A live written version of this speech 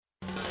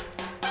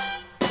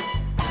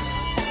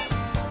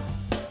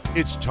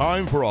It's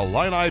time for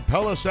Illini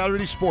Pella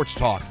Saturday Sports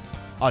Talk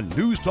on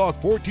News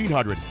Talk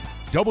 1400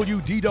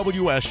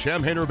 WDWS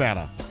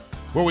Champaign-Urbana,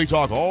 where we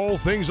talk all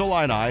things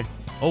Illini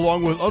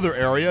along with other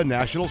area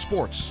national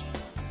sports.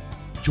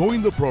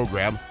 Join the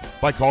program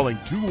by calling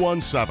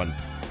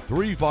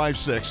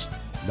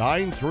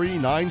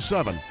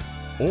 217-356-9397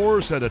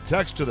 or send a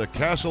text to the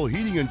Castle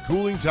Heating and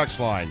Cooling text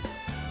line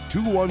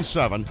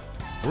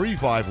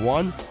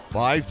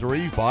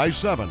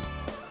 217-351-5357.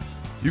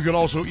 You can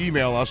also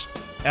email us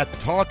at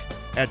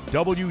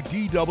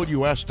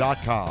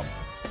talk@wdws.com.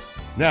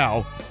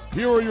 Now,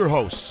 here are your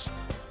hosts,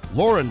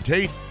 Loren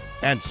Tate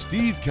and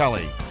Steve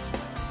Kelly.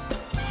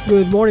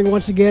 Good morning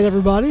once again,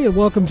 everybody, and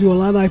welcome to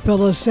Illini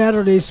Pella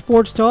Saturday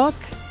Sports Talk.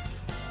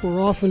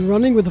 We're off and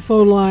running with the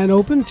phone line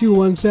open,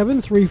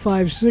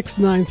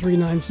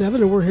 217-356-9397,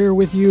 and we're here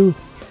with you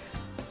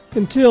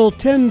until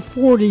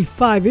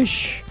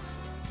 10:45-ish.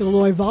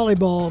 Illinois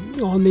volleyball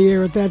on the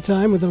air at that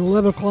time with an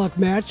 11 o'clock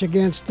match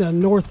against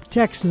North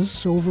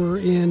Texas over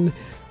in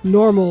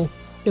Normal,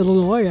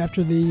 Illinois,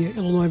 after the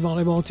Illinois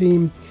volleyball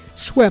team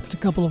swept a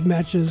couple of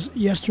matches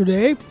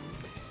yesterday.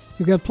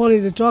 We've got plenty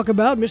to talk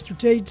about. Mr.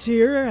 Tate's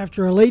here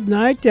after a late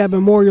night at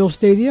Memorial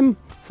Stadium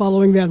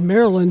following that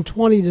Maryland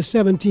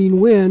 20-17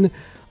 win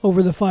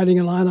over the Fighting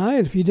Illini.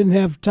 And if you didn't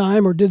have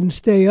time or didn't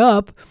stay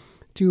up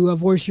to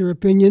voice your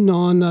opinion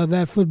on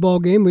that football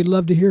game, we'd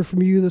love to hear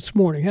from you this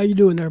morning. How you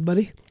doing there,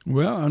 buddy?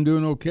 Well, I'm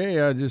doing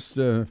okay. I just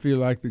feel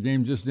like the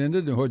game just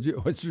ended.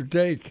 What's your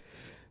take?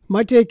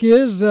 My take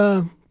is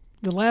the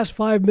last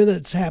 5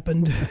 minutes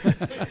happened.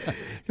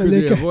 Could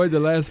they avoid the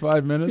last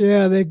 5 minutes?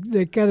 Yeah,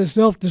 they kind of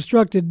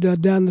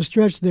self-destructed down the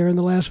stretch there in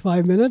the last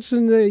 5 minutes.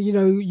 And,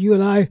 you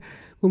and I,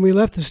 when we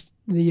left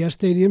the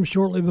stadium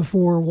shortly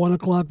before 1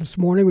 o'clock this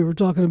morning, we were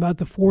talking about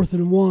the 4th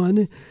and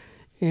 1.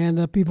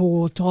 And people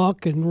will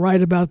talk and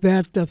write about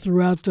that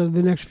throughout the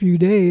next few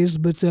days.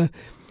 But I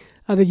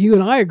think you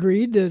and I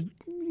agreed that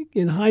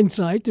in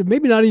hindsight,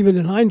 maybe not even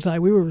in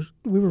hindsight, we were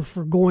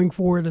for going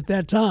for it at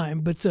that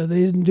time, but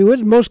they didn't do it.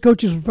 And most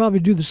coaches would probably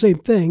do the same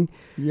thing.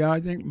 Yeah, I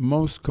think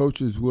most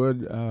coaches would.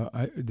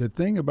 The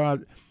thing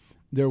about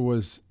there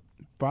was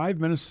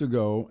 5 minutes to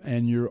go,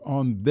 and you're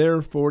on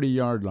their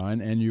 40-yard line,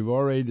 and you've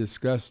already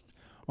discussed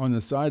on the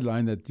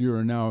sideline that you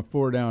are now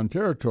 4-down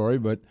territory,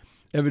 but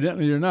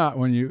evidently you're not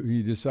when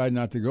you decide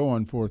not to go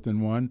on 4th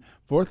and 1.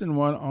 4th and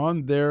 1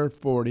 on their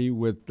 40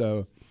 with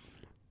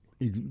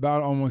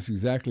about almost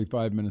exactly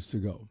 5 minutes to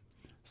go.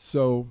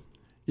 So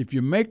if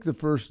you make the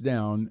first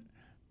down,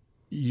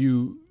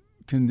 you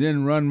can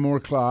then run more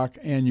clock,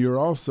 and you're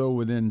also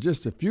within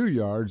just a few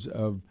yards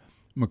of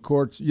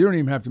McCourt's. You don't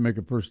even have to make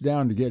a first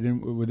down to get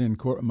in within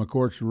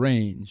McCourt's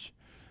range.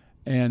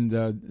 And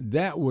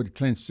that would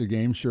clinch the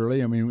game,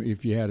 surely. I mean,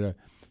 if you had a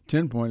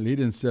 10-point lead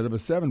instead of a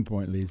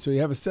 7-point lead. So you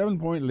have a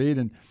 7-point lead,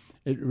 and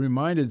it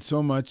reminded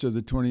so much of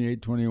the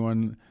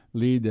 28-21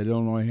 lead that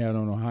Illinois had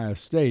on Ohio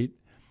State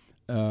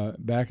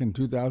back in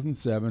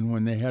 2007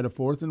 when they had a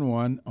 4th and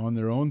 1 on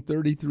their own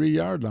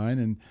 33-yard line,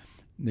 and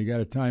they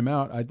got a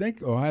timeout. I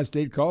think Ohio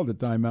State called the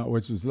timeout,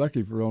 which was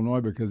lucky for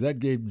Illinois because that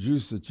gave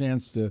Juice a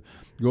chance to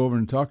go over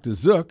and talk to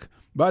Zook.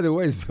 By the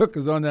way, Zook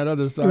was on that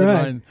other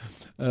sideline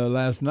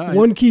last night.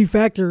 One key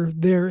factor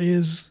there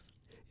is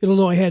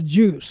Illinois had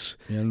Juice.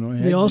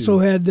 They also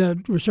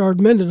had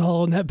Richard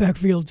Mendenhall in that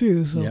backfield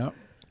too. So. Yeah,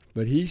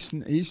 but he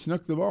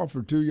snuck the ball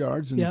for 2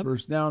 yards in the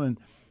first down.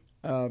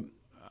 And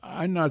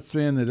I'm not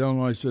saying that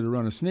Illinois should have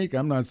run a sneak.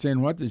 I'm not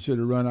saying what they should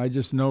have run. I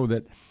just know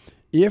that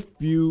if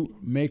you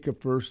make a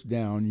first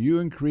down, you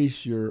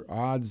increase your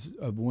odds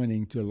of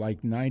winning to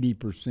like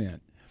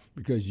 90%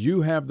 because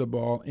you have the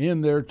ball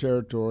in their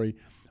territory,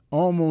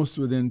 almost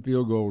within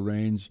field goal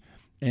range,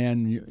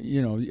 and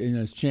and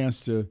a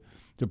chance to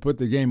put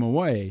the game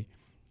away.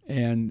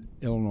 And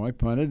Illinois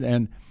punted.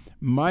 And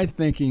my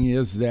thinking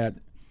is that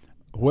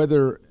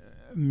whether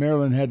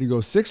Maryland had to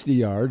go 60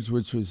 yards,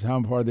 which was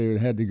how far they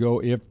had to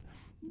go if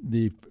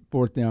the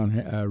 4th down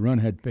run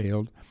had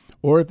failed,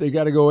 or if they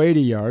got to go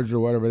 80 yards or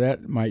whatever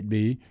that might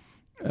be,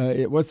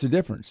 what's the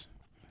difference?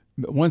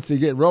 But once they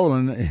get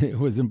rolling, it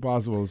was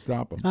impossible to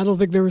stop them. I don't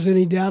think there was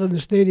any doubt in the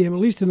stadium, at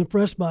least in the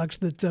press box,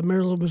 that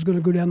Maryland was going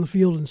to go down the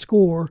field and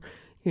score,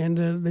 and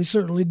they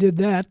certainly did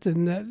that.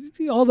 And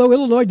although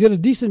Illinois did a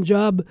decent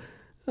job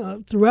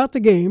throughout the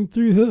game,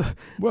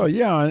 well,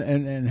 yeah,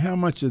 and how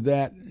much of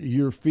that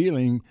you're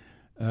feeling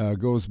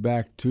goes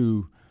back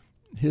to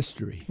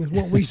history.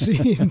 What we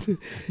see. I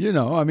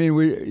mean,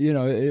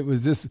 it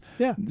was this.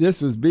 Yeah.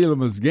 This was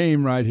Bielema's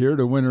game right here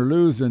to win or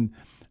lose, and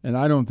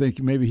I don't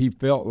think maybe he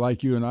felt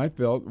like you and I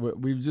felt.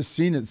 We've just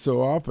seen it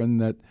so often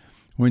that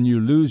when you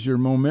lose your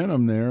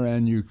momentum there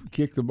and you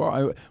kick the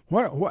ball,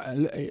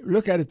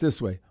 look at it this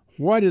way: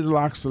 what did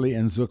Loxley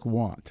and Zook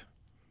want?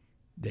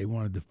 They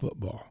wanted the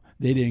football.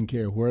 They didn't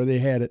care where they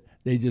had it.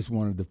 They just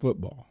wanted the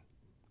football.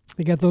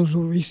 They got those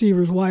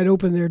receivers wide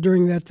open there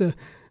during that.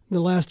 The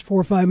last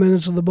 4 or 5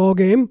 minutes of the ball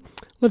game.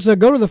 Let's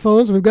go to the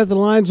phones. We've got the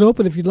lines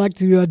open. If you'd like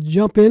to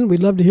jump in,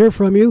 we'd love to hear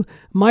from you.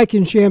 Mike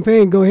in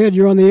Champaign, go ahead.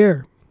 You're on the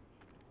air.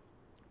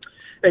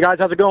 Hey, guys.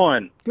 How's it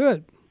going?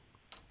 Good.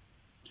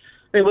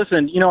 Hey,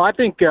 listen, I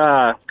think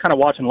kind of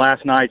watching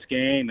last night's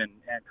game and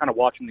kind of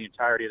watching the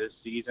entirety of this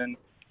season,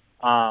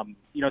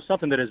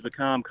 something that has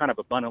become kind of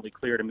abundantly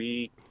clear to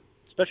me,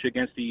 especially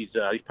against these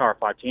Power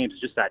 5 teams, is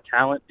just that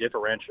talent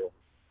differential.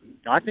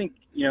 I think,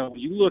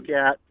 you look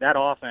at that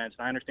offense,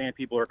 and I understand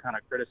people are kind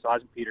of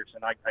criticizing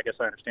Peterson. I guess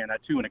I understand that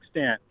to an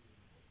extent.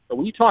 But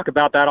when you talk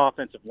about that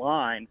offensive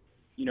line,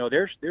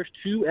 there's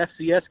 2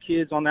 FCS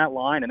kids on that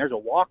line, and there's a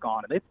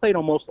walk-on, and they played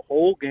almost the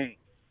whole game.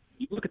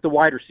 You look at the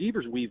wide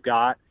receivers we've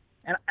got,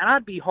 and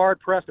I'd be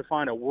hard-pressed to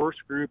find a worse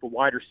group of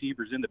wide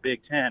receivers in the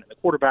Big Ten. And the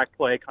quarterback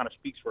play kind of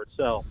speaks for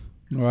itself.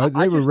 Well,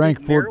 they were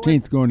ranked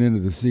 14th going into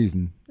the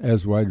season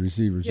as wide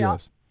receivers,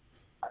 yes.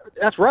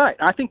 That's right.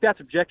 I think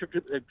that's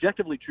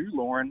objectively true,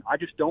 Loren. I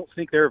just don't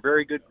think they're a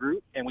very good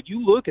group. And when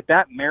you look at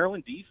that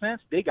Maryland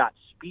defense, they got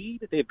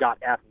speed. They've got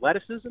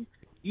athleticism.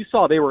 You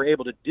saw they were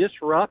able to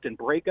disrupt and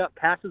break up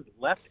passes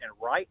left and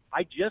right.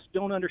 I just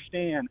don't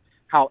understand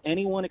how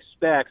anyone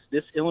expects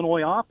this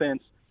Illinois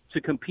offense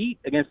to compete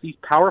against these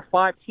Power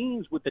 5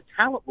 teams with the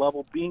talent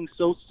level being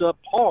so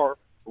subpar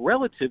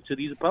relative to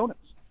these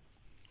opponents.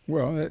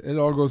 Well, it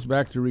all goes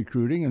back to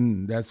recruiting,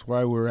 and that's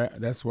why we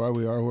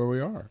are where we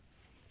are.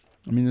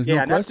 I mean, there's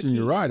no question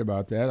you're right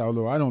about that,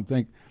 although I don't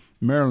think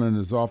Maryland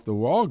is off the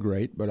wall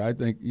great, but I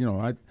think,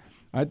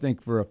 I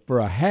think for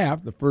a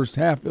half, the first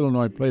half,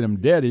 Illinois played them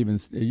dead. Even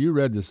you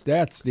read the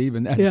stats, Steve,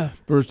 and that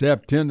first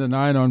half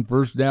 10-9 on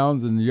first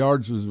downs, and the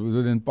yards was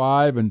within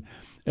 5, and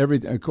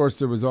everything. Of course,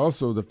 there was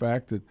also the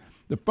fact that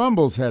the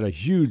fumbles had a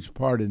huge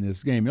part in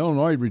this game.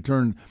 Illinois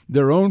returned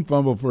their own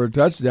fumble for a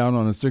touchdown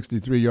on a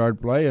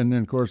 63-yard play, and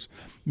then, of course,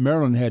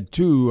 Maryland had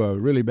 2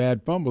 really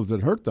bad fumbles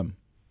that hurt them.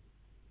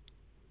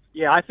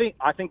 Yeah, I think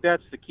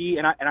that's the key,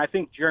 and I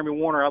think Jeremy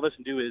Warner, I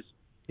listened to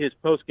his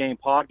post-game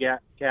podcast,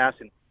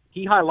 and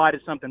he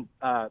highlighted something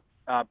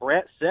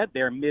Brett said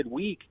there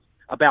midweek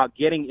about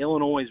getting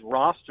Illinois'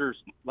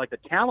 rosters, like the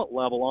talent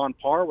level, on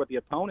par with the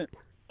opponent.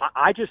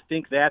 I just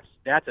think that's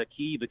a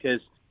key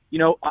because,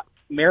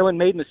 Maryland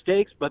made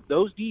mistakes, but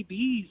those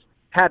DBs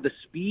had the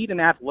speed and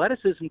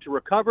athleticism to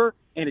recover,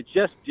 and it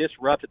just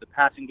disrupted the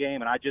passing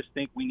game. And I just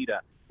think we need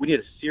a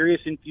serious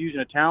infusion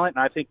of talent.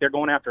 And I think they're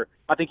going after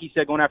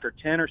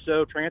 10 or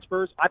so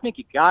transfers. I think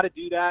you got to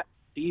do that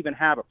to even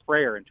have a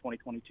prayer in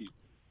 2022.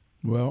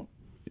 Well,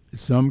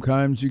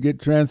 sometimes you get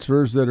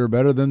transfers that are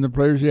better than the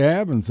players you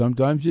have, and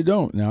sometimes you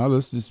don't. Now,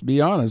 let's just be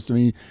honest. I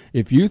mean,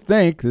 if you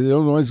think that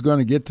Illinois is going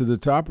to get to the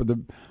top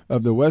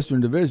of the Western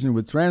Division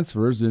with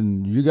transfers,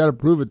 then you got to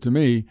prove it to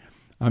me.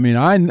 I mean,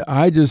 I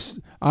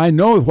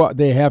know what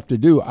they have to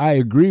do. I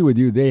agree with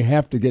you. They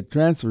have to get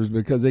transfers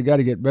because they got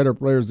to get better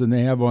players than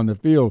they have on the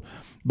field.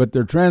 But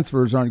their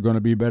transfers aren't going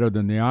to be better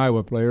than the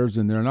Iowa players,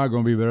 and they're not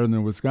going to be better than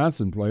the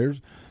Wisconsin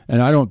players.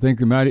 And I don't think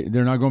they're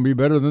not going to be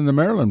better than the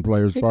Maryland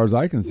players, as far as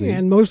I can see.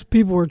 And most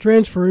people are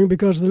transferring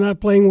because they're not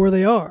playing where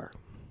they are.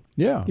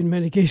 Yeah. In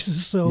many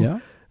cases. So,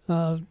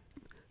 but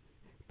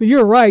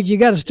you're right. You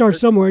got to start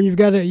somewhere, and you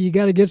got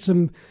to get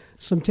some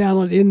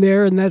talent in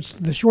there, and that's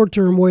the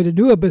short-term way to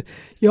do it. But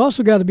you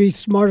also got to be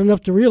smart enough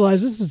to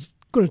realize this is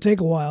going to take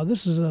a while.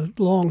 This is a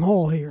long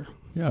haul here.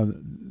 Yeah.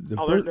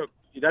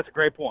 That's a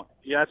great point.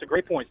 Yeah, that's a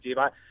great point, Steve.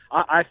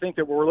 I think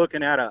that we're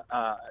looking at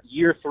a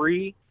year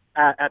 3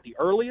 at the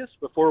earliest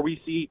before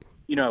we see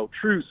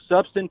true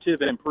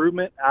substantive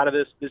improvement out of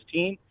this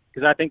team,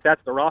 because I think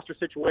that's the roster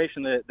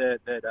situation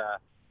that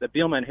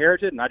Bielema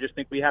inherited, and I just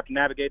think we have to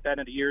navigate that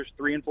into years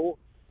 3 and 4.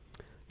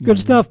 Good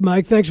stuff,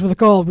 Mike. Thanks for the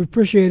call. We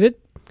appreciate it.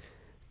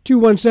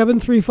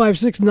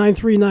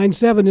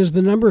 217-356-9397 is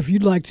the number if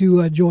you'd like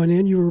to join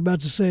in. You were about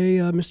to say,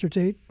 Mr.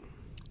 Tate?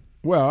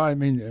 Well, I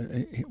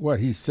mean, what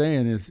he's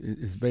saying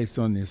is based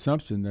on the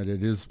assumption that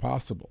it is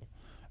possible.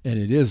 And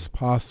it is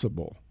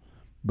possible,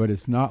 but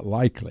it's not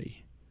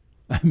likely.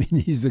 I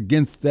mean, he's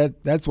against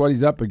that. That's what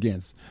he's up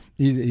against.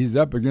 He's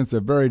up against a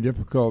very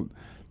difficult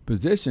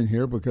position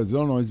here because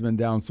Illinois has been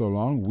down so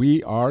long.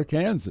 We are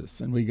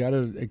Kansas, and we got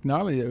to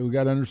acknowledge it. We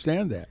got to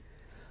understand that.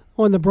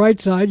 On the bright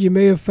side, you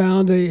may have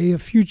found a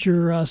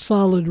future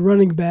solid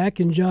running back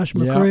in Josh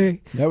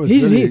McCray. Yeah, that was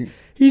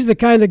he's the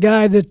kind of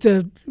guy that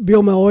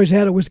Bielema always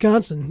had at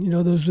Wisconsin.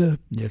 Those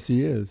yes,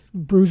 he is.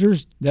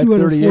 Bruisers. That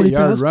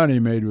 38-yard run he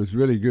made was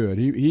really good.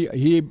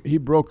 He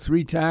broke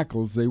 3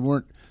 tackles. They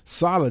weren't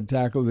solid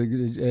tackles.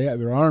 They had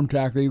their arm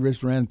tackle. He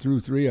just ran through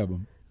 3 of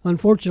them.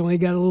 Unfortunately, he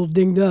got a little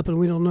dinged up, and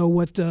we don't know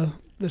what the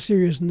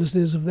seriousness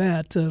is of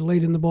that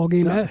late in the ball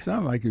game. It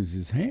sounded like it was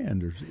his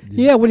hand.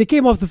 Yeah, when he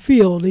came off the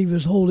field, he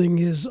was holding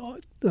his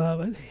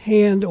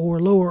hand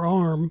or lower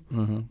arm,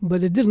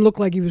 but it didn't look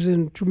like he was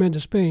in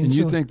tremendous pain. And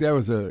you think that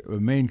was a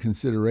main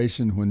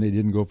consideration when they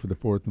didn't go for the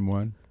 4th and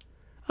 1?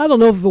 I don't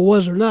know if it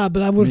was or not,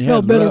 but I would have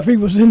felt better if he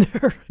was in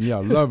there. Yeah,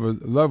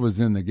 Love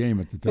was in the game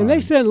at the time. And they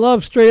sent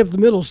Love straight up the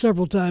middle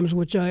several times,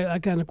 which I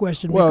kind of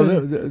questioned. Well,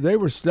 they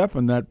were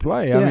stuffing that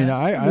play. Yeah,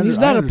 I mean, he's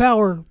not a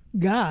power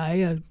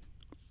guy.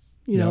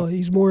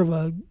 He's more of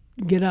a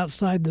get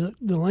outside the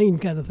lane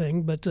kind of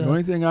thing. But the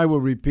only thing I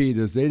will repeat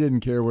is they didn't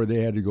care where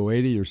they had to go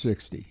 80 or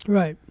 60.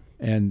 Right.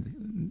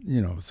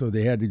 And, so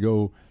they had to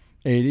go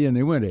 80, and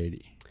they went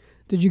 80.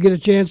 Did you get a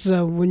chance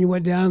when you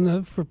went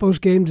down for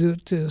post game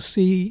to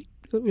see?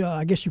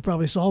 I guess you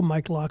probably saw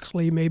Mike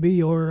Loxley,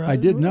 maybe, or I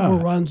did not. or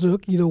Ron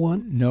Zook, either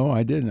one. No,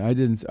 I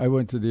didn't. I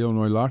went to the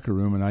Illinois locker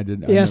room, and I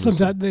didn't. Yeah,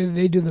 sometimes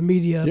they do the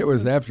media. It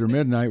was after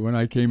midnight when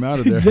I came out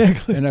of there.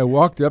 Exactly. And I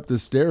walked up the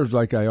stairs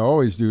like I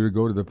always do to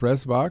go to the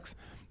press box,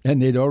 and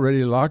they'd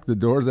already locked the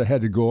doors. I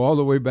had to go all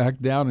the way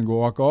back down and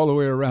walk all the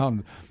way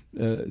around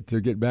to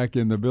get back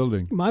in the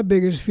building. My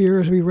biggest fear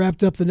as we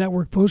wrapped up the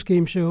network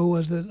postgame show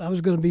was that I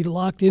was going to be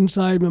locked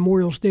inside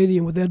Memorial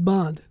Stadium with Ed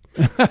Bond.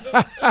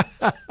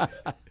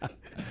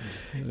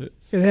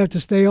 You'd have to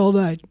stay all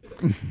night.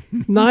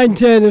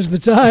 9:10 is the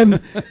time.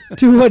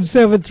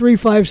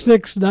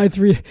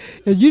 217-356-93.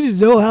 And you didn't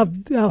know how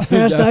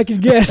fast I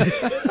could get.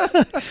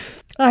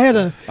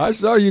 I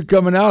saw you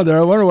coming out there.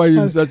 I wonder why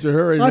you're in such a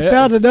hurry. I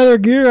found another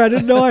gear I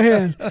didn't know I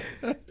had.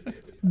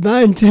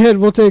 9:10.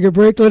 We'll take a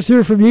break. Let's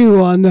hear from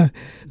you on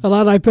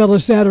Illini Pella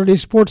Saturday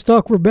Sports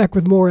Talk. We're back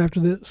with more after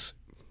this.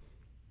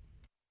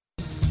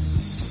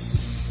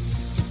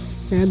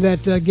 And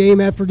that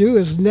game at Purdue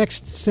is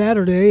next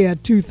Saturday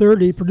at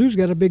 2:30. Purdue's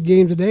got a big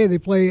game today. They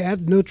play at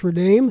Notre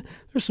Dame.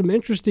 There's some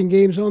interesting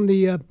games on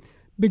the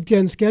Big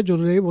Ten schedule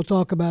today. We'll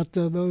talk about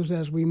those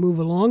as we move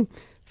along.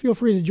 Feel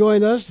free to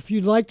join us if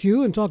you'd like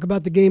to and talk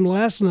about the game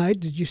last night.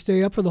 Did you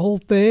stay up for the whole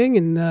thing?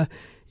 And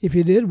if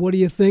you did, what do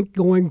you think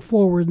going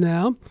forward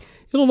now?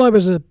 Illinois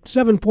was a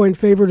 7-point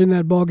favorite in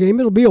that ball game.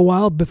 It'll be a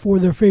while before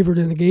they're favored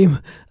in the game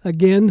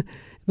again.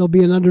 They'll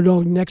be an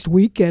underdog next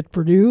week at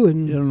Purdue.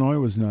 And Illinois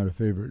was not a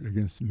favorite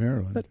against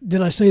Maryland.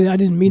 Did I say that? I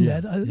didn't mean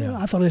that. Yeah.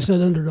 I thought I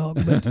said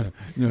underdog. But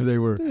no, they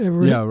were.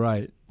 Yeah,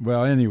 right.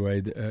 Well,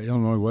 anyway,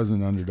 Illinois was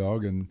an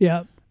underdog. And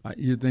yeah.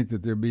 You think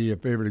that there'd be a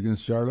favorite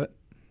against Charlotte?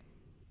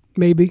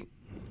 Maybe.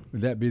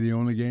 Would that be the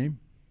only game?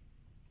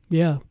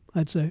 Yeah,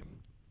 I'd say.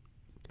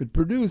 But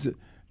Purdue is a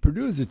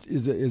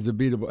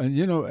beatable.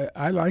 And,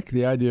 I like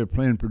the idea of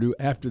playing Purdue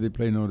after they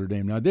play Notre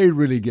Dame. Now, they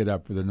really get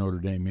up for the Notre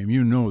Dame game.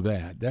 You know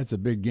that. That's a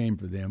big game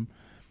for them.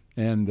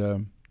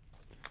 And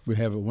we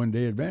have a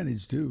one-day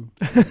advantage, too.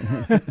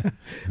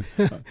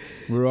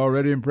 We're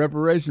already in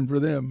preparation for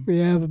them.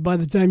 Yeah, but by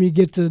the time you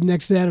get to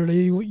next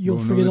Saturday,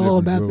 you'll forget all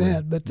about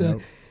that. But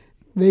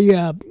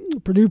Nope.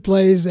 Purdue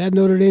plays at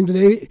Notre Dame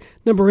today.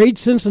 Number 8,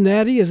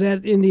 Cincinnati, is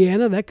at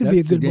Indiana. That could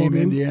be a good ball game.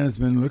 Indiana's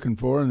been looking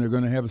for, and they're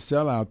going to have a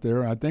sellout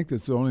there. I think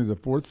that's only the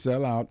 4th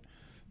sellout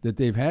that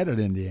they've had at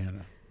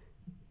Indiana.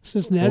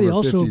 Cincinnati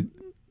also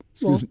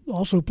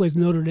plays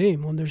Notre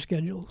Dame on their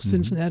schedule. Mm-hmm.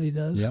 Cincinnati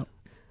does. Yeah.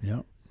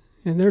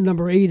 And they're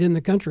number 8 in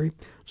the country.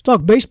 Let's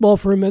talk baseball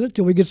for a minute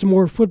till we get some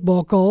more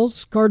football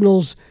calls.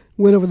 Cardinals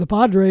win over the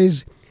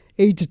Padres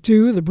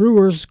 8-2. The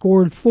Brewers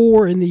scored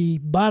 4 in the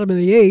bottom of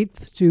the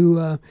 8th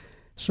to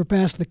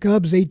surpass the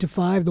Cubs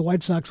 8-5. The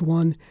White Sox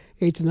won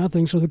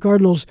 8-0. So the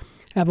Cardinals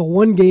have a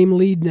 1-game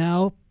lead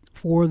now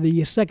for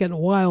the second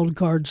wild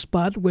card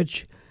spot,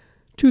 which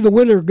to the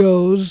winner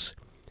goes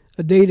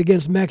a date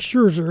against Max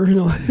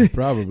Scherzer.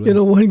 Probably in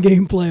a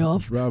 1-game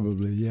playoff.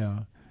 Probably,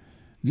 yeah.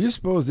 Do you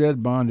suppose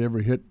Ed Bond ever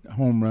hit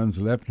home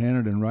runs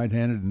left-handed and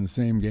right-handed in the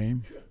same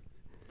game?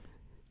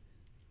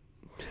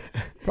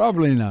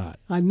 Probably not.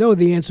 I know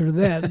the answer to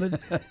that, but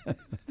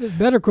the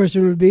better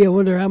question would be, I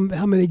wonder how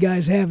many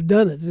guys have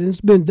done it. And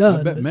it's been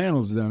done. I bet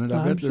Mantl's done it.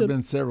 I bet there have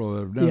been several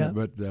that have done yeah. it.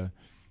 But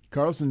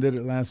Carlson did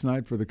it last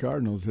night for the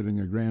Cardinals, hitting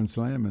a grand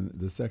slam in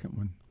the second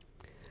one.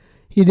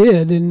 He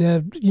did,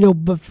 and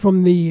but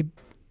from the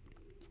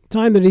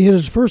time that he hit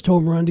his first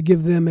home run to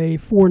give them a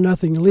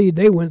 4-0 lead,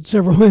 they went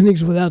several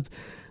innings without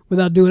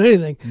doing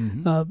anything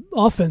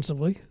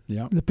offensively.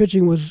 Yeah, the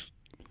pitching was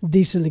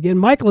decent again.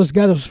 Michaelis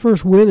got his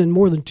first win in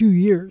more than 2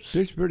 years.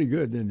 Pitched pretty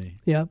good, didn't he?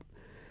 Yeah.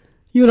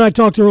 You and I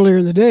talked earlier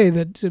in the day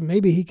that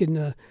maybe he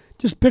can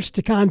just pitch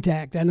to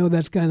contact. I know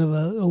that's kind of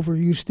an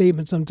overused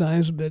statement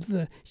sometimes, but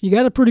you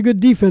got a pretty good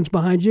defense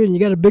behind you, and you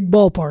got a big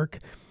ballpark.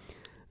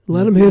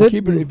 Let him hit it. If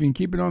you can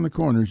keep it on the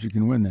corners, you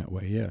can win that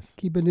way. Yes.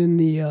 Keep it in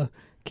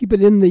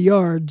the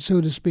yard, so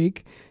to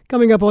speak.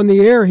 Coming up on the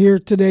air here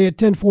today at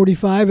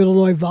 10:45,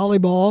 Illinois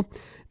volleyball.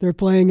 They're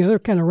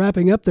kind of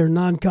wrapping up their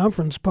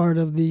non-conference part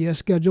of the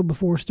schedule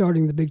before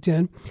starting the Big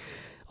Ten.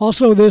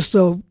 Also, this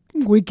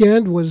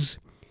weekend was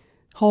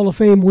Hall of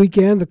Fame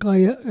weekend.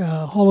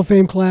 The Hall of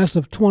Fame class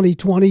of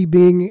 2020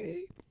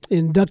 being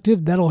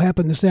inducted. That'll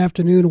happen this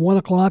afternoon, 1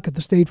 o'clock at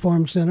the State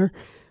Farm Center.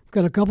 We've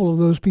got a couple of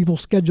those people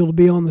scheduled to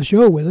be on the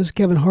show with us.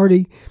 Kevin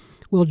Hardy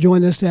will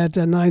join us at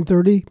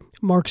 9:30.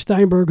 Mark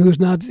Steinberg, who's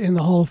not in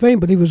the Hall of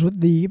Fame, but he was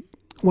with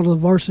one of the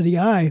Varsity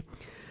I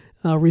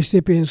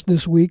recipients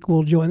this week,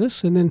 will join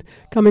us. And then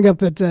coming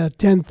up at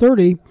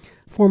 10:30,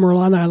 former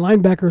Illini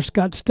linebacker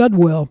Scott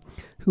Studwell,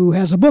 who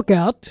has a book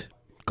out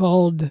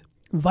called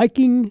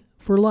Viking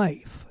for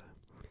Life.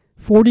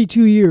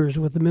 42 years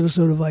with the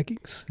Minnesota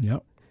Vikings.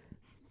 Yep.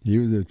 He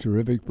was a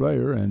terrific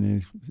player, and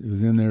he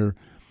was in there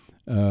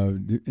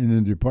in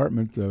the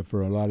department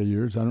for a lot of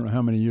years. I don't know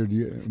how many years.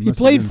 He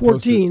played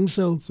 14,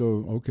 so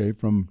okay,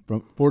 from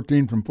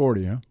 14 from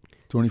 40, huh?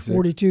 26.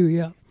 42,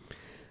 yeah.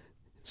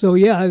 So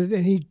yeah,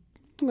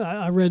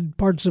 I read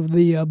parts of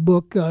the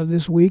book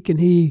this week, and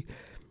he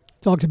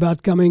talked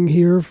about coming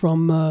here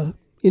from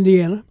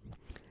Indiana.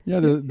 Yeah,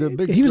 the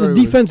big he was a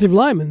defensive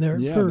lineman there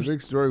yeah, first. The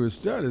big story with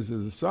Stud is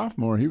as a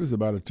sophomore, he was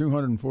about a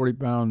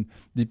 240-pound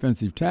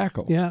defensive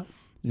tackle. Yeah.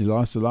 He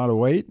lost a lot of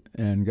weight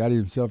and got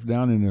himself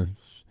down in a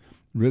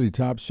really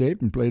top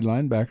shape and played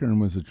linebacker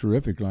and was a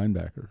terrific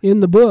linebacker.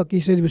 In the book, he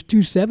said he was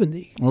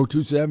 270. Oh,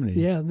 270.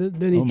 Yeah,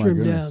 then he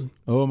trimmed down.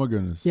 Oh, my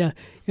goodness. Yeah,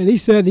 and he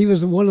said he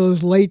was one of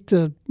those late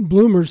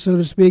bloomers, so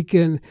to speak,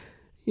 in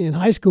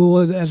high school.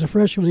 As a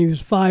freshman, he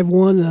was 5'1",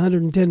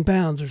 110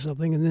 pounds or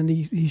something, and then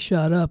he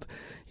shot up.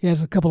 He has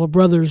a couple of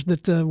brothers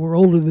that were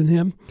older than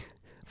him.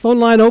 Phone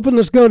line open.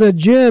 Let's go to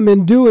Jim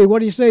in Dewey. What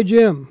do you say,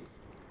 Jim?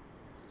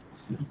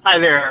 Hi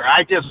there.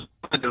 I just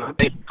wanted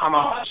to come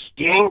on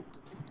skiing.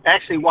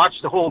 Actually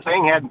watched the whole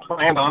thing. Hadn't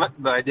planned on it,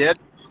 but I did.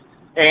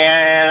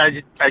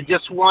 And I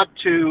just want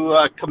to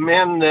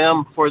commend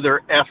them for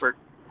their effort.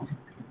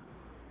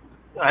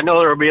 I know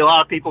there will be a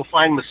lot of people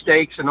find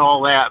mistakes and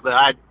all that, but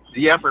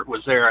the effort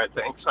was there, I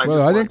think.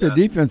 So I think the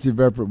defensive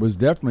effort was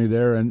definitely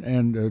there,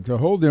 and to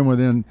hold them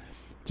within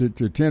to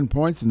 10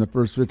 points in the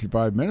first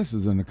 55 minutes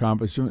is an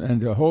accomplishment, and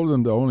to hold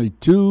them to only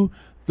 2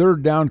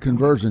 third-down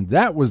conversions,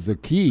 that was the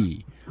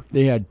key.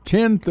 They had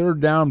 10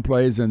 third-down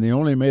plays, and they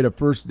only made a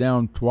first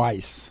down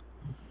twice.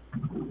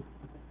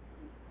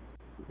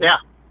 Yeah.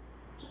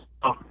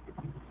 Oh.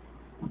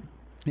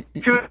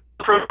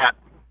 For that.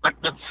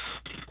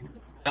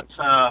 That's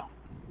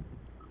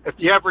if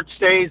the effort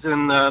stays,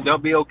 then they'll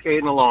be okay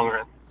in the long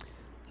run.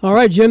 All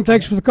right, Jim,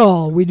 thanks for the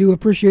call. We do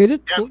appreciate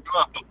it. Yeah, you're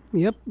welcome.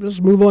 Yep, let's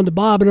move on to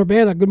Bob in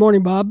Urbana. Good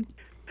morning, Bob.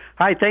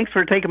 Hi, thanks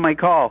for taking my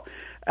call.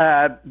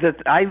 I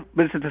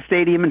was at the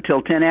stadium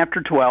until 10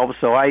 after 12,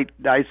 so I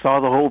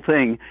saw the whole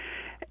thing.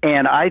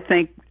 And I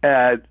think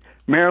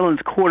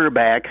Maryland's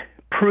quarterback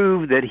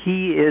proved that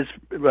he is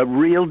a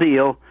real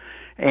deal.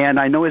 And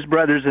I know his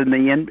brother's in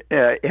the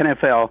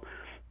NFL,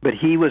 but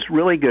he was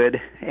really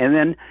good. And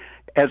then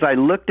as I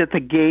looked at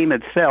the game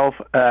itself,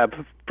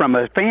 from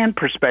a fan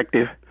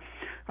perspective,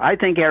 I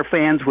think our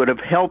fans would have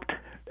helped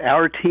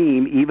our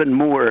team even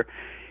more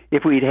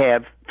if we'd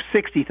have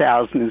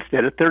 60,000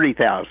 instead of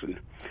 30,000.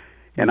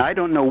 And I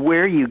don't know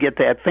where you get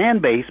that fan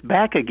base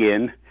back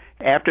again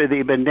after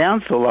they've been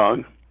down so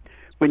long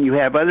when you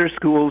have other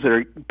schools that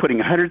are putting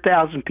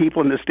 100,000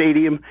 people in the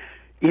stadium.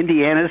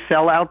 Indiana's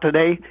sellout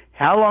today.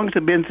 How long has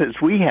it been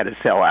since we had a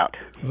sellout?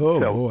 Oh,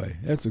 boy,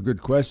 that's a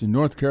good question.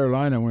 North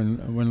Carolina,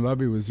 when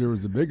Lovey was here,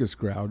 was the biggest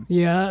crowd.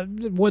 Yeah,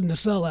 it wasn't a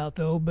sellout,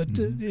 though, but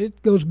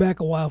it goes back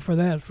a while for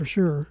that, for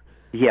sure.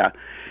 Yeah,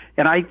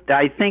 and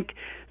I think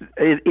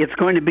it's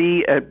going to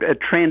be a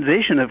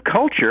transition of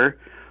culture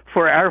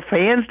for our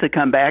fans to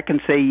come back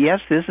and say, yes,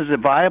 this is a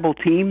viable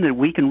team that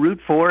we can root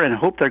for and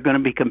hope they're going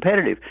to be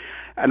competitive.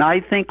 And I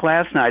think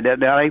last night,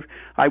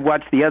 I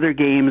watched the other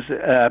games,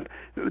 the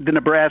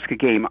Nebraska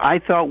game. I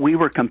thought we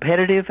were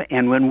competitive,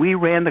 and when we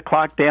ran the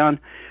clock down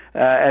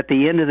at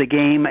the end of the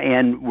game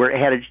and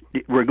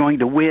we're going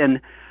to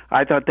win,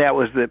 I thought that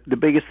was the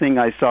biggest thing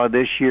I saw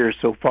this year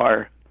so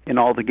far in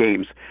all the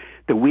games,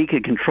 that we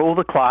could control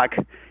the clock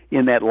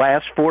in that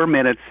last 4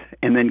 minutes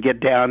and then get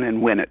down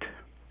and win it.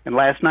 And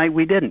last night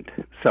we didn't.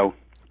 So,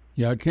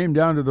 yeah, it came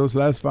down to those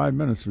last 5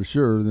 minutes for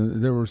sure.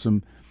 There were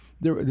some.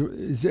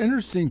 It's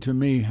interesting to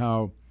me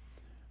how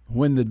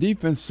when the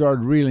defense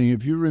started reeling.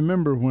 If you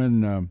remember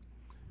when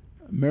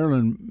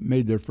Maryland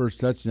made their first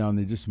touchdown,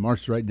 they just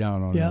marched right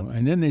down on them,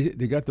 and then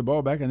they got the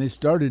ball back and they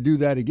started to do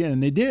that again,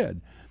 and they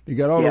did. They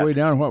got all the way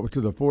down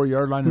to the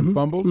 4-yard line and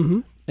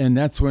fumbled, and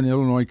that's when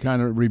Illinois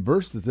kind of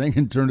reversed the thing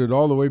and turned it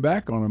all the way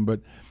back on them. But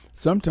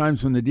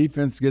sometimes when the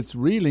defense gets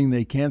reeling,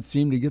 they can't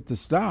seem to get the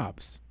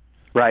stops.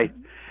 Right.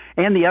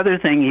 And the other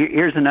thing,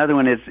 here's another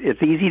one.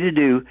 It's easy to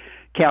do.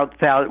 Count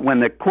when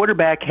the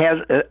quarterback has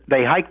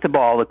they hiked the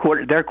ball.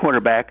 Their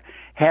quarterback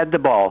had the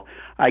ball.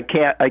 I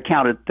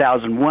counted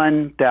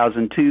 1,001,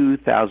 1,002,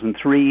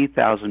 1,003,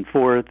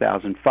 1,004,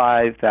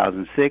 1,005,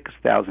 1,006,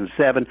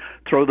 1,007.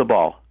 Throw the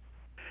ball.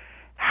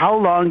 How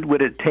long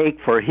would it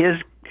take for his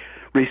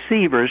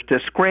receivers to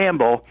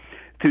scramble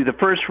through the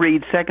first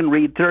read, second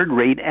read, third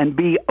read, and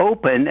be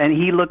open, and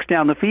he looks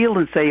down the field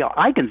and say,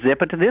 I can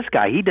zip it to this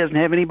guy. He doesn't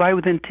have anybody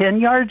within 10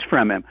 yards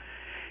from him.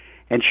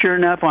 And sure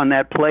enough, on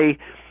that play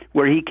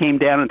where he came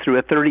down and threw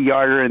a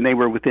 30-yarder and they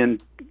were within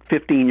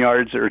 15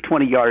 yards or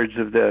 20 yards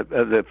of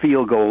the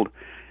field goal,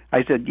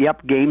 I said,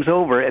 yep, game's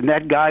over. And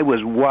that guy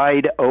was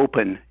wide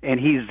open, and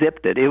he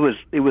zipped it. It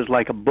was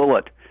like a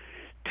bullet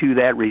to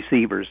that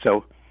receiver.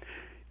 So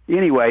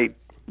anyway,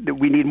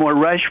 we need more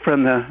rush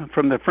from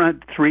the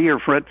front three or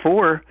front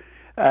four,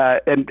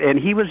 and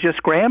he was just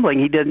scrambling.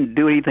 He didn't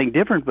do anything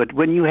different. But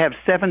when you have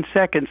 7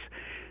 seconds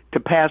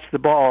to pass the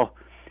ball,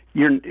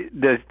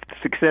 the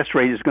success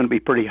rate is going to be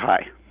pretty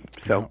high.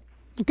 So,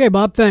 okay,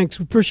 Bob, thanks.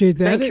 We appreciate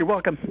that. Thanks, you're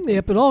welcome.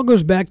 Yep, it all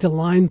goes back to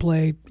line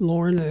play,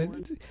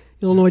 Loren.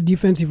 Illinois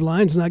defensive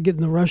line's not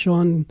getting the rush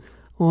on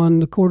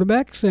the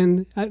quarterbacks,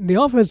 and the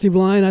offensive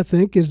line, I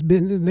think,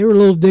 they were a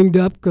little dinged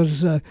up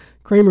because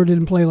Kramer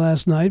didn't play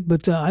last night,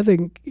 but I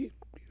think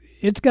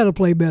it's got to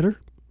play better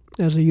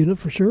as a unit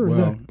for sure.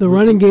 Well, the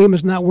running game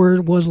is not where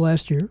it was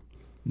last year.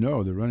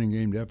 No, the running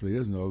game definitely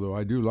isn't, although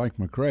I do like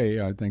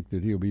McCray. I think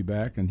that he'll be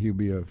back and he'll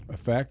be a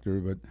factor.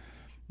 But,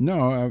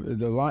 no,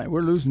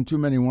 we're losing too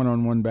many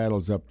one-on-one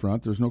battles up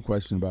front. There's no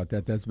question about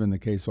that. That's been the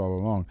case all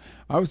along.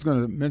 I was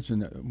going to mention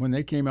that when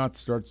they came out to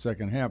start the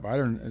second half,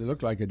 it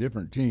looked like a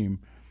different team.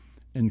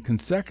 And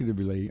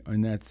consecutively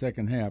in that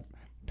second half,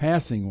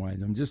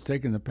 passing-wise, I'm just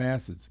taking the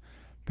passes.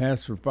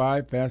 Pass for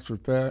 5, pass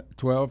for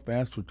 12,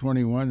 pass for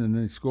 21, and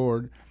then they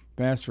scored.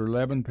 Pass for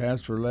 11,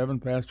 pass for 11,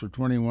 pass for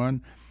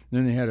 21.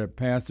 Then they had a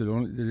pass that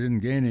they didn't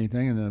gain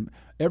anything, and then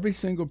every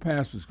single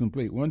pass was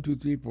complete. 1, 2,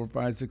 3, 4,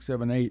 5, 6,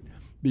 7, 8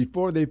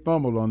 before they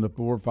fumbled on the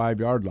 4 or 5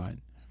 yard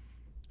line.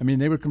 I mean,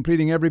 they were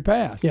completing every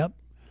pass. Yep.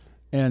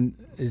 And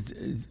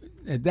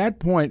at that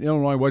point,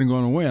 Illinois wasn't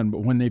going to win. But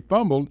when they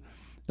fumbled,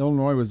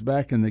 Illinois was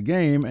back in the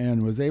game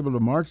and was able to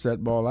march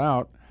that ball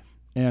out.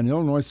 And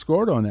Illinois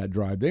scored on that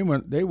drive. They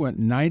went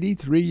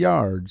 93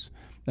 yards,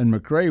 and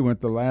McCray went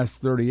the last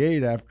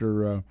 38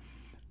 after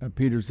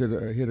Peters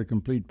hit a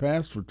complete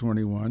pass for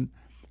 21.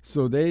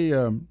 So they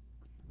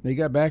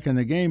got back in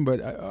the game. But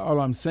all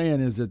I'm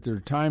saying is that there are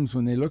times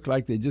when they look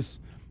like they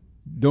just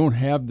don't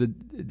have the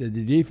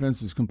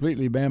defense was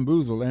completely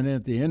bamboozled. And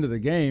at the end of the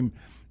game,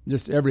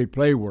 just every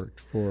play worked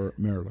for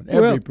Maryland.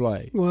 Every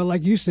play. Well,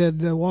 like you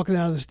said, walking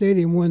out of the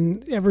stadium,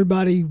 when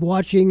everybody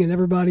watching and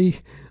everybody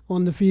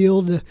on the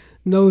field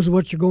knows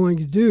what you're going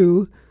to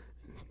do,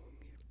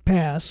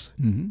 pass.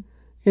 Mm-hmm.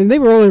 And they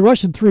were only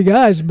rushing 3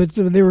 guys, but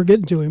they were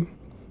getting to him.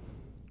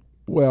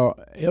 Well,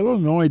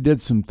 Illinois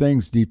did some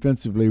things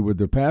defensively with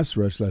their pass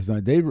rush last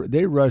night.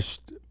 They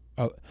rushed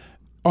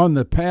on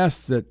the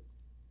pass that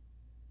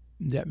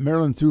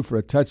Maryland threw for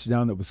a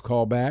touchdown that was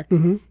called back.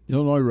 Mm-hmm.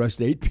 Illinois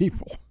rushed 8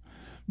 people.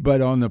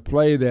 But on the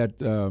play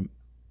that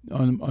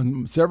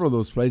on several of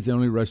those plays, they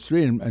only rushed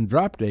 3 and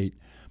dropped 8.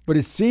 But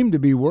it seemed to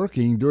be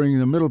working during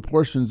the middle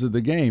portions of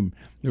the game.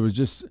 It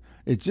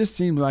just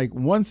seemed like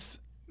once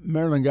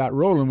Maryland got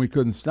rolling, we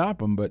couldn't stop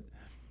them. But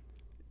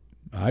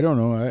I don't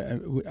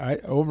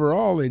know.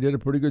 Overall, they did a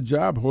pretty good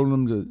job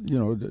holding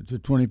them to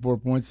 24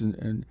 points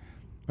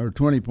or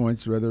 20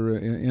 points rather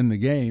in the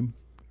game.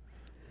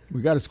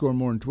 We got to score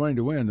more than 20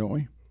 to win, don't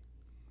we?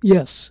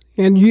 Yes,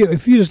 and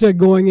if you just said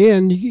going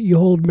in, you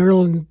hold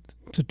Maryland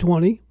to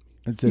 20.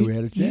 I'd say we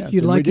had a chance.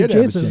 You'd like your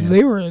chances.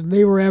 They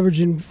were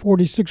averaging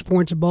 46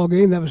 points a ball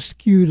game. That was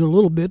skewed a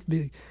little bit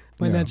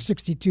by that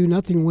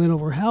 62-0 win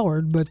over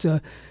Howard. But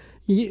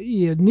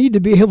you need to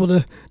be able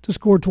to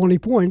score 20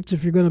 points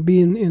if you're going to be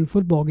in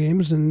football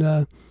games,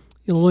 and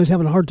Illinois is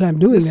having a hard time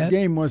doing that. This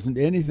game wasn't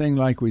anything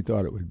like we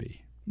thought it would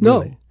be.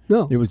 Really.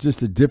 No. It was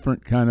just a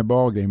different kind of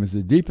ball game. It's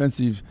a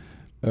defensive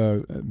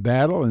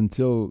battle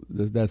until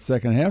that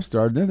second half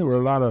started. Then there were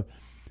a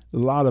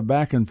lot of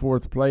back and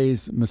forth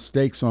plays,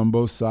 mistakes on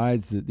both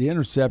sides. The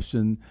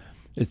interception,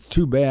 it's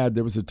too bad.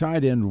 There was a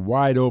tight end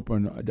wide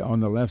open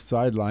on the left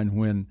sideline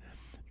when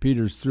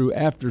Peters threw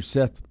after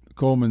Seth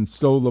Coleman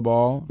stole the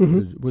ball,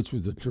 which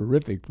was a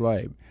terrific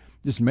play.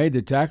 Just made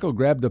the tackle,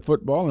 grabbed the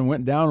football, and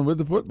went down with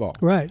the football.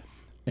 Right.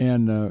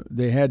 And and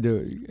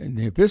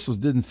the officials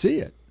didn't see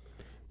it.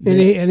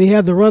 And he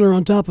had the runner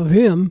on top of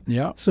him.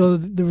 Yeah. So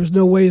there was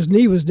no way his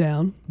knee was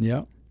down.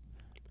 Yeah.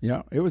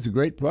 Yeah, it was a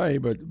great play,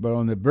 but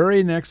on the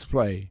very next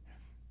play,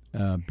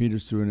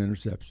 Peters threw an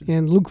interception.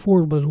 And Luke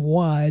Ford was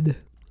wide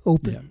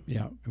open.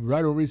 Yeah,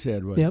 right over his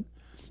head. Yep.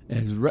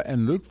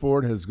 And Luke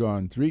Ford has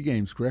gone 3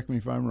 games, correct me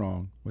if I'm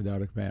wrong,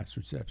 without a pass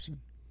reception.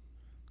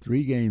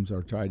 3 games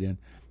are tied in.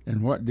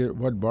 And what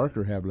did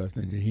Barker have last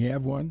night? Did he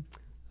have one?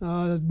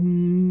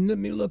 Let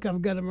me look.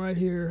 I've got him right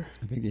here.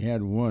 I think he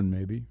had one,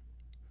 maybe.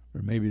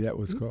 Or maybe that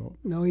was called.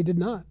 No, he did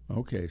not.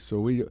 Okay, so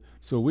we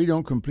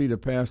don't complete a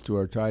pass to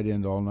our tight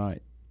end all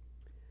night.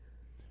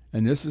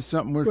 And this is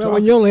something we're talking about.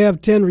 Well, when you only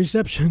have 10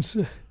 receptions.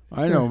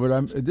 I know,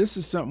 but this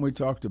is something we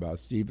talked about,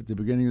 Steve, at the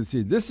beginning of the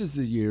season. This is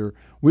the year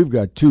we've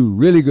got 2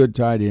 really good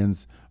tight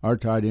ends. Our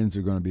tight ends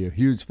are going to be a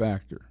huge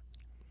factor.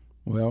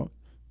 Well,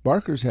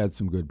 Barker's had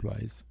some good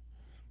plays,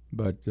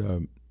 but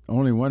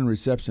only 1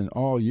 reception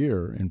all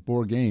year in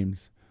 4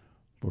 games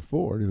for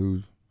Ford,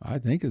 who I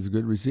think is a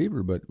good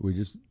receiver, but we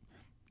just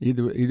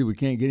either we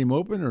can't get him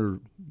open or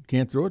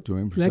can't throw it to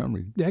him for some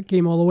reason. That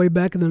came all the way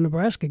back in the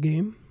Nebraska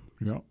game.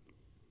 Yeah.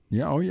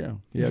 Yeah, oh yeah.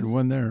 He had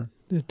one there.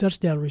 The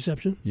touchdown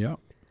reception. Yeah.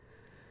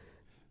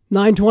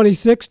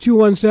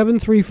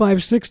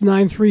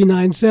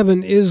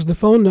 926-217-356-9397 is the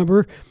phone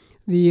number.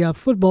 The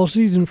football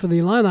season for the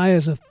Illini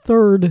is a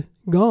third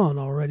gone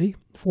already.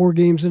 4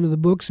 games into the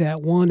books at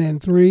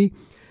 1-3.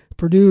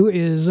 Purdue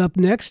is up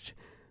next.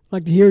 I'd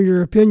like to hear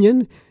your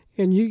opinion.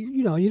 And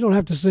you don't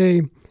have to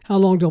say how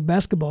long till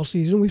basketball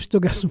season. We've still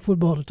got some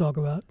football to talk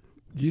about.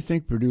 Do you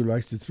think Purdue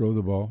likes to throw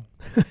the ball?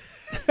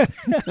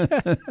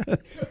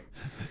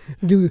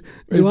 Do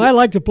I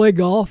like to play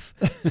golf?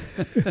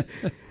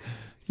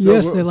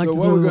 Yes, they like to. So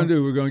what we're going to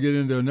do? We're going to get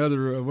into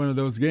another one of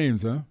those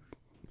games, huh?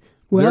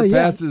 Well, their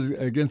passes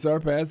against our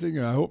passing?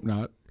 I hope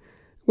not.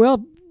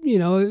 Well,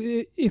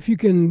 if you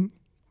can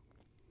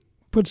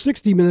put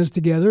 60 minutes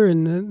together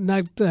and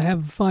not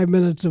have 5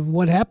 minutes of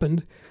what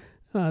happened,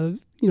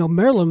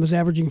 Maryland was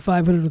averaging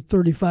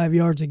 535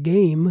 yards a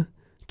game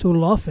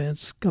total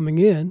offense coming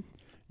in.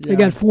 Yeah. They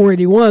got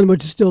 481,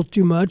 which is still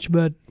too much,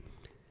 but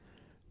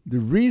the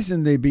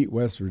reason they beat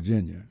West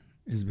Virginia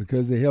is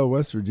because they held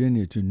West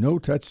Virginia to no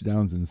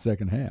touchdowns in the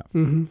second half.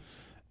 mm-hmm.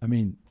 I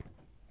mean,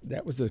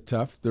 that was a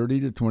tough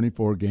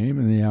 30-24 game,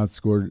 and they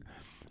outscored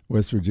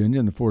West Virginia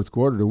in the fourth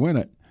quarter to win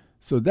it.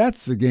 So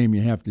that's the game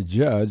you have to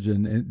judge,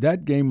 and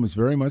that game was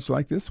very much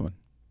like this one.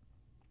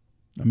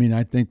 I mean,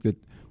 I think that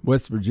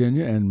West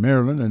Virginia and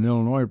Maryland and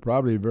Illinois are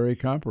probably very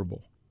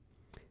comparable.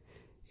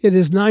 It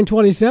is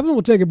 9:27.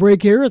 We'll take a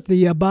break here at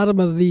the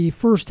bottom of the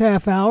first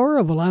half hour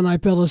of Illini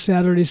Pella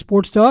Saturday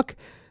Sports Talk.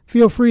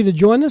 Feel free to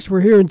join us. We're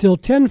here until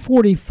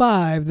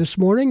 10:45 this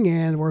morning,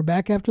 and we're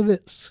back after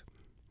this.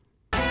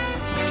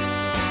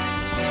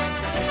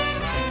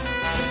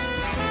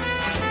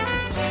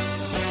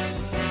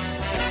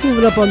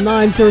 Moving up on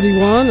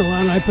 9:31,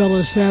 Illini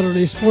Pella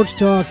Saturday Sports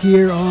Talk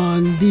here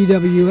on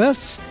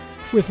DWS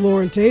with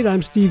Loren Tate.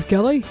 I'm Steve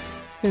Kelly.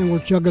 And we're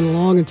chugging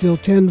along until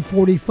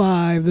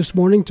 10:45 this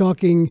morning,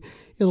 talking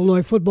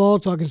Illinois football,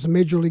 talking some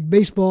Major League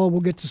Baseball.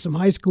 We'll get to some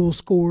high school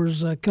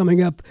scores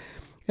coming up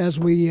as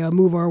we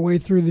move our way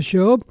through the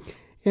show.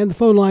 And the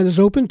phone line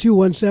is open,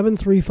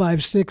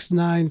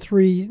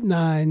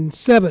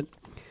 217-356-9397.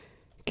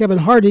 Kevin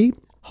Hardy,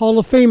 Hall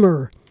of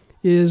Famer,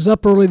 is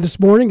up early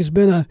this morning. It's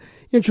been an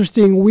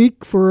interesting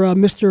week for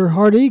Mr.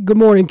 Hardy. Good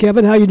morning,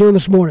 Kevin. How are you doing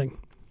this morning?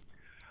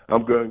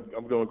 I'm good.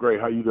 I'm doing great.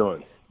 How you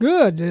doing?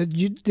 Good.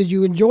 Did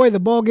you enjoy the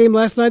ball game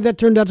last night? That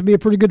turned out to be a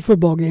pretty good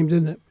football game,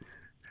 didn't it?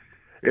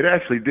 It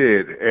actually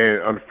did.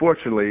 And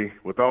unfortunately,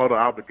 with all the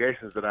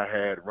obligations that I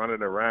had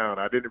running around,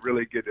 I didn't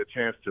really get a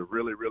chance to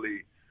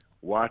really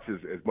watch as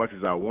much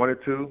as I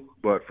wanted to.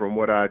 But from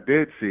what I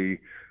did see,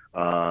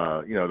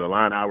 the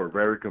Illini were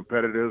very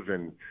competitive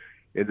and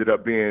ended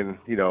up being,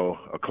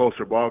 a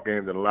closer ball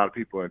game than a lot of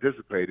people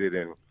anticipated.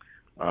 And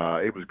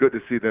it was good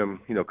to see them,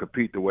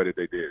 compete the way that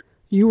they did.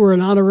 You were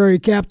an honorary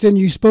captain.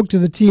 You spoke to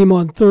the team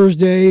on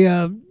Thursday.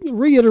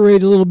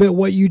 Reiterate a little bit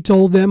what you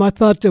told them. I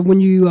thought that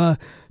when you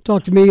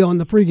talked to me on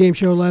the pregame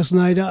show last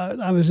night,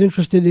 I was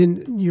interested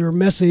in your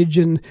message,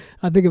 and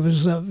I think it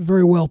was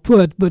very well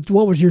put. But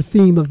what was your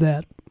theme of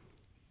that?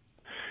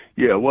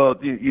 Yeah, well,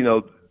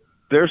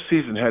 their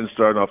season hadn't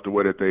started off the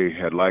way that they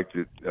had liked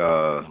it,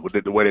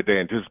 the way that they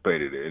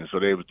anticipated it. And so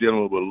they was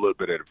dealing with a little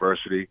bit of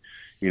adversity,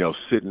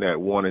 sitting at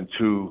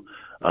 1-2.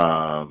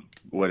 I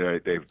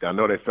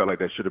know they felt like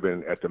they should have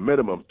been at the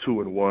minimum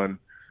 2-1,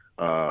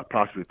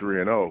 possibly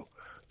 3-0.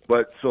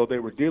 But so they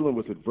were dealing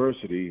with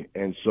adversity,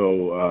 and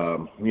so I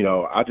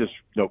just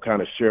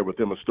kind of shared with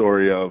them a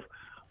story of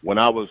when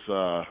I was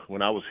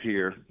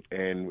here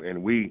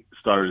and we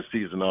started the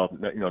season off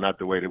not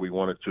the way that we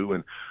wanted to,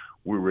 and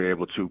we were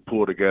able to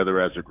pull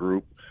together as a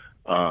group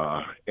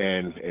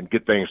and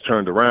get things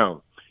turned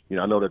around.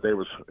 I know that they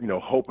was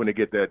hoping to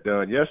get that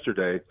done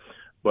yesterday.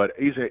 But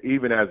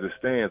even as it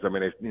stands, I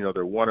mean,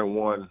 they're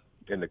 1-1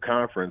 in the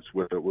conference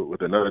with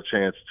another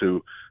chance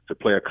to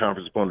play a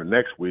conference opponent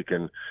next week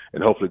and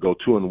hopefully go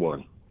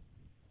 2-1.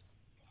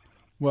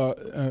 Well,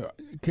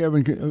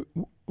 Kevin,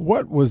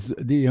 what was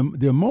the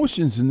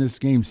emotions in this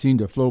game seemed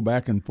to flow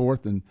back and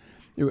forth, and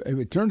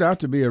it turned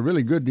out to be a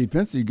really good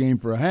defensive game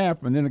for a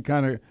half, and then it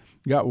kind of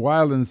got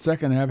wild in the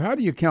second half. How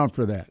do you account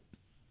for that?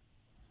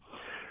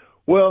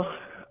 Well,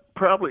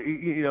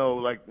 probably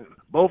like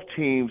both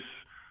teams.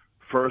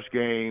 First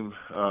game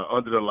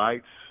under the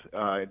lights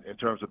in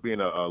terms of being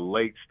a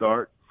late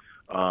start.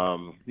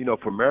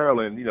 For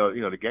Maryland,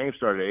 the game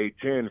started at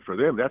 8:10. For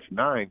them, that's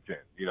 9:10.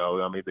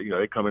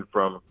 They coming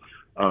from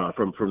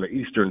the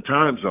Eastern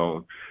time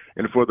zone,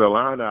 and for the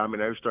Illini,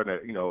 they were starting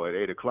at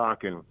 8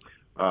 o'clock. And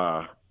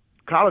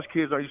college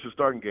kids aren't used to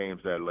starting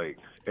games that late.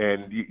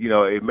 And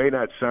it may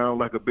not sound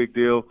like a big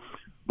deal,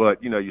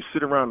 but you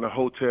sit around the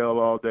hotel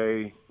all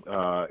day.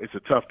 It's a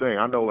tough thing.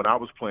 I know when I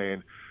was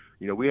playing.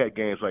 We had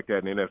games like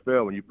that in the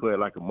NFL when you play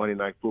like a Monday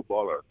night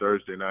football or a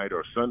Thursday night or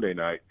a Sunday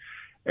night.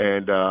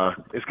 And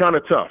it's kind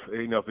of tough.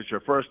 If it's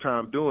your first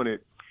time doing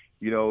it,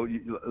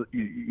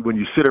 when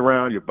you sit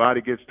around, your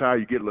body gets tired,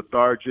 you get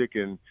lethargic,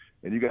 and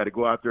you got to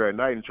go out there at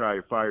night and try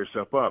to fire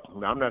yourself up.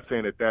 Now, I'm not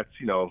saying that that's,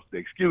 the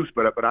excuse,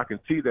 but I can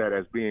see that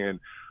as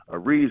being a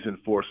reason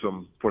for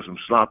some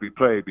sloppy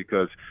play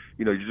because,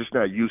 you're just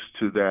not used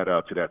to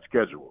that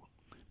schedule.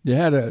 They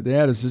had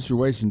a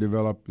situation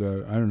developed.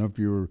 I don't know if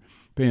you were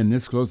paying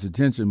this close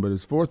attention, but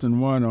it's 4th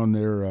and 1 on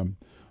their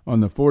on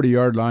the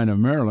 40-yard line of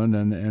Maryland,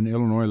 and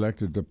Illinois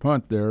elected to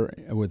punt there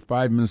with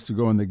 5 minutes to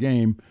go in the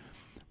game.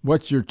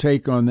 What's your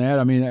take on that?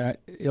 I mean,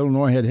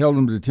 Illinois had held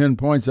them to 10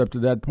 points up to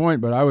that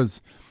point, but I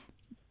was,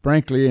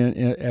 frankly,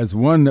 as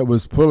one that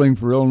was pulling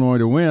for Illinois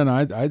to win,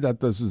 I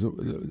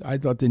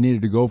thought they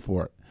needed to go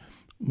for it.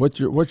 What's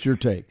your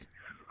take?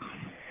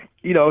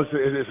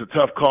 It's a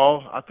tough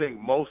call. I think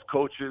most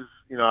coaches,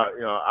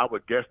 I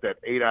would guess that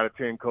 8 out of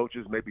 10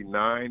 coaches, maybe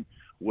 9,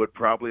 would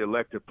probably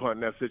elect to punt in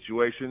that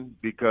situation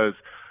because,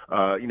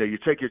 you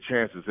take your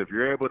chances. If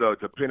you're able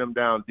to pin them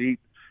down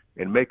deep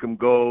and make them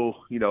go,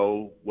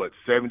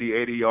 70,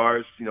 80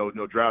 yards,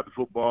 drive the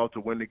football to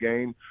win the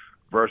game,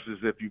 versus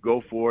if you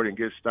go for it and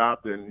get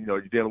stopped and,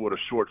 you're dealing with a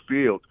short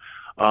field.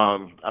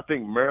 I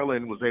think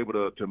Maryland was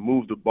able to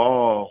move the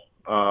ball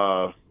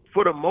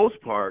for the most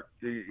part,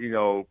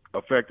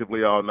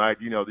 effectively all night.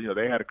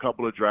 They had a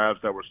couple of drives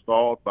that were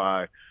stalled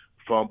by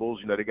fumbles.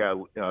 They got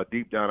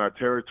deep down our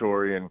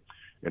territory and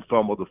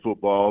fumbled the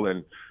football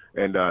and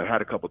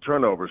had a couple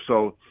turnovers.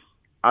 So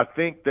I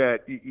think that,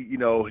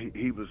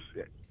 he was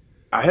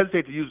 – I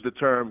hesitate to use the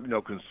term,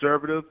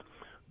 conservative,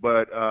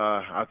 but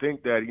I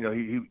think that,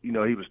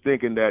 he was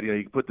thinking that,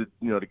 he could put the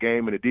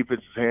game in the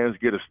defense's hands,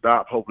 get a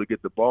stop, hopefully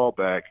get the ball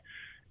back,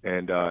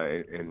 and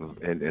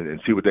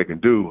see what they can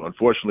do.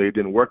 Unfortunately, it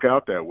didn't work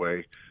out that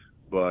way,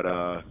 but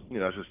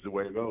that's just the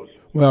way it goes.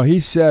 Well, he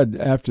said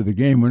after the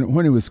game,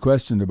 when he was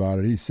questioned about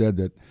it, he said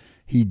that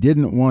he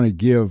didn't want to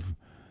give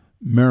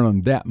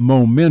Maryland that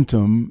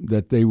momentum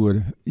that they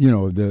would,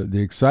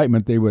 the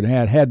excitement they would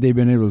have had they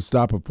been able to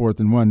stop a 4th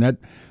and 1.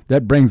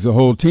 That brings the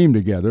whole team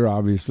together,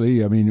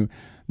 obviously. I mean,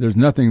 there's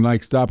nothing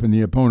like stopping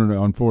the opponent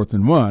on 4th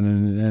and 1,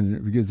 and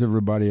it gives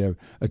everybody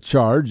a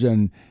charge,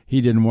 and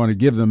he didn't want to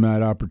give them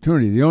that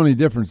opportunity. The only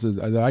difference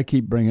that I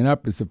keep bringing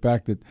up is the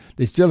fact that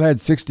they still had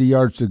 60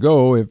 yards to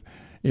go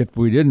if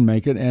we didn't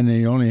make it, and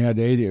they only had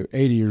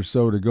 80 or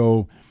so to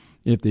go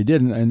if they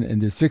didn't,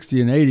 and the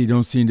 60 and 80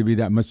 don't seem to be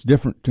that much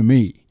different to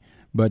me.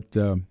 But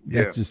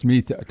that's just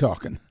me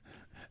talking,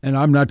 and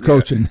I'm not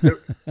coaching.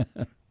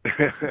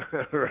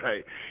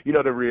 Right.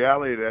 The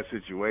reality of that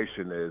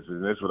situation is,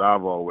 and that's what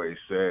I've always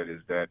said,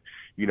 is that,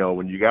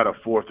 when you got a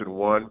 4th and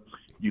 1,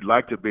 you'd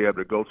like to be able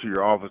to go to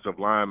your offensive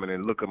lineman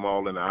and look them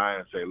all in the eye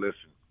and say,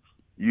 listen,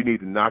 you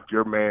need to knock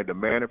the man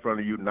in front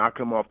of you, knock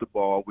him off the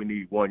ball. We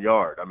need 1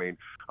 yard. I mean,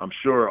 I'm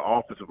sure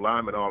offensive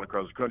linemen all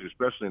across the country,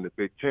 especially in the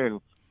Big Ten,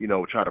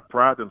 try to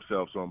pride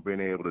themselves on being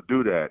able to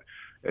do that.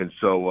 And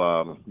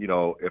so,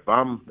 if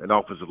I'm an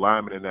offensive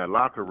lineman in that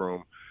locker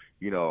room,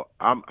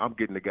 I'm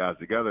getting the guys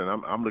together,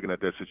 and I'm looking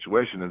at that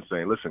situation and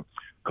saying, listen,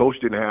 coach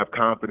didn't have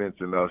confidence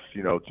in us,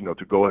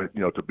 to go,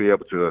 to be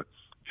able to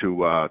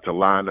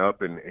line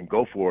up and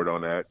go for it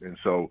on that. And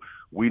so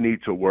we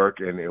need to work,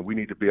 and we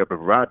need to be able to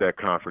provide that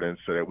confidence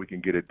so that we can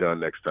get it done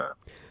next time.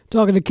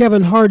 Talking to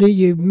Kevin Hardy,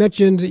 you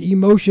mentioned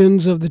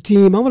emotions of the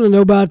team. I want to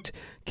know about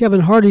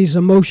Kevin Hardy's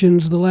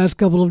emotions the last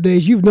couple of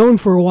days. You've known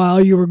for a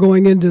while you were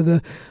going into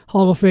the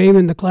Hall of Fame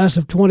in the class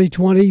of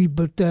 2020,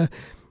 but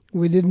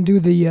we didn't do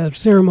the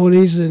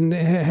ceremonies and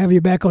have you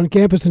back on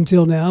campus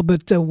until now.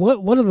 But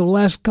what have the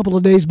last couple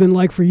of days been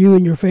like for you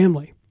and your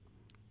family?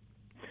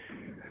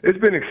 It's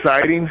been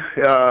exciting.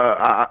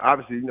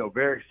 Obviously,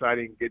 very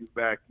exciting getting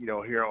back,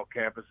 here on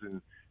campus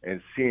and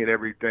seeing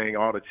everything,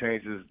 all the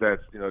changes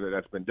that's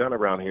been done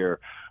around here.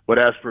 But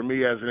as for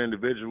me as an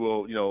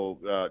individual,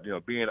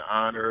 being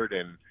honored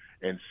and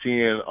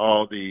seeing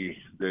all the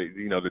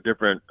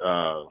different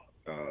I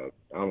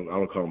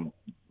don't call them,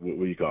 what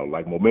do you call them,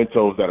 like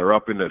mementos that are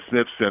up in the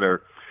Smith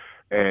Center,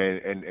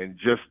 and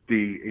just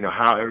the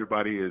how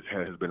everybody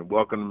has been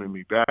welcoming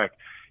me back.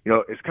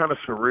 It's kind of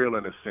surreal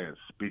in a sense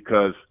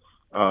because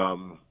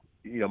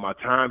my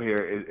time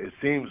here, it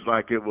seems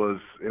like it was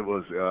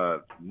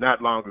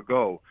not long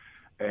ago.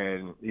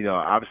 And,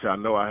 obviously I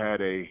know I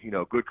had a,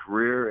 good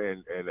career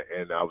and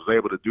I was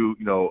able to do,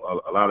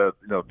 a lot of,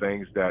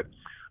 things that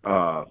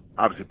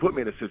obviously put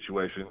me in a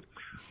situation.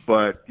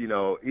 But,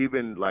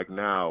 even like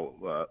now,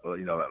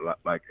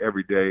 like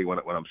every day when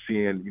I'm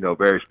seeing,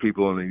 various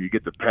people and then you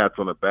get the pats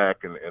on the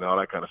back and all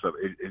that kind of stuff,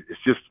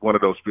 it's just one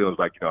of those feelings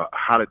like,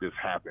 how did this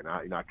happen?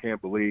 I can't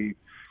believe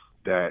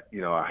that,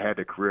 I had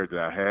the career that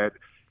I had.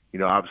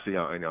 Obviously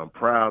I'm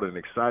proud and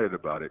excited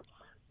about it.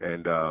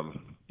 And, at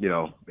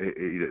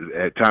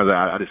times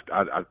I just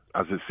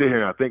sit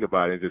here and I think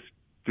about it and just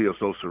feel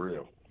so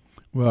surreal.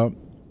 Well,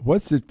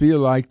 what's it feel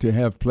like to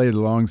have played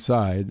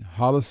alongside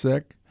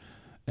Holisek,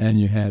 and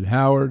you had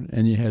Howard,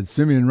 and you had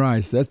Simeon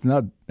Rice? That's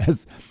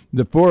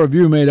the four of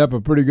you made up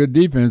a pretty good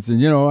defense.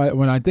 And,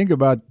 when I think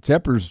about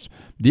Tepper's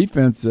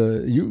defense,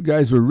 you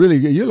guys were really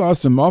good. You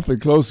lost some awfully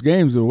close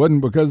games. It wasn't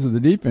because of the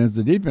defense.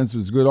 The defense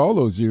was good all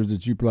those years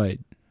that you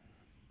played.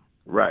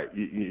 Right.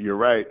 You're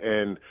right.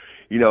 And,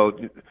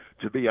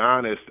 to be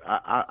honest,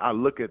 I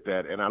look at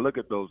that and I look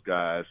at those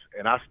guys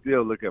and I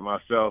still look at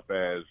myself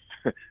as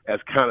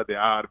kind of the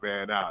odd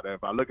man out. And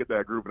if I look at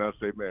that group and I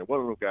say, man,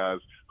 one of those guys,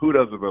 who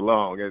doesn't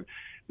belong? And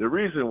the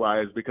reason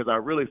why is because I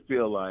really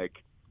feel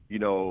like,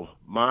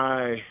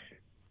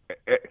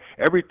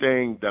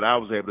 everything that I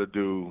was able to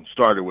do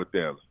started with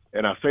them.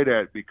 And I say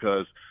that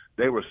because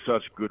they were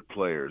such good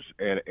players.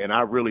 And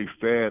I really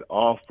fed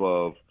off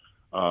of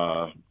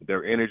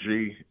their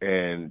energy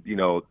and,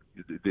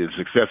 the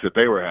success that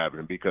they were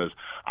having, because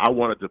I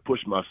wanted to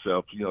push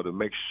myself, to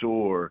make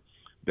sure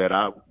that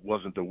I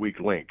wasn't the weak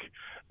link.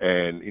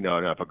 And,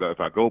 if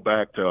I go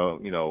back to,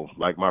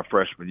 like my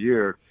freshman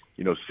year,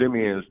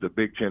 Simeon's the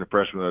Big Ten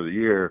freshman of the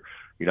year.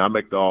 I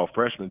make the all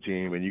freshman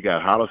team, and you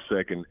got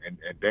Holisek and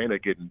Dana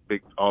getting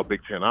all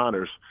Big Ten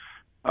honors.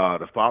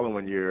 The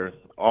following year,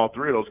 all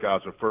three of those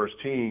guys were first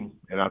team,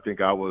 and I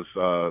think I was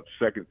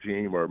second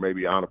team or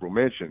maybe honorable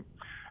mention.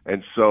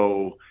 And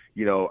so,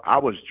 I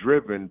was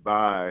driven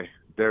by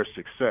their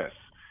success.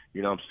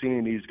 I'm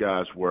seeing these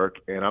guys work,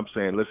 and I'm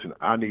saying, listen,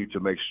 I need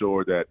to make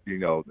sure that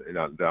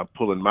that I'm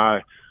pulling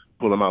my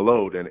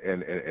load,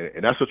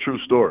 and that's a true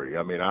story.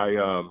 I mean, I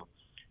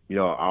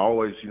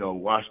always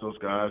watch those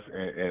guys,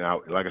 and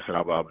like I said,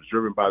 I was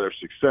driven by their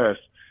success,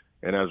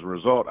 and as a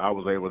result, I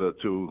was able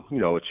to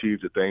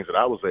achieve the things that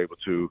I was able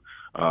to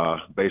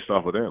based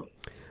off of them.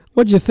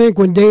 What did you think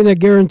when Dana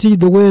guaranteed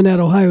the win at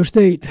Ohio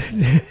State?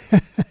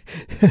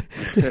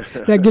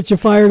 That gets you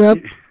fired up?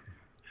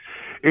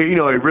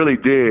 It really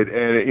did,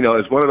 and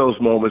it's one of those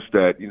moments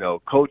that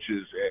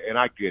coaches, and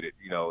I get it.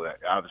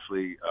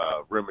 Obviously,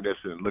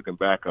 reminiscing and looking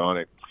back on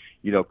it,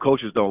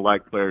 coaches don't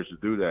like players to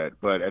do that,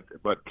 but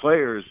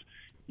players,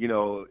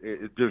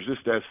 there's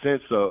just that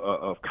sense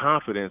of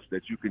confidence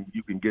that you can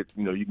get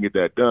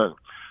that done.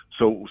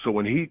 So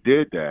when he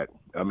did that,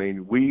 I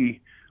mean,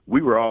 we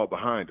were all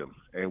behind him,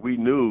 and we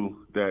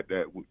knew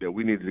that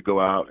we needed to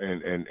go out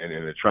and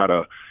try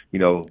to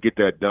get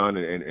that done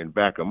and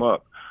back him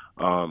up.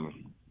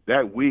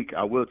 That week,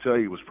 I will tell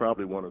you, was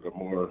probably one of the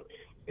more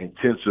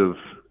intensive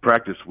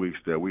practice weeks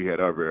that we had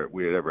ever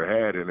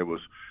had, and it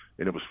was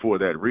for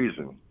that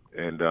reason.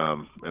 And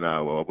I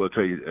will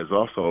tell you, as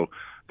also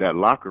that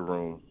locker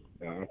room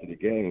after the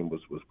game was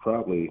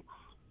probably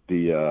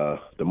the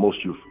most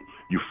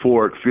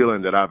euphoric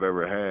feeling that I've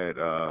ever had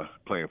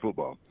playing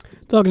football.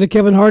 Talking to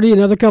Kevin Hardy,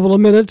 another couple of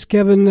minutes.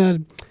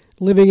 Kevin,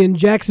 living in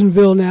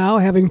Jacksonville now,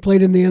 having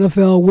played in the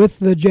NFL with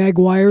the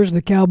Jaguars,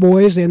 the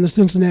Cowboys, and the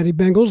Cincinnati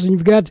Bengals, and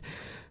you've got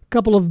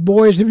couple of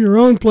boys of your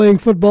own playing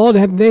football.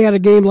 They had a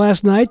game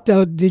last night.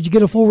 Did you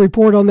get a full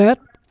report on that?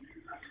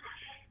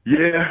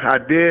 Yeah, I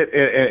did,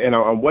 and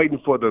I'm waiting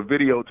for the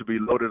video to be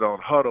loaded on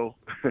Huddle.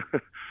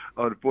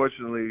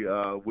 Unfortunately,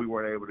 we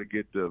weren't able to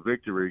get the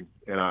victory,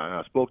 and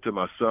I spoke to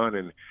my son,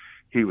 and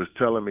he was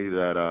telling me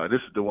that this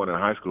is the one in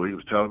high school. He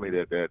was telling me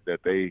that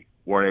they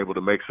weren't able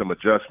to make some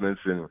adjustments,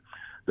 and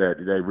that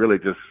they really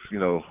just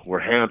were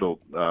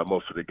handled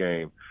most of the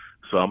game.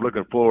 So I'm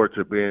looking forward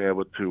to being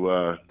able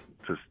to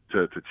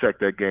check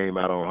that game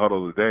out on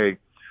Huddle today.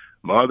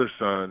 My other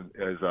son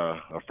is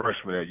a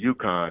freshman at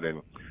UConn,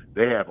 and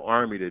they have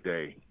Army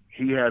today.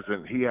 He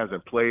hasn't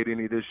played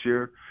any this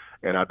year,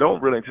 and I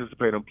don't really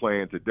anticipate him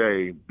playing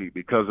today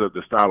because of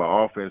the style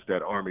of offense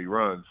that Army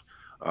runs.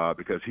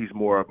 Because he's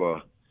more of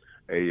a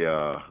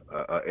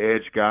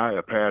edge guy,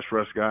 a pass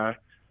rush guy,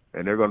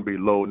 and they're going to be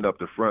loading up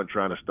the front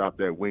trying to stop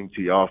that wing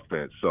T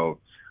offense. So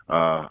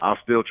I'll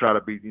still try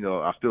to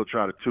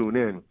tune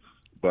in.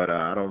 But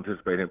I don't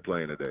anticipate him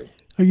playing today.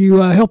 Are you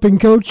helping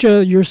coach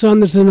your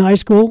son that's in high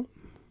school?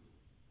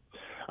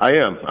 I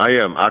am.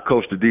 I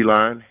coach the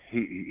D-line.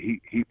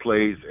 He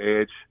plays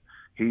edge.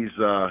 He's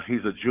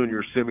a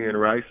junior Simeon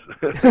Rice.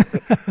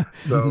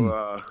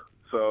 So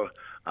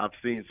I've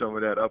seen some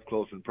of that up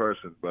close in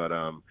person. But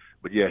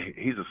yeah,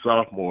 he's a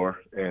sophomore,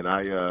 and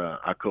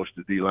I coach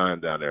the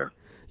D-line down there.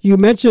 You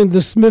mentioned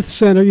the Smith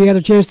Center. You had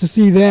a chance to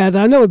see that.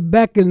 I know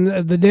back in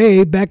the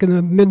day, back in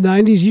the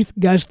mid-'90s, you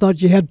guys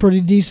thought you had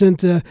pretty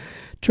decent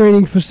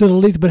training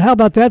facilities. But how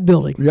about that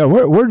building? Yeah,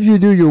 where did you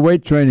do your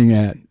weight training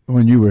at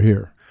when you were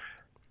here?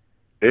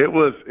 It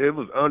was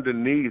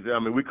underneath. I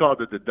mean, we called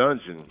it the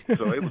dungeon.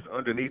 So it was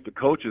underneath the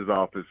coaches'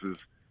 offices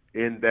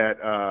in that,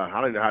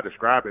 I don't know how to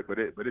describe it, but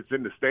it's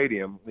in the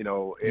stadium,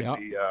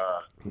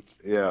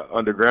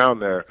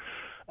 underground there.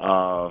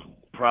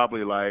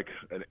 Probably like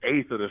an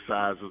eighth of the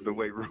size of the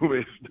weight room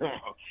is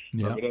now.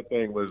 Yeah. I mean, that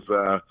thing was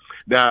but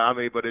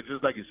it's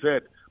just like you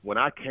said, when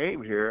I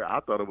came here, I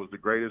thought it was the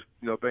greatest,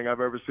 thing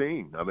I've ever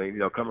seen. I mean,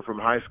 coming from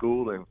high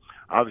school, and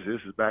obviously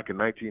this is back in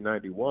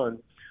 1991,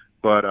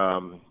 but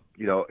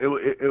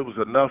it was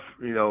enough,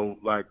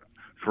 like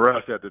for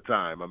us at the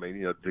time. I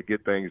mean, to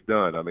get things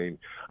done. I mean,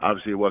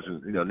 obviously it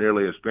wasn't,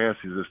 nearly as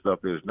fancy as this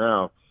stuff is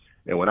now.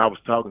 And when I was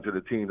talking to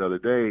the team the other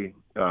day,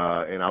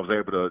 and I was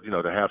able to,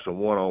 to have some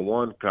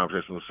one-on-one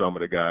conversation with some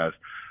of the guys,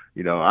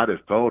 I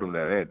just told them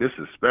that, man, this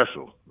is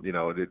special. This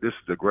is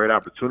a great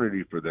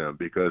opportunity for them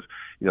because,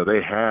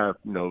 they have,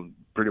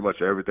 pretty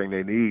much everything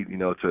they need,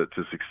 to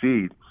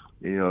succeed.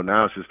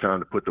 Now it's just time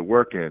to put the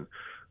work in.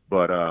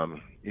 But,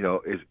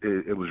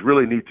 it was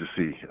really neat to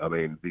see. I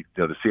mean,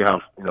 to see how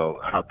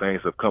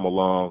things have come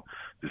along,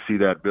 to see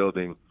that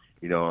building,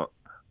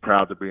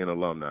 proud to be an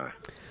alumni.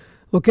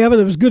 Well, Kevin,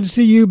 it was good to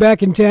see you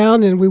back in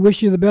town, and we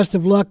wish you the best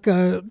of luck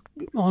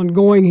on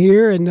going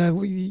here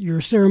and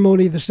your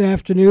ceremony this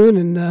afternoon,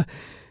 and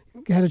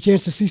had a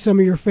chance to see some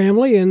of your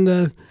family,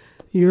 and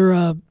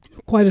you're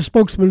quite a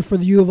spokesman for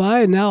the U of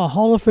I and now a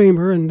Hall of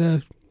Famer,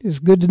 and it's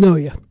good to know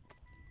you.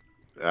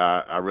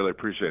 I really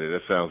appreciate it.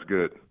 That sounds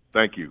good.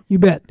 Thank you. You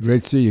bet.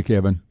 Great to see you,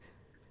 Kevin.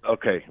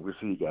 Okay, we'll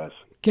see you guys.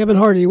 Kevin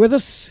Hardy with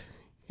us.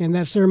 And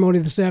that ceremony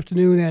this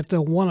afternoon at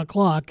 1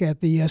 o'clock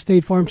at the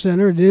State Farm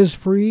Center. It is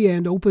free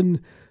and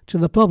open to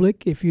the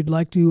public if you'd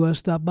like to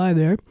stop by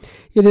there.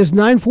 It is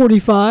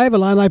 9:45,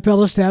 Illini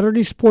Pella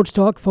Saturday Sports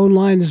Talk. Phone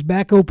line is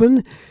back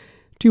open,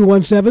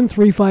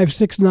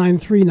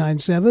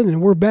 217-356-9397. And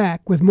we're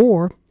back with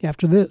more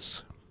after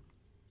this.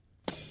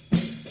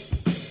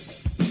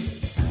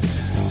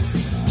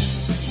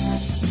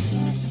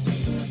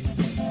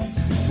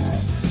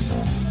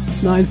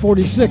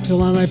 9:46,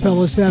 Illini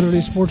Pella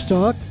Saturday Sports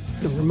Talk.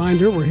 A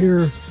reminder, we're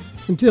here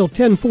until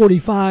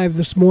 10:45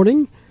 this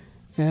morning,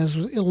 as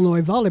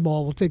Illinois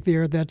volleyball will take the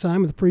air at that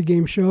time with the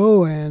pregame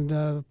show, and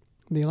the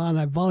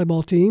Illini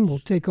volleyball team will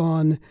take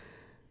on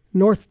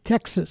North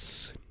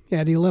Texas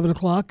at 11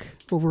 o'clock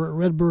over at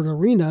Redbird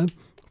Arena,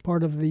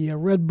 part of the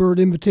Redbird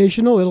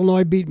Invitational.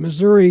 Illinois beat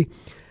Missouri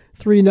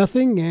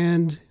 3-0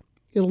 and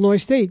Illinois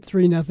State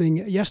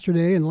 3-0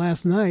 yesterday and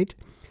last night.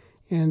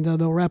 And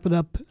they'll wrap it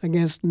up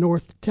against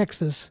North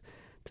Texas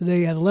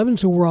today at 11,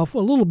 so we're off a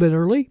little bit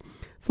early.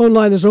 Phone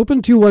line is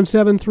open,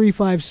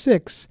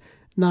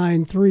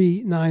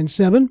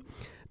 217-356-9397.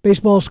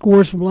 Baseball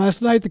scores from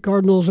last night. The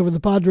Cardinals over the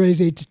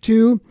Padres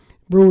 8-2.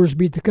 Brewers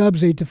beat the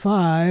Cubs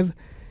 8-5.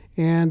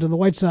 And the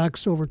White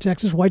Sox over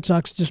Texas. White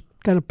Sox just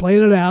kind of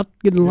playing it out,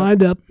 getting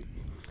lined up.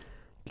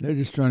 They're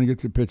just trying to get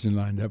their pitching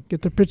lined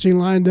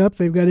up.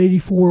 They've got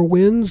 84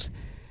 wins.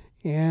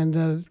 And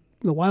the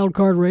wild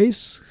card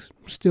race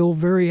still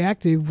very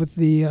active with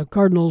the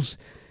Cardinals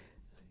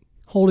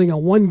holding a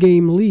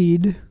one-game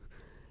lead.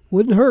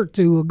 Wouldn't hurt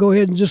to go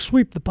ahead and just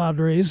sweep the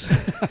Padres.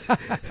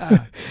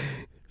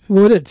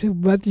 Would it?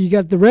 But you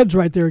got the Reds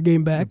right there a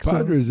game back. The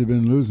Padres have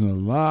been losing a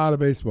lot of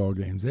baseball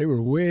games. They were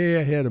way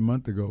ahead a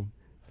month ago.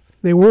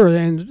 They were,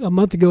 and a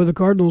month ago the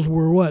Cardinals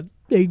were,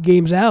 8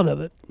 games out of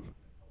it.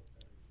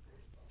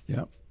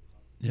 Yep.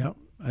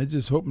 I was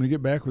just hoping to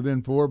get back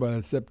within 4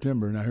 by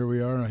September. Now here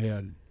we are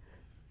ahead.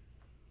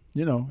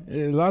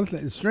 A lot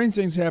of strange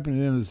things happen at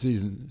the end of the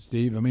season,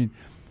 Steve. I mean,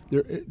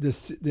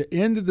 the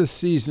end of the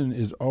season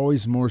is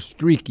always more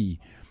streaky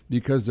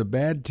because the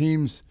bad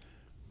teams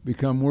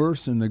become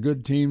worse and the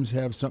good teams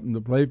have something to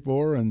play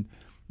for, and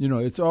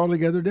it's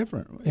altogether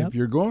different. Yep.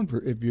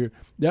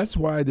 That's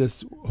why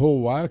this whole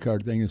wild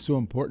card thing is so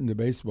important to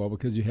baseball,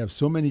 because you have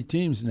so many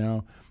teams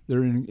now that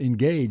are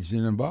engaged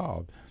and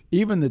involved.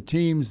 Even the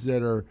teams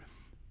that are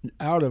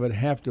out of it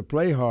have to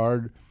play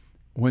hard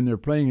when they're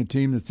playing a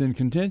team that's in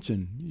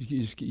contention.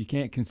 You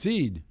can't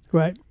concede.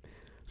 Right.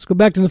 Let's go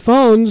back to the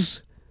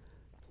phones.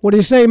 What do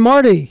you say,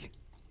 Marty,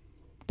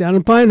 down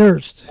in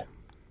Pinehurst?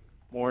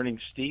 Morning,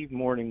 Steve.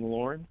 Morning,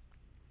 Lauren.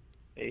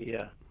 Hey,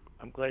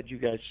 I'm glad you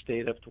guys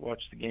stayed up to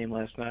watch the game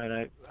last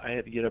night. I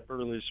had to get up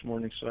early this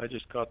morning, so I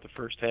just caught the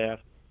first half.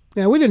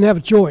 Yeah, we didn't have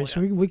a choice.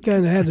 We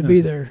kind of had to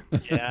be there.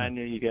 Yeah, I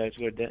knew you guys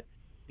would.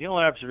 The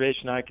only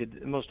observation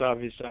the most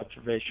obvious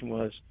observation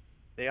was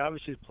they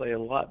obviously play a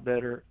lot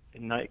better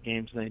in night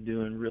games than they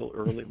do in real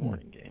early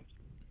morning games.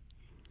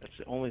 That's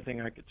the only thing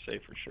I could say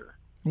for sure.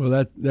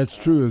 Well, that's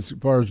true as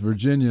far as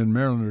Virginia and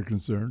Maryland are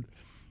concerned.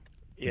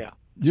 Yeah.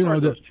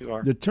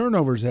 The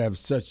turnovers have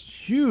such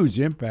huge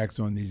impacts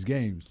on these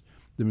games.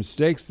 The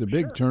mistakes, the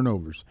big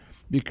turnovers,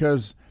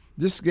 because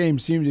this game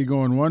seemed to be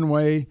going one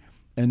way,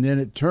 and then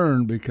it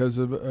turned because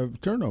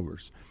of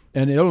turnovers.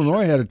 And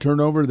Illinois had a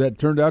turnover that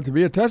turned out to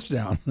be a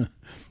touchdown.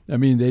 I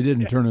mean, they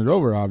didn't turn it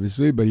over,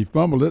 obviously, but he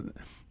fumbled it,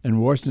 and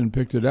Washington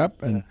picked it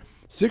up. And a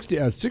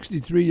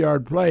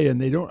 63-yard play,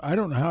 and I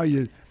don't know how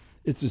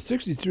it's a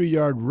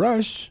 63-yard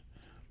rush.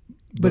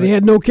 But he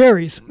had no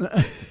carries.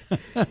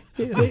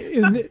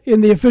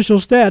 in the official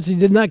stats, he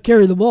did not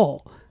carry the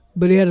ball,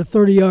 but he had a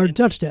 30-yard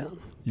touchdown.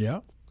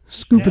 Yeah.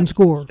 Scoop and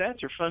score.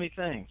 Stats are funny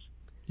things.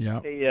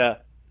 Yeah. Hey,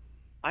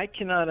 I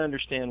cannot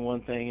understand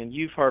one thing, and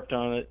you've harped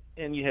on it,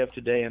 and you have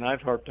today, and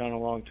I've harped on it a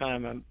long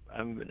time.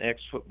 I'm an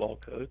ex-football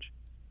coach.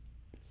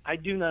 I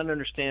do not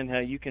understand how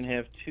you can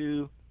have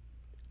 2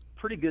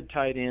 pretty good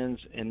tight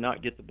ends and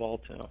not get the ball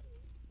to them.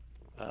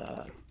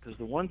 Because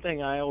the one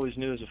thing I always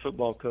knew as a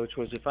football coach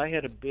was if I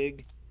had a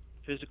big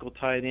physical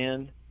tight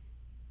end,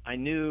 I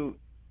knew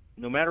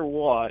no matter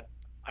what,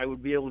 I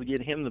would be able to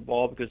get him the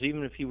ball, because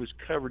even if he was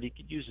covered, he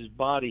could use his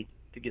body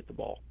to get the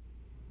ball.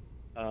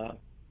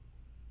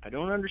 I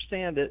don't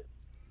understand it.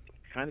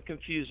 It's kind of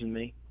confusing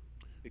me.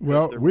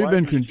 Well, we've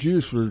been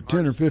confused for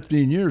 10 or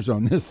 15 years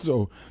on this,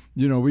 so,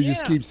 we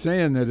just keep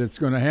saying that it's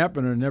going to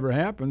happen and it never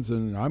happens,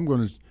 and I'm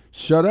going to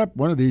shut up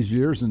one of these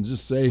years and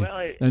just say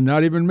and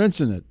not even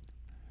mention it.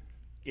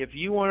 If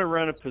you want to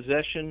run a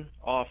possession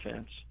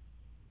offense,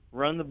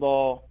 run the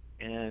ball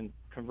and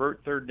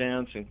convert third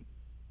downs and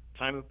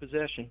time of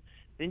possession,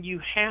 then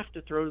you have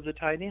to throw to the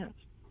tight ends.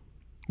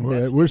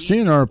 Well, we're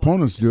seeing our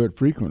opponents do it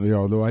frequently,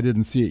 although I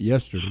didn't see it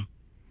yesterday.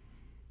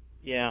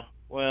 Yeah,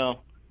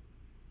 well,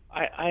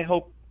 I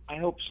hope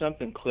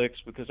something clicks,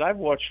 because I've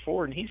watched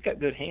Ford and he's got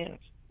good hands.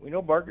 We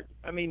know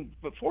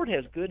but Ford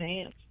has good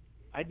hands.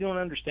 I don't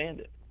understand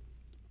it.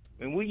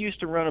 I mean, we used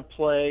to run a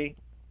play.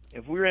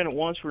 If we ran it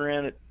once, we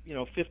ran it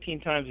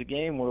 15 times a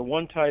game, where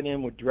one tight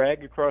end would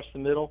drag across the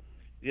middle,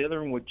 the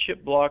other one would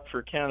chip block for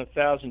a count of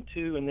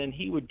 1,002, and then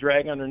he would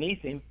drag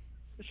underneath him.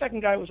 The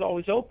second guy was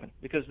always open,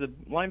 because the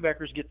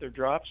linebackers get their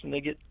drops and they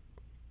get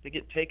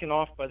taken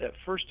off by that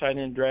first tight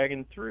end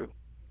dragging through.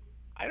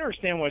 I don't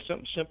understand why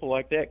something simple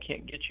like that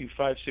can't get you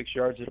 5-6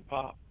 yards at a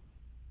pop,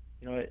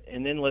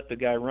 and then let the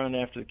guy run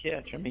after the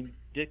catch. I mean,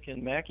 Dick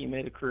and Mackey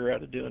made a career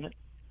out of doing it.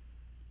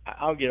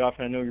 I'll get off,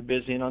 and I know you're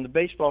busy. And on the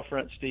baseball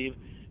front, Steve,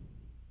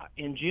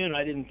 in June,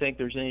 I didn't think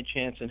there's any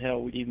chance in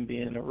hell we'd even be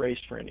in a race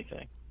for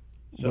anything.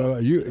 So,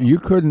 well, you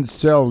couldn't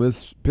sell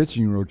this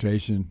pitching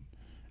rotation.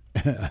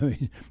 I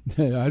mean,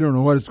 I don't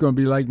know what it's going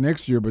to be like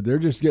next year, but they're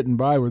just getting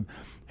by with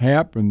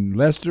Happ and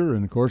Lester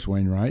and, of course,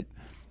 Wainwright.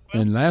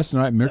 And last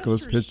night,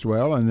 Mikolas pitched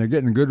well, and they're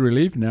getting good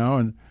relief now.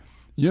 And,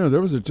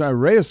 there was a time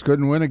Reyes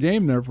couldn't win a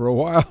game there for a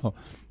while.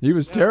 He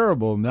was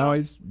terrible. Now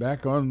he's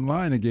back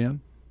online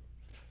again.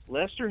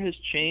 Lester has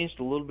changed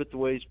a little bit the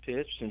way he's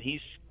pitched, and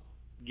he's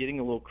getting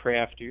a little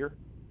craftier.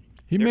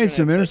 He made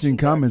some interesting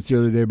comments the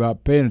other day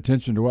about paying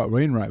attention to what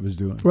Wainwright was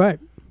doing. Right.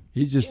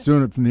 He's just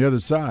doing it from the other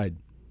side.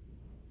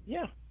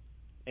 Yeah.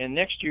 And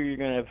next year you're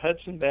going to have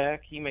Hudson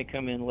back. He may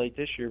come in late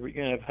this year, but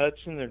you're going to have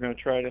Hudson. They're going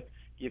to try to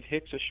give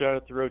Hicks a shot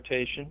at the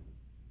rotation.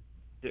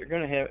 They're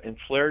going to have, and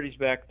Flaherty's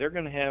back. They're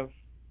going to have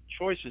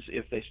choices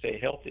if they stay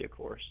healthy, of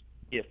course,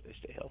 if they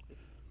stay healthy.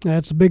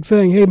 That's a big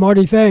thing. Hey,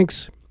 Marty,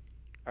 thanks.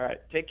 All right.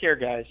 Take care,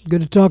 guys.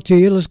 Good to talk to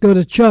you. Let's go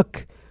to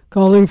Chuck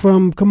calling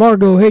from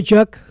Camargo. Hey,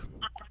 Chuck.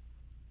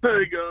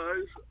 Hey,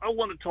 guys. I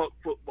want to talk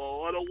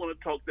football. I don't want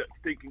to talk that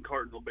stinking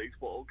Cardinal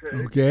baseball, okay?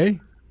 Okay.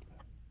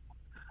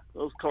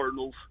 Those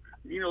Cardinals,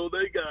 they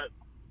got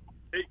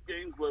 8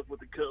 games left with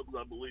the Cubs,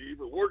 I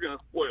believe, and we're going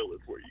to spoil it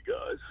for you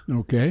guys.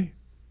 Okay.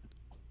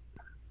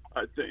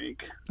 I think.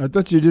 I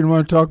thought you didn't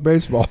want to talk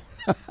baseball.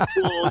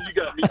 Well, you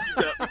got me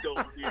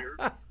going here,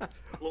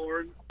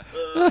 Lauren.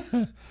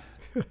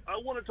 I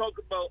want to talk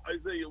about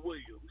Isaiah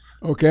Williams.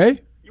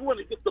 Okay. You want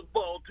to get the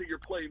ball to your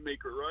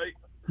playmaker, right?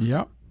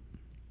 Yep.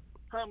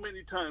 How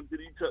many times did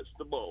he touch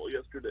the ball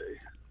yesterday?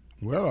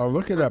 Well, I'll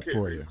look it up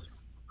for you.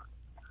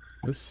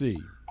 Let's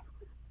see.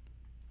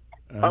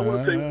 I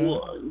want to say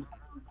 1.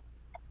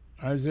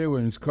 Isaiah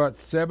Williams caught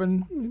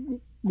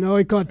 7. No,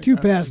 he caught 2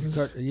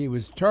 passes. He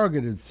was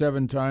targeted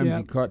 7 times. Yeah.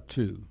 He caught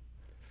 2.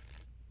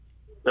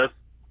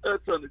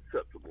 That's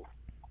unacceptable.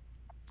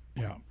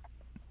 Yeah.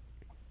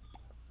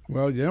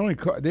 Well, they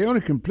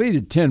only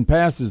completed 10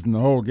 passes in the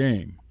whole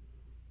game.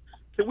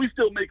 Can we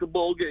still make a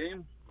bowl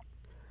game?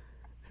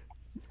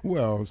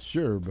 Well,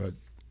 sure, but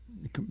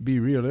be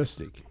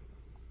realistic.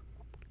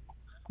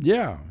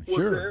 Yeah, What's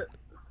sure. that?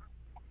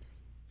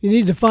 You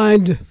need to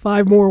find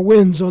 5 more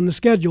wins on the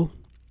schedule.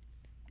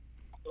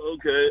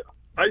 Okay.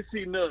 I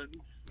see none.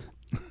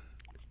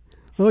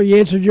 Oh, you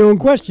answered your own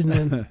question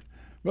then.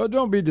 Well,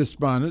 don't be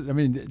despondent. I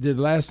mean, did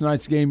last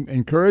night's game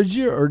encourage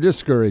you or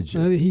discourage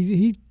you?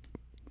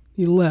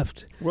 He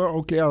left. Well,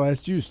 okay, I'll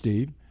ask you,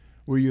 Steve.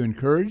 Were you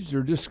encouraged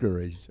or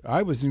discouraged?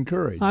 I was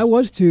encouraged. I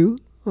was too.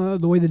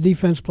 The way the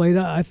defense played,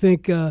 I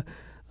think,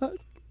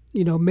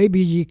 maybe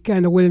you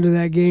kind of went into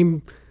that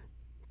game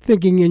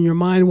thinking in your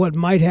mind what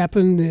might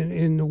happen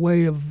in the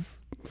way of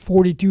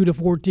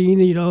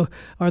 42-14.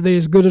 Are they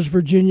as good as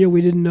Virginia?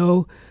 We didn't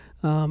know.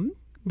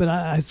 But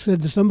I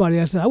said to somebody,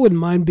 I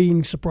wouldn't mind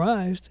being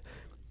surprised.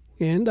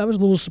 And I was a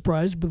little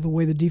surprised with the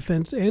way the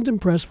defense and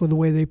impressed with the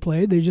way they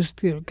played. They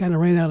just kind of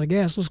ran out of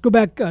gas. Let's go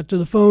back to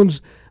the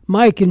phones.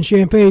 Mike in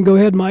Champaign. Go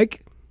ahead,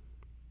 Mike.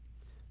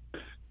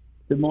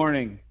 Good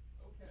morning.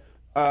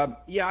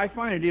 I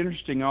find it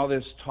interesting, all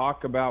this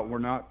talk about we're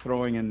not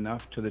throwing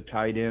enough to the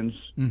tight ends.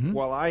 Mm-hmm.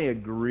 While I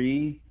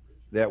agree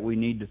that we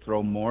need to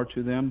throw more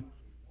to them,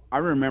 I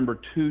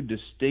remember 2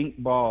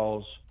 distinct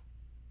balls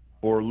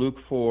for Luke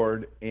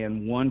Ford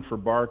and 1 for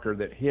Barker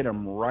that hit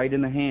them right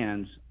in the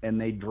hands, and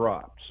they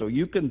dropped. So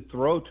you can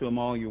throw to them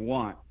all you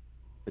want,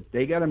 but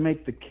they got to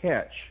make the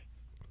catch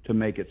to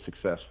make it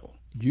successful.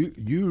 You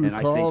and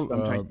recall? I think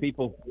sometimes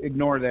people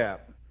ignore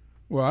that.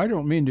 Well, I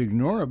don't mean to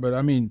ignore it, but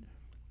I mean,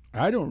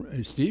 I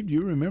don't. Steve, do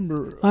you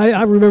remember?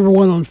 I remember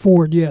one on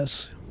Ford,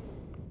 yes.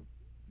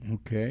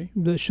 Okay.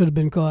 That should have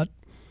been caught.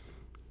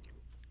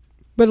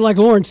 But like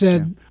Lauren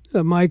said,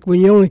 Mike, when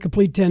you only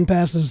complete 10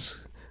 passes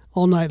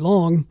all night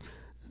long,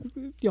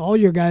 all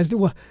you guys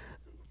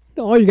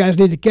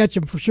need to catch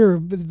them for sure.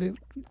 But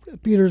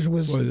Peters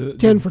was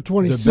 10 for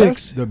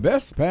 26. The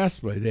best pass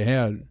play they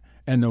had,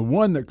 and the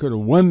one that could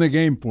have won the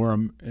game for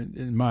them,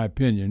 in my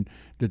opinion,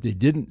 that they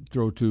didn't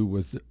throw to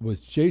was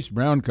Chase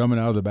Brown coming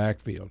out of the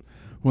backfield.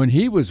 When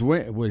he would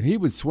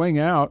swing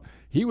out,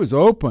 he was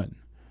open,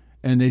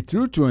 and they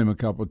threw to him a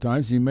couple of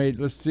times. He made,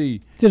 let's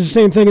see, did the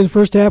same thing in the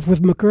first half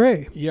with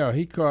McRae. Yeah,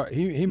 he caught.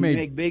 He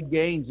made big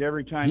gains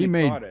every time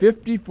he caught it.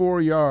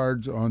 54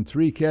 yards on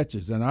 3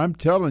 catches, and I'm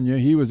telling you,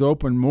 he was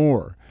open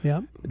more.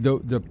 Yeah.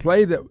 The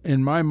play that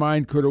in my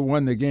mind could have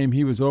won the game,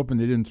 he was open.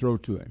 They didn't throw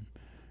to him,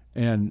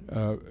 and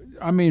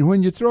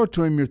when you throw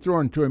to him, you're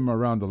throwing to him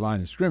around the line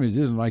of scrimmage.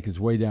 It isn't like it's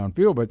way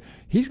downfield, but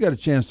he's got a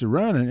chance to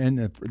run, and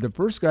if the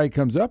first guy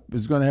comes up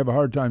is going to have a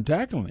hard time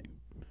tackling him.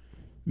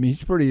 I mean,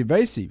 he's pretty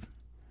evasive.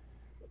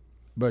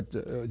 But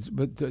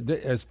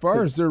as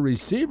far as their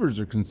receivers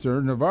are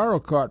concerned, Navarro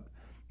caught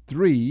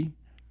 3,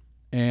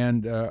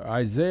 and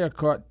Isaiah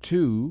caught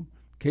 2.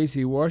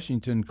 Casey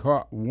Washington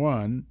caught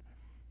 1,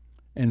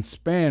 and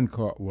Spann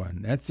caught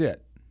 1. That's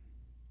it.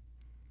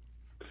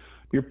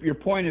 Your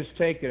point is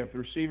taken. If the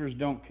receivers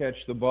don't catch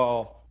the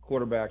ball,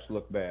 quarterbacks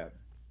look bad.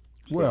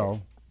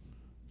 Well,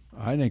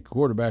 I think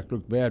quarterback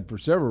looked bad for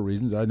several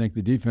reasons. I think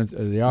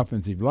the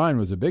offensive line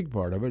was a big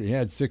part of it. He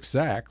had 6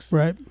 sacks.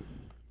 Right.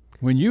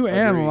 When you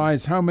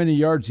analyze how many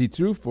yards he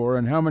threw for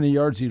and how many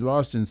yards he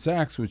lost in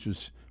sacks, which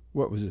was,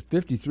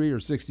 53 or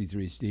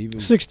 63,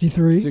 Steve?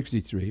 63.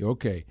 63,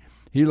 okay.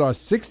 He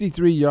lost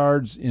 63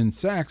 yards in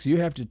sacks.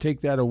 You have to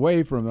take that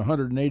away from the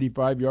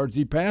 185 yards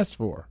he passed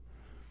for.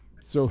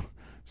 So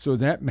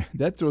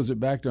that throws it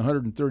back to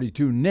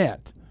 132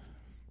 net.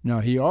 Now,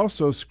 he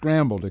also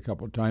scrambled a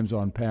couple of times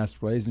on pass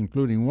plays,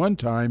 including one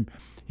time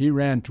he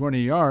ran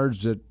 20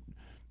 yards that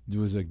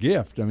was a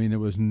gift. I mean, there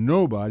was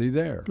nobody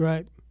there.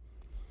 Right.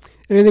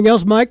 Anything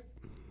else, Mike?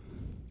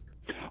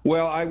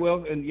 Well, I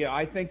will, and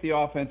I think the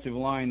offensive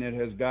line that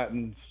has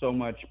gotten so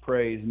much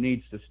praise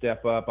needs to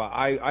step up.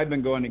 I've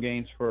been going to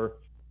games for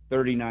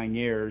 39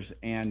 years,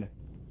 and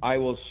I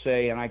will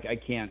say, and I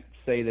can't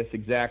say this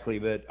exactly,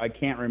 but I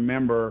can't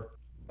remember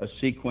a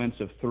sequence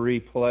of 3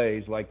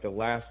 plays like the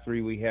last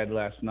 3 we had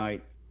last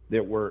night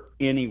that were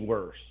any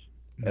worse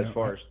as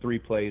far as 3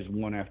 plays,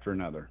 one after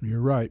another.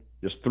 You're right.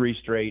 Just 3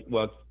 straight,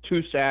 2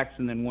 sacks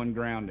and then 1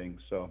 grounding,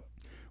 so.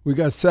 We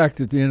got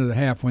sacked at the end of the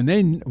half. When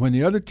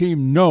the other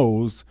team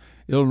knows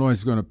Illinois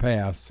is going to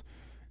pass,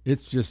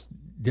 it's just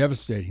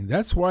devastating.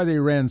 That's why they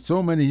ran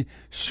so many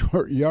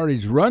short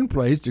yardage run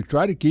plays to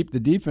try to keep the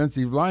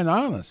defensive line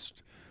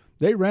honest.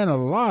 They ran a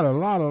lot of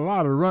runs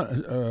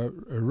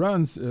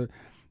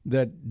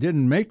that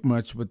didn't make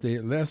much, but they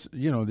at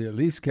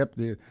least kept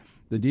the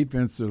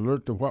defense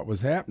alert to what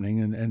was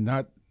happening and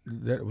not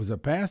that it was a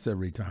pass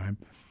every time.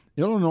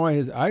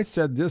 Illinois I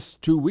said this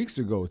 2 weeks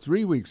ago,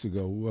 3 weeks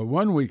ago,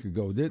 1 week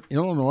ago, that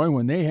Illinois,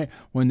 when they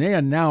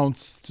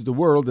announce to the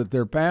world that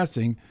they're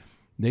passing,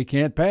 they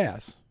can't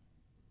pass.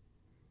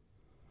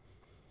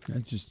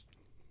 That's just.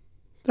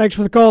 Thanks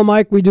for the call,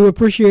 Mike. We do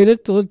appreciate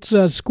it. Let's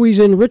squeeze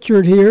in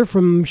Richard here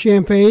from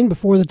Champaign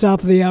before the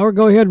top of the hour.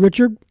 Go ahead,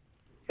 Richard.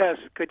 Yes.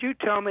 Could you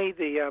tell me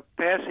the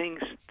passing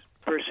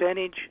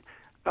percentage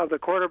of the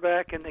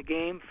quarterback in the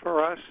game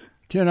for us?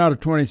 10 out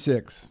of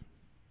 26.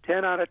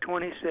 10 out of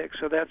 26,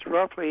 so that's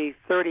roughly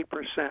 30%.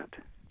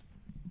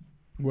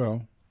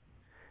 Well,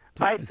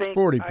 I it's think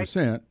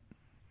 40%.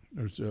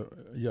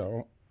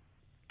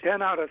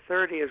 10 out of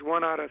 30 is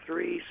 1 out of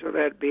 3, so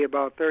that'd be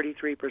about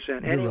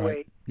 33%.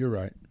 Anyway, you're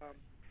right.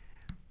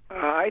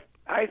 I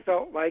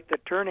felt like the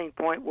turning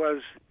point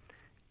was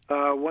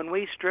when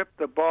we stripped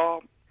the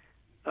ball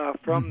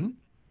from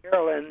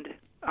Maryland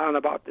on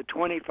about the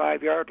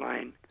 25-yard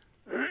line.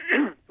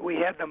 We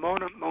had the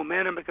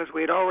momentum because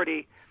we had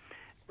already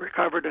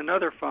recovered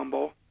another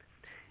fumble,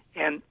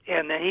 and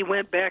then he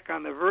went back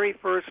on the very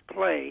first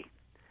play.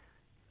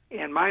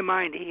 In my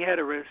mind, he had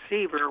a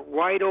receiver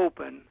wide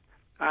open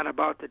on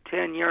about the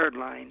 10-yard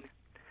line,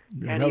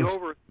 and he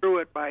overthrew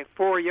it by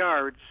 4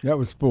 yards. That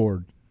was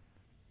Ford.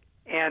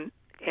 And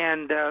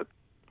the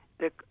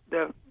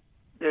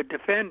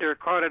defender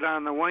caught it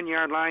on the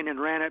 1-yard line and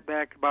ran it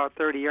back about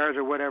 30 yards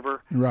or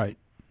whatever. Right.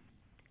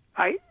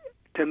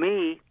 To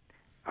me,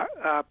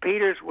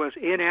 Peters was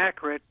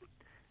inaccurate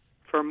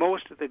for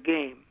most of the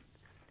game,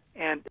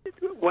 and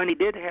when he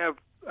did have,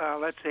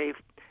 let's say,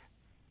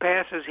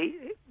 passes,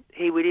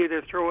 he would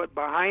either throw it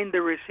behind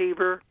the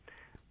receiver,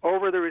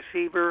 over the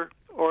receiver,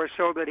 or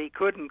so that he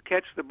couldn't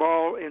catch the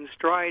ball in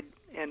stride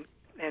and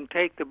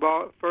take the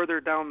ball further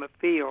down the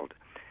field.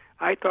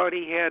 I thought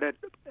he had a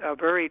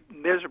very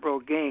miserable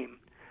game.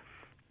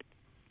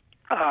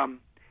 I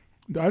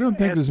don't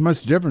think there's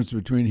much difference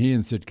between he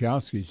and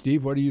Sitkowski.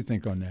 Steve, what do you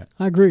think on that?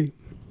 I agree.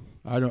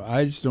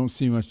 I just don't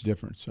see much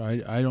difference.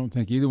 I don't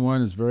think either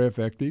one is very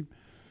effective,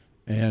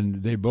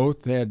 and they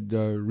both had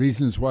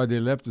reasons why they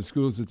left the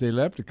schools that they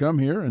left to come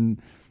here, and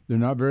they're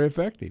not very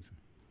effective.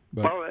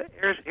 But, well,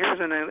 here's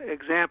an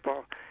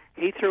example.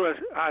 He threw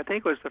I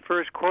think it was the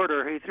first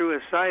quarter, he threw a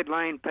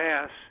sideline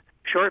pass,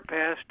 short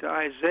pass to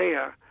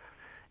Isaiah,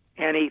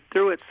 and he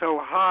threw it so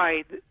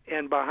high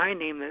and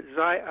behind him that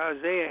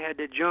Isaiah had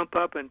to jump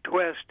up and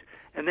twist,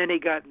 and then he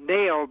got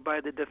nailed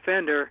by the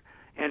defender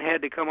and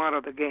had to come out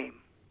of the game.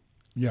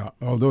 Yeah,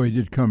 although he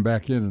did come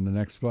back in the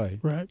next play.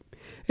 Right.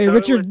 Hey,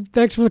 Richard,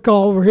 thanks for the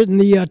call. We're hitting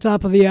the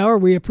top of the hour.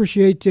 We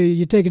appreciate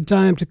you taking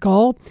time to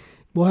call.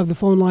 We'll have the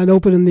phone line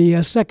open in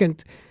the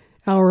second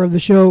hour of the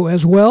show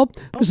as well.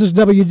 This is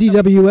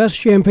WDWS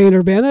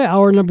Champaign-Urbana.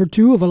 Hour number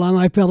 2 of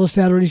Illini Pella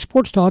Saturday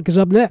Sports Talk is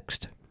up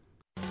next.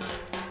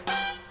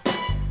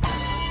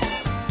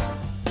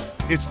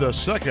 It's the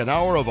second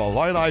hour of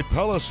Illini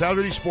Pella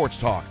Saturday Sports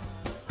Talk.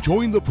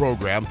 Join the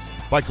program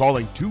by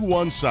calling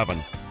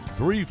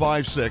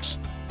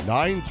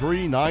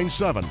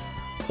 217-356-9397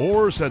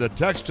 or send a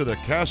text to the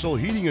Castle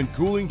Heating and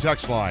Cooling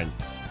text line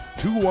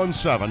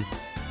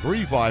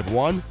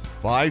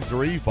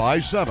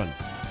 217-351-5357.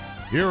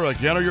 Here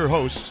again are your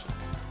hosts,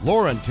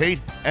 Loren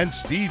Tate and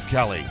Steve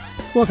Kelly.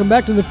 Welcome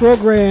back to the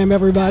program,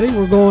 everybody.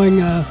 We're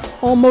going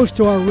almost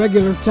to our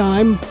regular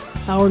time.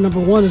 Hour number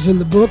 1 is in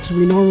the books.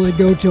 We normally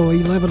go till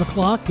 11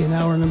 o'clock in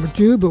hour number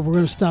 2, but we're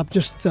going to stop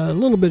just a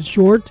little bit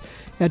short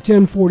at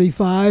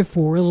 10:45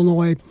 for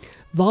Illinois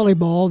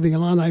volleyball. The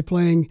Illini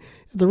playing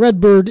the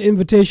Redbird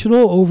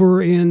Invitational over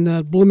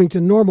in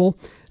Bloomington Normal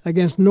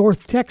against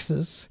North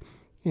Texas.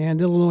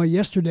 And Illinois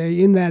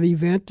yesterday in that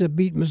event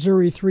beat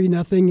Missouri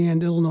 3-0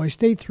 and Illinois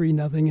State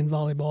 3-0 in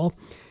volleyball.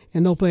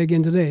 And they'll play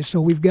again today. So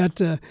we've got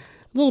a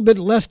little bit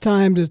less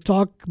time to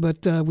talk,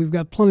 but we've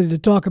got plenty to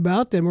talk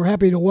about. And we're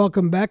happy to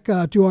welcome back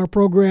to our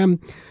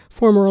program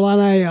former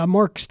Illini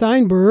Mark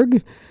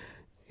Steinberg,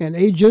 an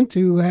agent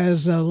who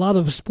has a lot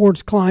of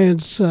sports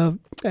clients,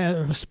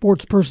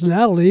 sports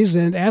personalities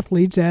and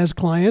athletes as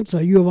clients,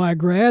 a U of I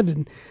grad,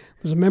 and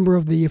was a member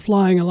of the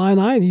Flying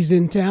Illini. And he's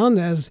in town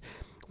as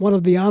one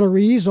of the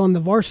honorees on the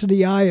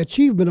Varsity I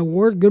Achievement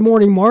Award. Good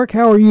morning, Mark.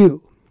 How are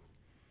you?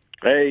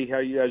 Hey, how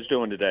you guys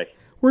doing today?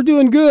 We're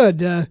doing good.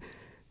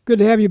 Good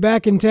to have you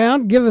back in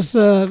town. Give us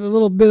a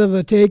little bit of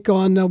a take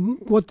on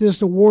what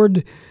this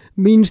award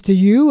means to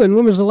you, and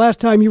when was the last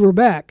time you were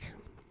back?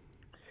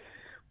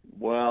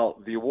 Well,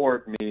 the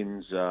award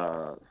means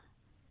a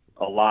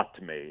lot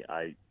to me.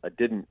 I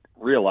didn't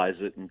realize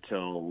it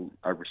until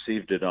I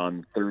received it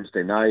on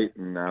Thursday night,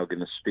 and now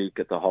going to speak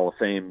at the Hall of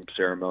Fame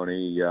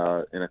ceremony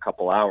in a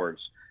couple hours.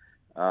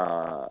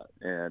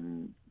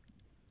 And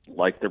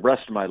like the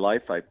rest of my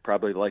life, I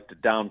probably like to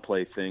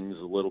downplay things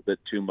a little bit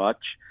too much.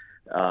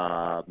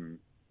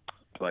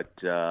 But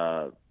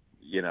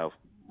you know,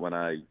 when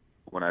I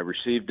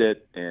received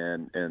it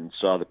and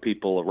saw the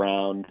people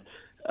around,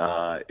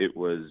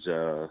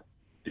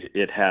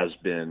 it has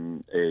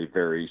been a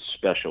very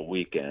special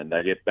weekend.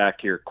 I get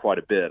back here quite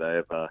a bit.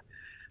 I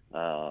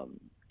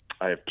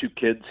have two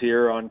kids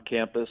here on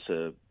campus.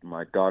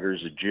 My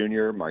daughter's a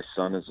junior. My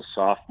son is a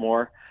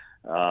sophomore.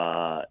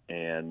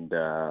 And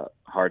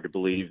hard to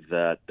believe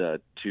that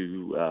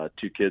two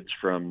kids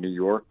from New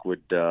York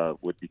would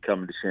be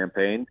coming to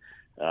Champaign,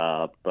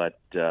 but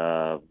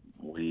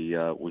we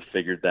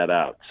figured that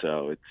out.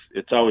 So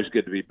it's always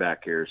good to be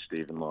back here,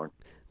 Steve and Loren.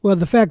 Well,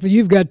 the fact that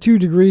you've got 2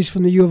 degrees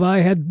from the U of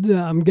I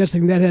I'm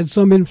guessing that had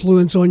some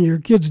influence on your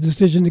kids'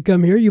 decision to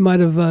come here. You might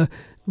have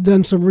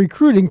done some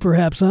recruiting,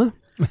 perhaps, huh?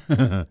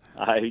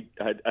 I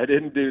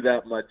didn't do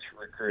that much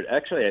recruit.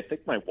 Actually, I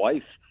think my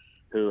wife,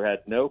 who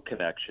had no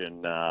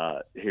connection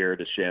here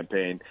to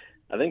Champaign,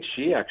 I think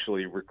she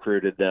actually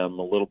recruited them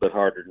a little bit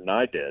harder than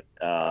I did.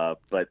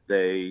 But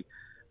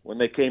when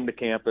they came to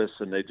campus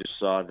and they just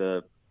saw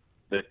the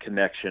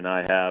connection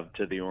I have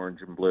to the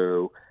orange and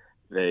blue,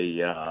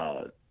 they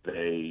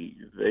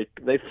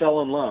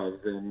fell in love,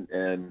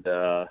 and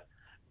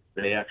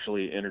they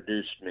actually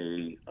introduced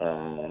me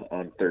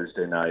on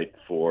Thursday night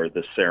for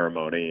the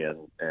ceremony,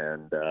 and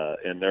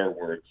in their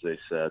words, they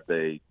said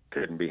they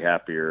couldn't be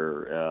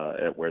happier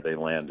at where they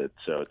landed.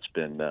 So it's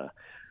been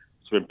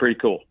pretty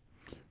cool.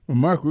 Well,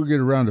 Mark, we'll get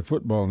around to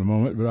football in a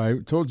moment, but I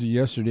told you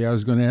yesterday I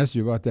was going to ask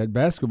you about that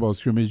basketball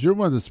scrimmage. You're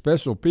one of the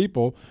special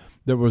people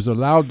that was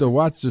allowed to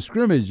watch the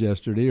scrimmage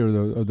yesterday, or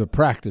the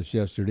practice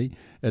yesterday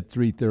at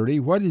 3:30.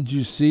 What did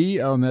you see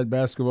on that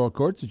basketball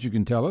court that you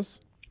can tell us?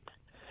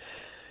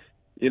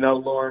 You know,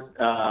 Loren,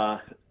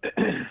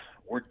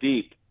 we're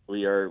deep.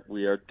 We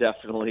are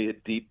definitely a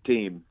deep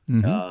team.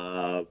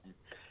 Mm-hmm.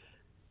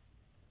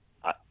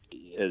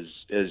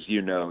 As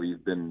you know,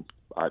 you've been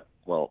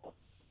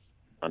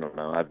I don't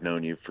know. I've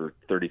known you for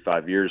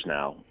 35 years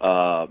now,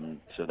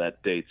 so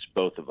that dates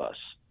both of us.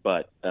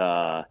 But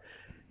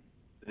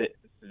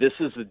this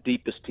is the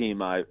deepest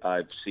team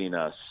I've seen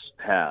us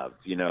have.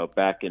 You know,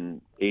 back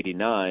in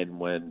 '89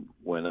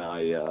 when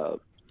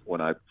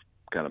I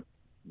kind of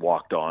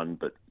walked on,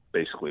 but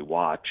basically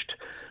watched.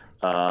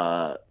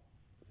 I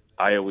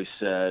always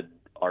said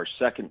our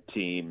second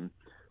team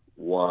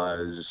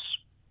was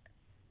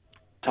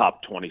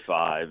top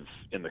 25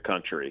 in the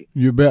country.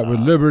 You bet, with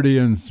Liberty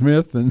and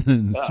Smith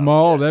and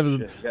Small.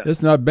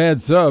 That's not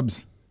bad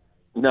subs.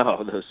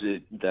 No,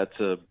 that's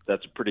a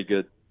pretty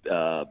good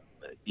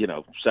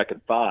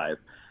second five.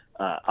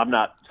 I'm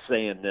not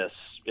saying this.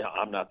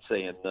 I'm not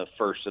saying the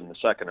first and the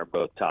second are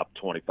both top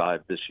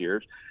 25 this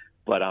year,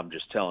 but I'm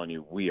just telling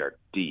you we are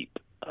deep.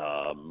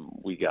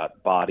 We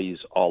got bodies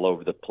all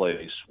over the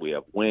place. We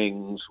have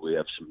wings. We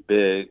have some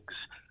bigs.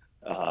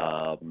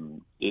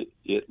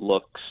 It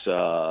looks.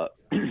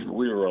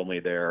 We were only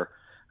there.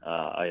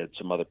 I had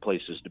some other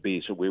places to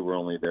be, so we were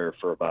only there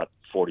for about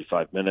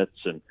 45 minutes.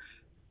 And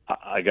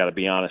I got to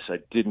be honest, I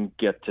didn't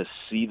get to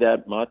see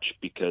that much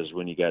because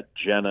when you got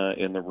Jenna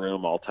in the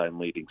room, all-time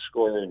leading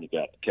scorer, and you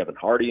got Kevin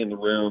Hardy in the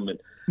room, and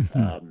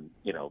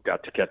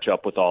got to catch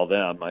up with all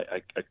them.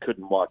 I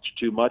couldn't watch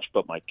too much,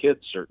 but my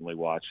kids certainly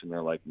watched, and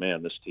they're like,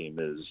 "Man, this team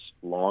is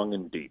long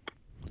and deep."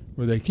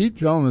 Well, they keep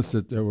telling us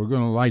that we're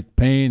going to like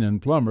Payne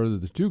and Plummer,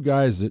 the two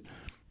guys that,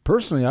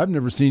 personally, I've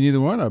never seen either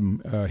one of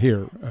them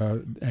here,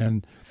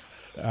 and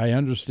I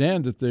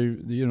understand that they're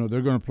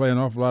going to play an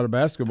awful lot of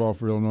basketball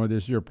for Illinois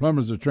this year.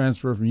 Plummer's a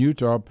transfer from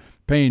Utah,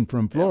 Payne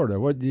from Florida.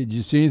 What did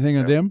you see anything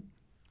of them?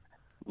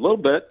 A little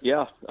bit,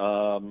 yeah.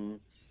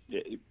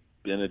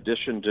 In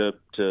addition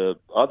to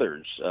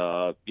others,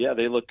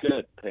 they look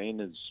good. Payne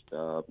is,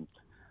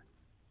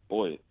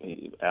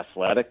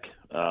 athletic.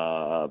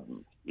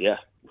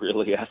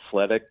 Really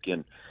athletic,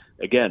 and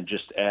again,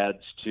 just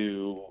adds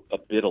to a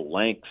bit of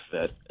length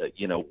that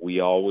we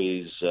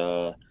always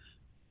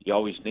you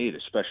always need,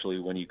 especially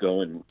when you go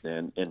and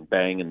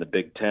bang in the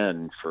Big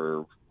Ten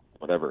for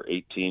whatever,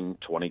 18,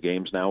 20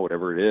 games now,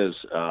 whatever it is.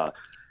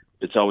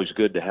 It's always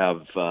good to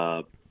have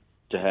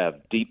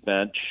deep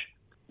bench,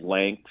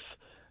 length,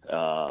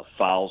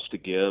 fouls to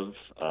give.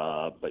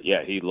 But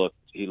yeah, he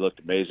looked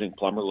amazing.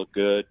 Plummer looked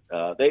good.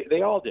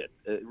 They all did.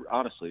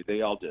 Honestly,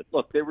 they all did.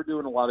 Look, they were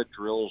doing a lot of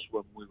drills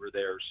when we were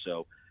there,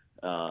 so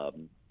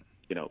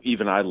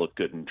even I looked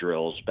good in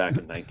drills back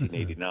in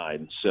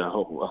 1989.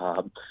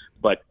 So,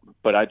 but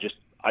I just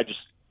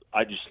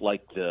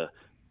like the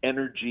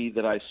energy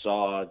that I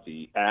saw,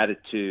 the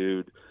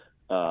attitude.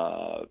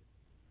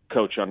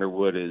 Coach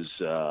Underwood is,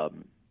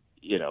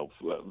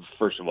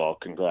 first of all,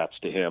 congrats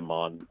to him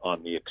on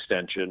the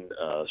extension,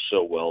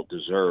 so well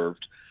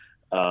deserved.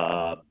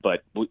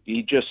 But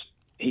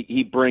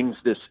he brings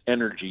this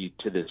energy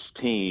to this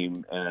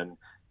team, and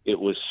it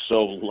was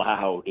so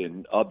loud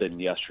in Ubben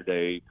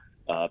yesterday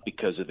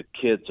because of the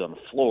kids on the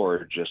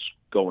floor just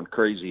going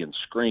crazy and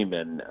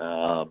screaming.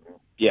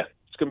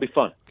 It's going to be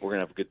fun. We're going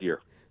to have a good year.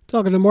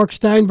 Talking to Mark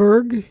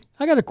Steinberg,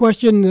 I got a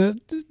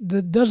question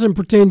that doesn't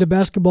pertain to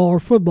basketball or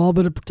football,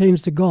 but it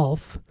pertains to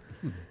golf.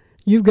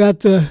 You've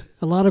got a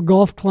lot of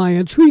golf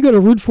clients. Who are you going to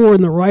root for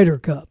in the Ryder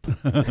Cup?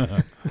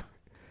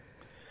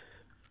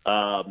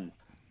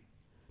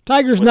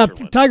 Tiger's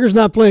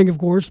not playing, of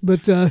course,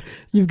 but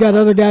you've got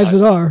other guys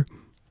that are.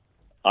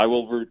 I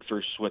will root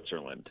for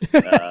Switzerland. So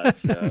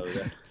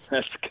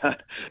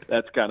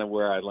that's kind of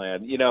where I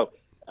land.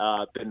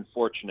 Been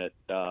fortunate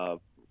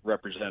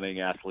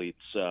representing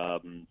athletes,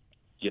 on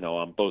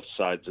both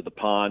sides of the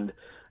pond.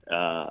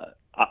 I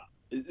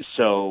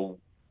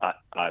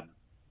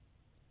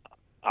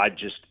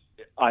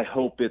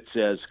hope it's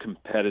as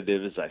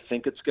competitive as I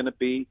think it's going to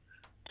be.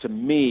 To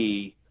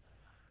me,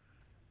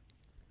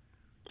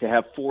 to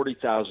have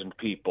 40,000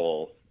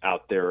 people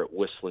out there at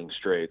Whistling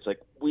Straits, like,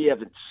 we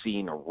haven't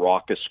seen a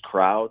raucous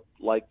crowd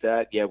like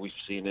that. Yeah, we've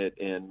seen it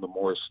in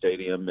Memorial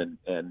Stadium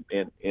and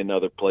in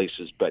other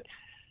places, but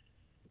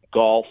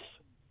golf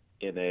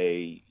in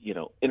a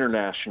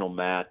international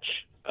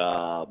match,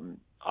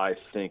 I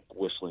think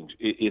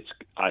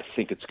I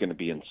think it's going to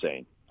be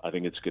insane. I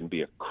think it's going to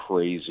be a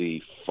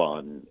crazy,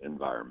 fun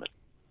environment.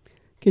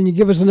 Can you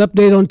give us an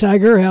update on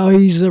Tiger, how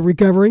he's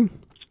recovering?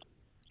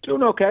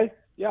 Doing okay.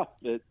 Yeah,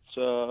 it's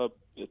a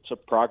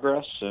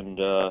progress, and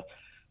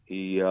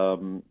he's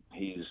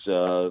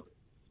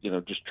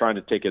just trying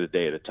to take it a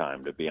day at a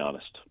time, to be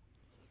honest.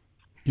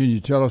 Can you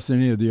tell us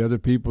any of the other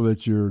people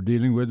that you're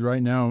dealing with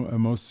right now,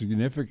 most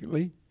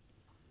significantly?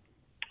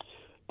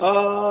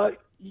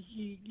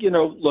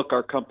 Look,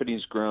 our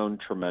company's grown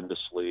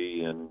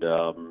tremendously, and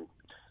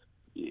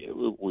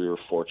we were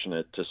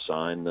fortunate to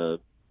sign the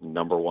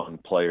number one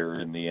player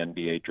in the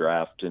NBA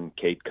draft in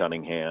Kate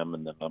Cunningham,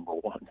 and the number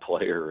one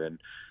player in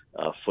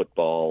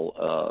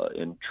football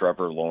in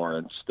Trevor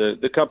Lawrence.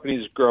 The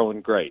company's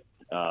growing great,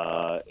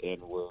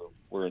 and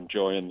we're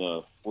enjoying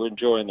the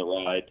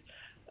ride.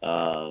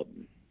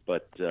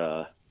 But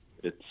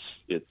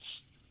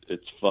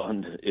it's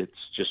fun. It's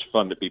just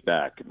fun to be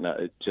back.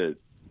 To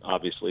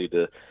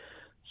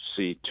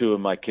see two of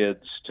my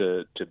kids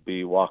to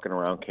be walking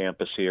around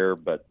campus here,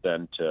 but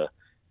then to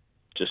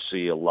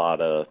see a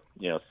lot of,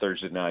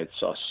 Thursday night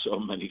saw so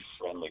many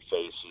friendly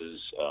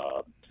faces.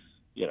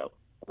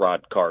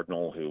 Rod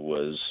Cardinal, who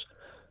was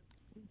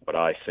what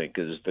I think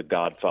is the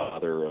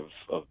godfather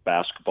of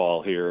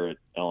basketball here at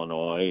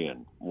Illinois,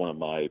 and one of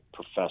my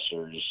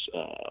professors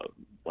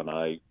when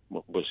I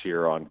was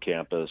here on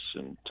campus,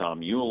 and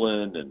Tom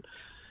Hewlin and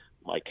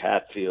Mike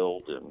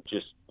Hatfield, and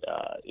just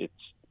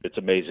it's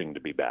amazing to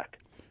be back.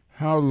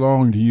 How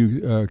long do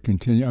you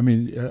continue? I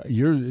mean,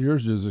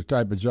 yours is a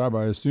type of job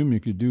I assume you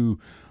could do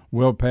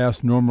well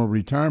past normal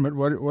retirement.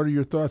 What are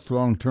your thoughts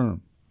long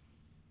term?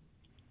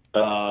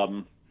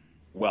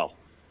 Well,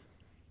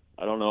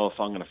 I don't know if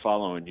I'm going to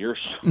follow in your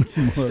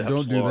well,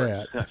 don't do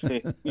that.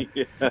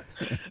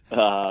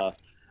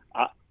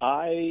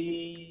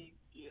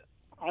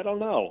 I don't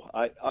know.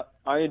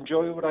 I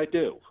enjoy what I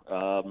do.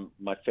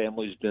 My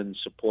family's been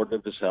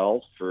supportive as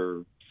hell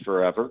for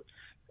forever.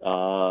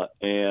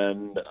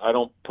 And I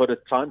don't put a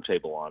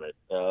timetable on it.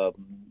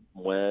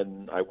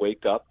 When I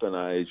wake up and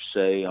I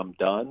say I'm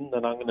done,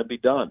 then I'm going to be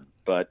done.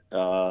 But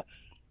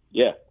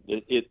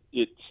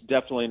it's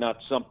definitely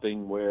not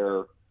something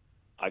where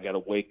I got to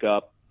wake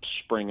up,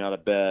 spring out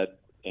of bed,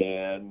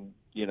 and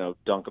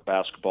dunk a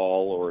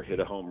basketball or hit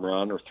a home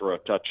run or throw a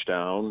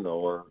touchdown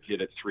or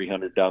hit it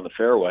 300 down the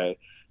fairway.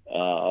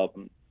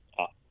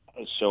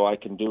 So I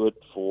can do it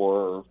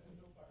for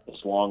as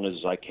long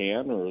as I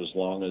can, or as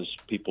long as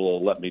people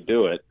will let me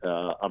do it.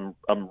 I'm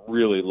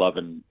really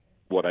loving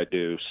what I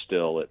do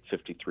still at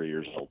 53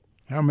 years old.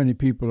 How many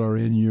people are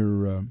in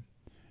your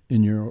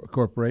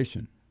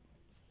corporation?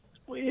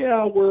 Well,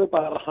 yeah, we're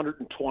about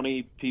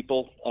 120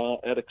 people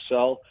at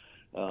Excel.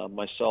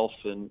 Myself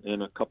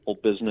and a couple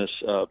business,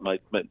 my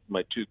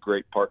two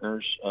great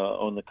partners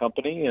own the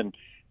company, and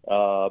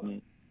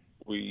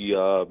we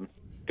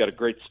got a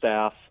great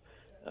staff.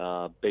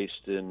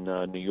 Based in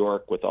New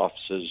York with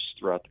offices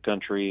throughout the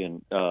country,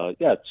 and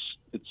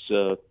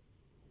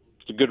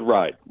a good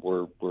ride.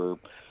 We're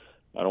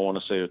I don't want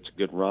to say it's a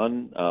good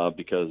run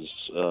because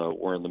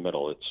we're in the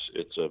middle.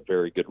 It's a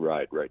very good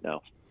ride right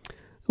now.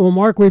 Well,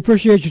 Mark, we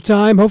appreciate your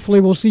time. Hopefully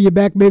we'll see you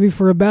back maybe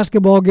for a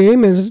basketball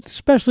game, and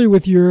especially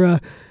with your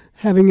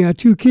having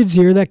 2 kids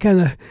here, that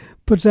kind of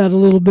puts out a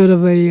little bit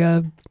of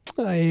a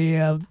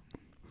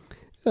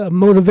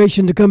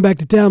motivation to come back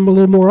to town a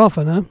little more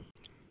often, huh?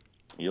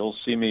 You'll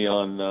see me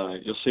on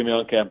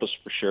campus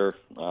for sure.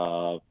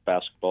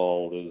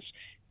 Basketball is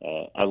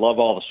I love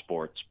all the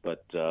sports,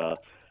 but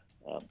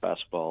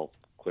basketball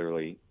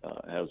clearly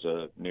has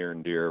a near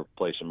and dear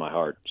place in my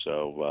heart.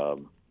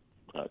 So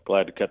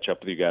glad to catch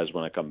up with you guys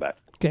when I come back.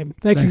 Okay,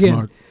 thanks again.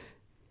 Mark.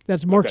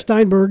 That's Mark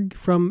Steinberg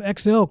from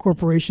XL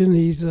Corporation.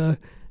 He's a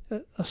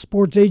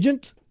sports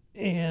agent,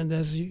 and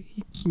as you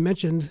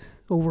mentioned,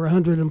 over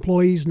 100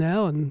 employees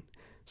now, and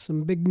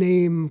some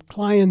big-name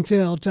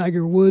clientele: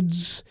 Tiger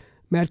Woods,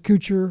 Matt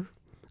Kuchar,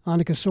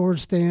 Annika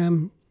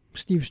Sorenstam,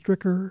 Steve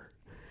Stricker,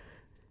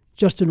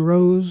 Justin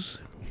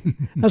Rose.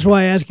 That's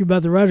why I asked you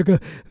about the Ryder.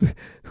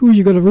 Who are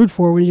you going to root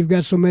for when you've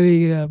got so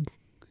many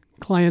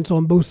clients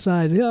on both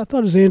sides? Yeah, I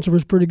thought his answer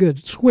was pretty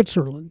good.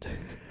 Switzerland.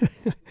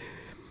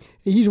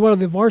 He's one of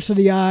the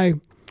Varsity I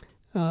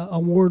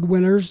award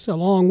winners,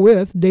 along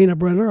with Dana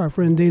Brenner, our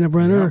friend Dana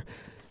Brenner,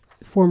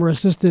 former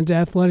assistant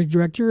athletic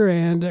director,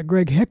 and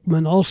Greg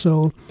Heckman,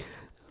 also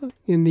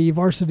in the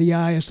Varsity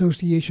I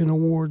Association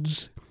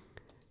Awards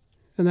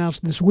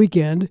announced this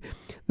weekend.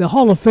 The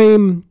Hall of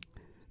Fame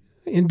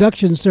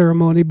induction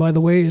ceremony, by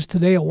the way, is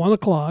today at 1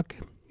 o'clock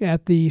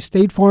at the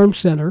State Farm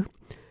Center.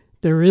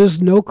 There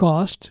is no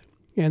cost,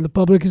 and the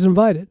public is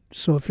invited.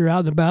 So if you're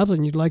out and about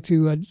and you'd like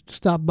to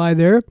stop by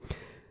there,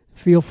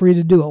 feel free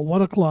to do it.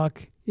 1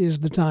 o'clock is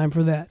the time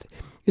for that.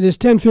 It is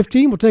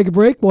 10:15. We'll take a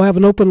break. We'll have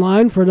an open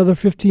line for another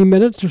 15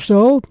 minutes or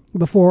so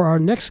before our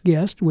next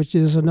guest, which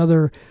is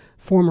another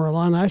former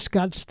Illini,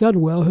 Scott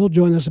Studwell. He'll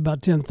join us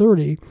about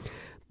 10:30.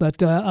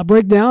 But a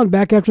breakdown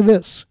back after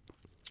this.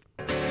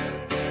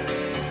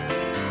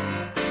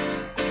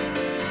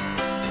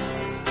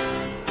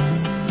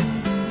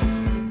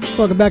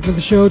 Welcome back to the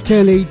show,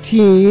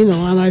 10:18.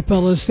 Illini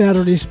Pella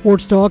Saturday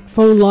Sports Talk.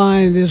 Phone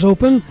line is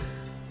open.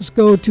 Let's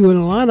go to an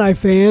Illini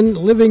fan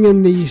living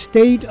in the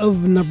state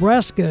of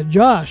Nebraska.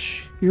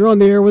 Josh, you're on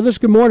the air with us.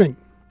 Good morning.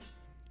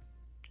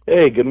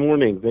 Hey, good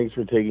morning. Thanks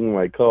for taking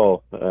my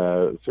call.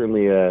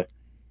 Certainly a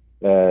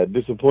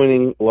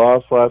disappointing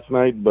loss last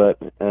night, but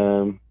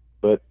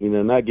you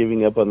know, not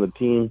giving up on the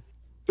team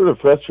sort of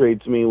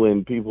frustrates me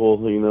when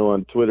people, you know,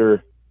 on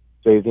Twitter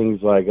say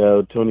things like,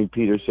 "Oh, Tony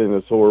Peterson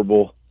is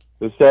horrible."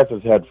 The staff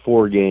has had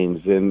 4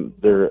 games, and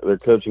they're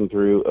coaching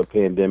through a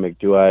pandemic.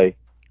 Do I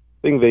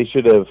think they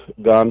should have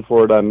gone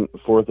for it on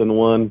 4th and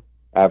 1?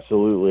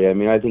 Absolutely. I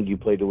mean, I think you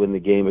play to win the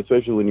game,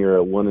 especially when you're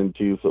a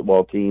 1-2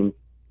 football team.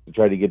 To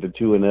try to get to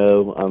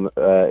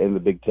 2-0 in the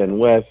Big Ten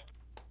West,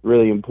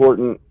 really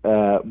important.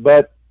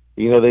 But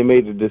you know, they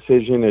made a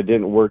decision. It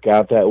didn't work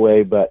out that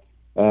way. But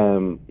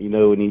you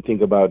know, when you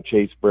think about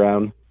Chase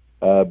Brown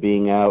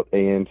being out,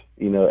 and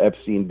you know,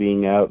 Epstein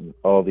being out,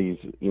 all these,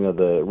 you know,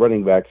 the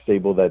running back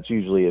stable that's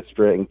usually a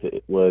strength,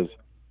 it was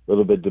a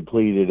little bit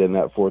depleted in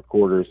that 4th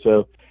quarter.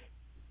 So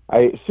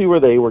I see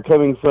where they were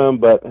coming from,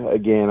 but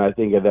again, I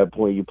think at that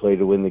point you play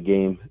to win the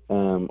game.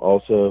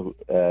 Also,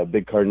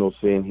 big Cardinals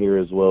fan here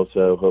as well,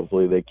 so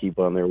hopefully they keep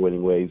on their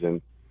winning ways.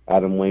 And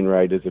Adam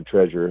Wainwright is a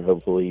treasure.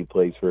 Hopefully he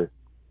plays for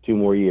 2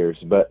 more years.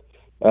 But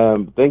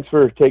thanks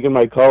for taking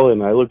my call,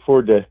 and I look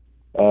forward to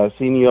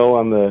seeing you all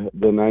on the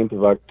 9th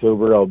of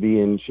October. I'll be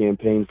in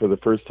Champaign for the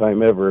first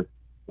time ever,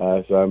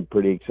 so I'm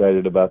pretty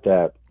excited about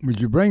that. Would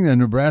you bring the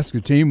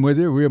Nebraska team with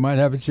you? We might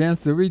have a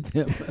chance to beat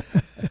them.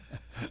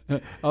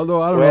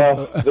 Although I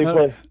don't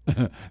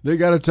know, they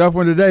got a tough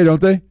one today, don't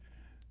they?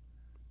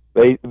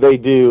 They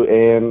do,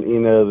 and you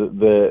know,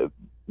 the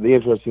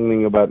interesting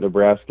thing about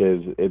Nebraska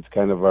is it's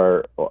kind of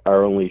our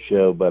only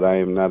show. But I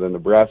am not a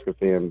Nebraska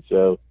fan,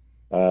 so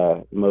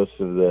most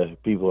of the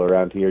people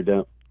around here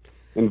don't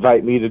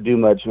invite me to do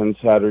much on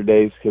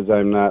Saturdays because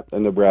I'm not a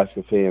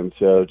Nebraska fan.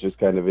 So it's just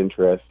kind of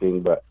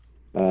interesting, but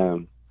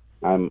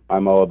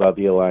I'm all about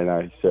the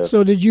Illini.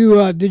 So did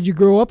you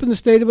grow up in the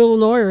state of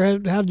Illinois,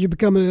 or how did you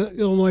become an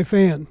Illinois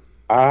fan?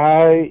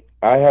 I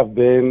have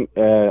been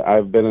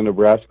I've been a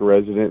Nebraska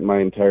resident my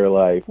entire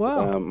life.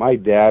 Wow. My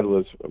dad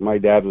was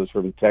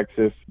from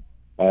Texas.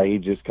 He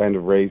just kind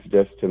of raised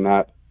us to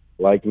not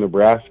like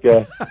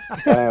Nebraska.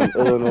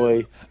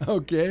 Illinois.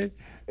 Okay.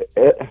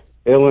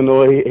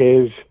 Illinois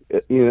is,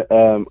 you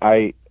know,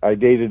 I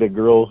dated a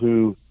girl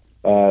who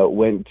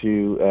went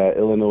to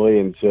Illinois,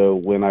 and so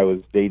when I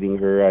was dating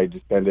her, I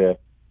just kind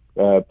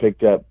of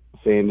picked up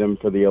fandom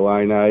for the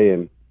Illini,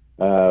 and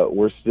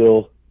we're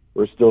still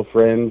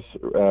friends,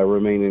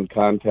 remain in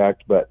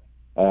contact, but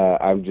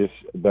I'm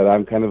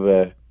kind of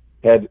a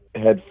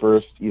head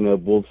first, you know,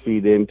 both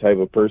feet in type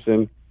of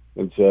person,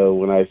 and so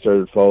when I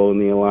started following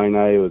the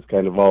Illini, it was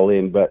kind of all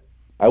in. But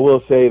I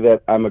will say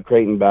that I'm a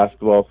Creighton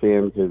basketball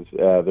fan because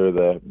they're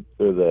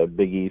the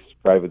Big East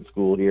private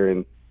school here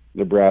in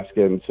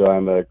Nebraska, and so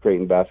I'm a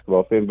Creighton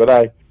basketball fan.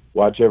 But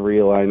watch every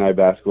Illini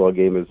basketball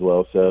game as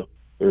well. So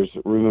there's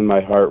room in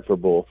my heart for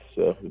both.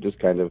 So just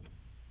kind of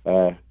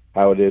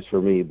how it is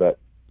for me. But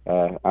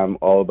I'm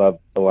all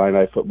about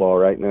Illini football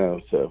right now.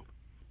 So.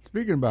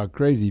 Speaking about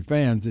crazy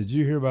fans, did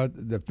you hear about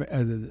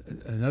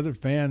another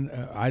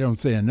fan? I don't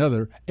say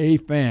another, a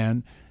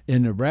fan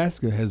in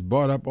Nebraska has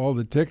bought up all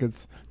the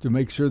tickets to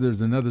make sure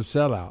there's another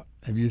sellout.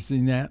 Have you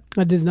seen that?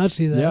 I did not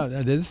see that.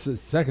 Yeah, this is the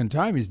second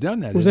time he's done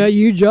that. Was that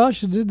you,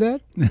 Josh, that did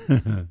that?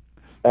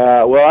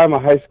 Well, I'm a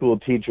high school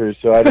teacher,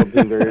 so I don't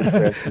think they're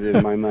interested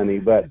in my money.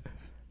 But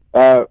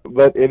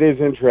it is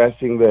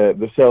interesting.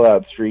 The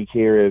sellout streak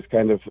here is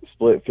kind of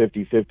split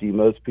 50-50.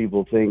 Most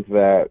people think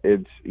that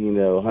it's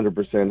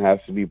 100% has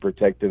to be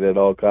protected at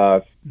all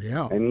costs.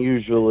 Yeah. And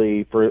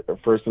usually,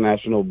 First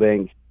National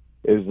Bank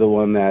is the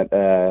one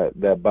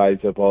that buys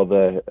up all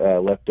the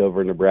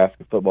leftover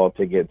Nebraska football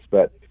tickets.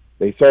 But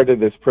they started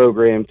this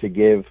program to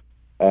give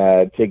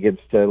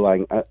tickets to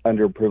like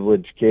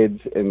underprivileged kids,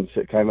 and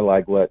so kind of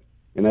like what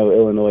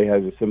Illinois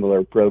has a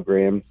similar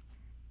program,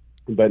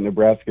 but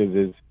Nebraska's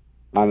is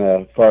on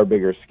a far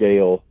bigger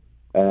scale.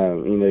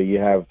 You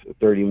have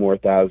 30,000 more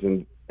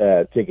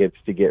tickets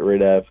to get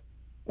rid of,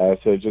 so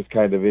it's just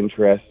kind of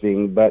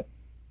interesting. But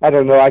I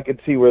don't know. I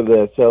could see where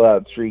the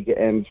sellout streak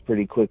ends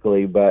pretty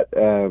quickly, but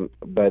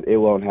it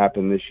won't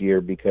happen this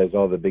year because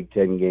all the Big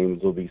Ten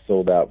games will be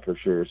sold out for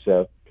sure.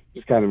 So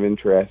just kind of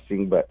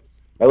interesting. But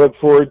I look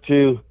forward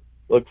to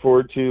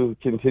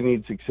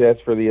continued success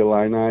for the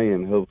Illini,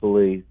 and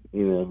hopefully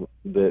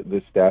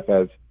the staff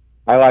has.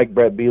 I like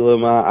Brett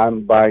Bielema.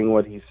 I'm buying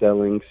what he's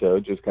selling, so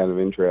it's just kind of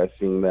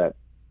interesting that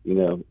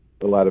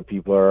a lot of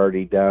people are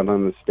already down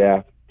on the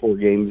staff 4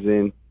 games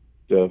in.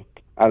 So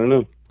I don't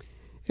know.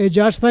 Hey,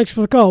 Josh, thanks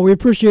for the call. We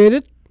appreciate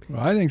it.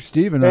 Well, I think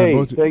Steve and I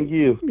both. Thank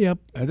you. Yep.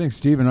 I think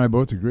Steve and I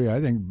both agree. I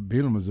think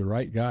Bielema's the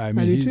right guy. I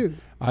do too.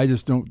 I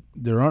just don't.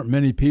 There aren't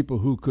many people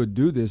who could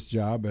do this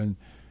job, and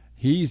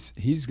he's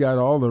got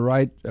all the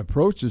right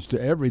approaches to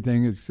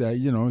everything. It's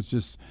it's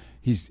just.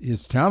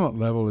 His talent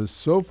level is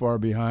so far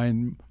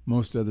behind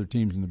most other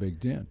teams in the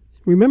Big Ten.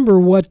 Remember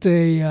what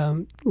a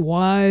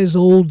wise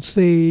old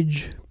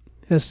sage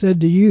has said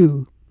to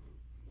you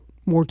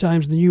more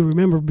times than you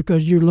remember,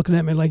 because you're looking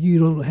at me like you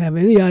don't have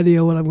any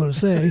idea what I'm going to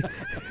say.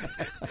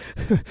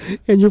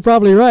 And you're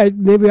probably right.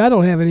 Maybe I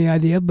don't have any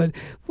idea, but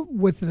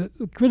with the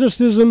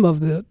criticism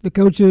of the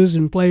coaches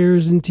and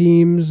players and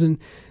teams, and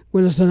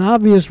when it's an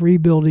obvious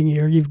rebuilding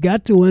year, you've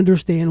got to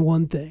understand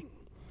one thing.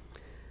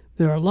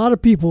 There are a lot of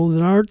people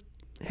that aren't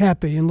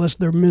happy unless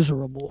they're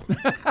miserable.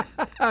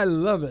 I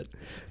love it.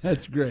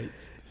 That's great.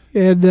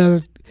 And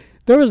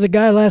there was a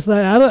guy last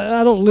night.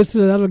 I don't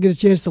get a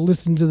chance to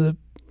listen to the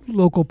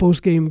local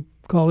postgame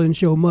call-in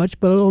show much,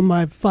 but on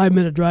my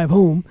 5-minute drive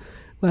home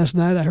last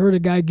night, I heard a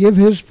guy give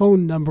his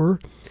phone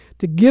number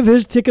to give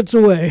his tickets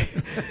away.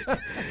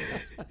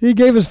 He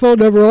gave his phone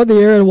number on the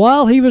air, and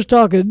while he was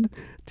talking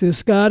to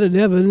Scott and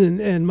Evan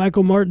and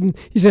Michael Martin,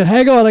 he said,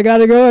 "Hang on, I got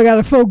to go. I got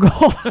a phone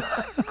call."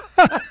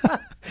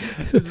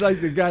 It's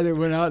like the guy that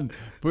went out and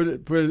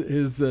put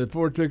his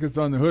 4 tickets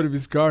on the hood of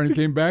his car, and he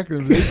came back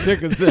and there was 8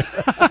 tickets there.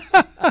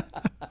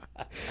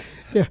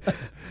 Yeah, a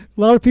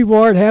lot of people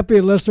aren't happy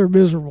unless they're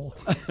miserable.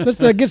 Let's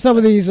get some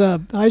of these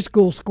high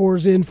school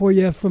scores in for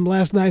you from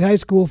last night. High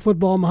school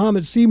football: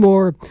 Muhammad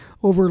Seymour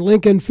over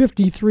Lincoln,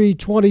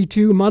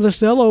 53-22.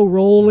 Monticello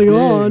rolling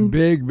on.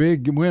 Big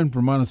win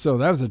for Monticello.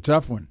 That was a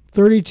tough one.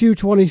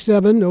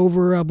 32-27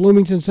 over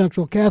Bloomington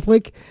Central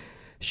Catholic.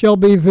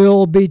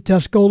 Shelbyville beat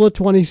Tuscola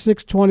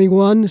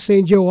 26-21.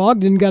 St. Joe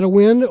Ogden got a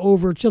win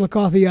over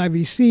Chillicothe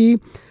IVC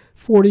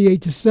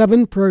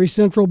 48-7. Prairie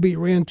Central beat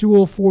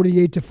Rantoul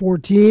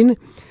 48-14.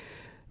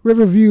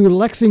 Riverview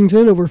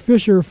Lexington over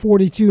Fisher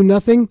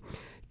 42-0.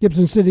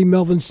 Gibson City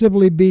Melvin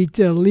Sibley beat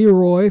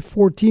Leroy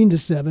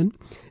 14-7.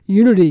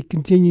 Unity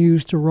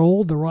continues to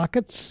roll. The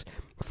Rockets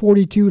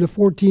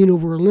 42-14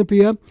 over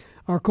Olympia.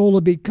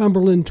 Arcola beat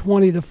Cumberland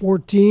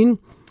 20-14.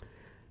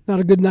 Not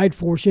a good night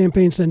for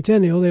Champaign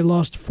Centennial. They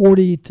lost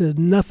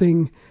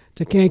 40-0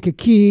 to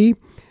Kankakee.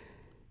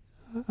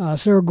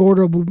 Cerro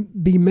Gordo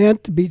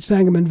Bement beat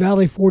Sangamon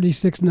Valley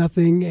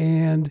 46-0,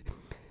 and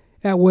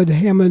Atwood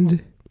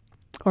Hammond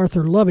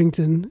Arthur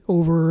Lovington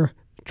over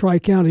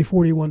Tri-County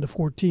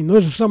 41-14.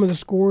 Those are some of the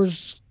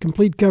scores.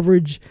 Complete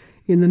coverage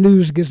in the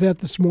News Gazette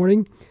this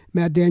morning.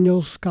 Matt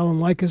Daniels, Colin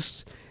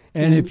Likas.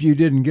 And if you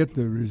didn't get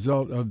the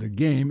result of the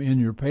game in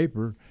your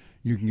paper,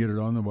 you can get it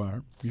on the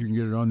wire. You can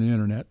get it on the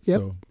internet. Yep.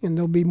 So. And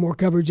there'll be more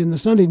coverage in the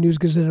Sunday News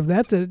Gazette of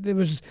that. It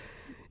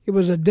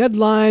was a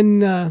deadline.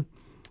 There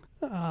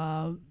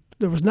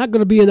was not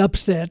going to be an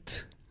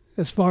upset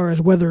as far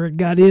as whether it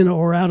got in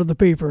or out of the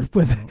paper,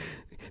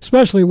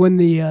 especially when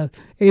the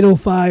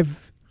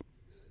 8:05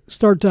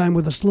 start time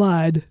with a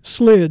slide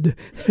slid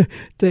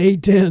to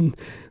 8:10.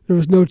 There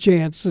was no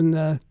chance,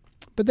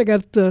 but they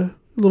got a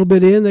little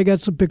bit in. They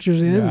got some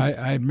pictures in. Yeah,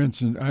 I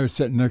mentioned I was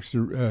sitting next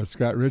to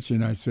Scott Ritchie,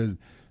 and I said,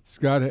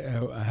 "Scott,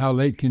 how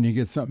late can you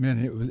get something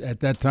in?" It was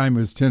at that time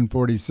it was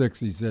 10:46.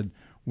 He said,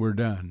 "We're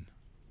done."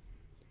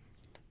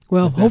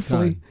 Well,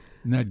 hopefully.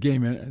 And that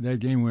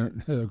game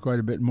went quite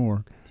a bit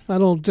more. I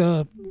don't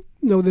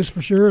know this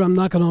for sure. I'm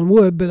knocking on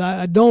wood, but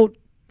I don't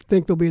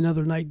think there'll be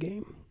another night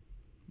game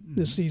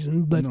this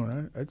season. But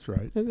no, that's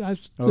right.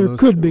 There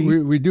could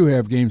be. We do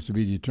have games to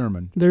be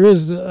determined. There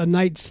is a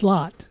night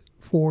slot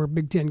for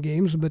Big Ten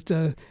games, but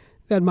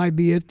that might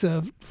be it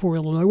for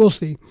Illinois. We'll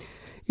see.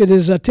 It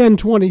is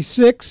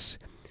 10:26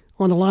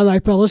 on the Illini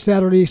Pella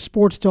Saturday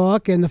Sports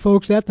Talk, and the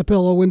folks at the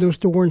Pella Window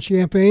Store in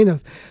Champaign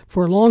have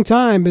for a long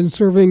time been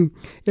serving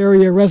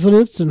area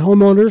residents and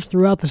homeowners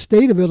throughout the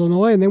state of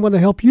Illinois, and they want to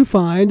help you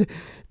find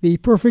the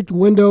perfect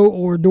window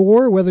or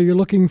door, whether you're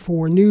looking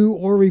for new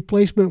or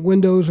replacement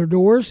windows or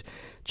doors.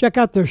 Check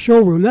out their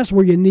showroom. That's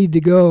where you need to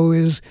go,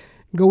 is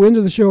go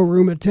into the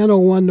showroom at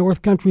 1001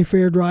 North Country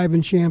Fair Drive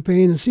in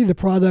Champaign and see the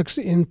products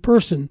in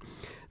person.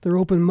 They're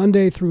open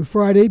Monday through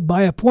Friday,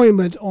 by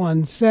appointment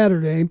on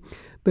Saturday.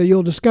 But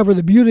you'll discover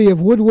the beauty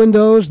of wood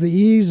windows, the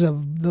ease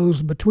of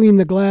those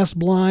between-the-glass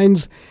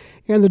blinds,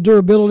 and the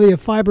durability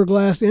of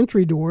fiberglass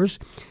entry doors.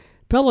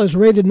 Pella is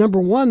rated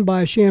 #1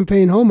 by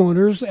Champaign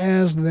homeowners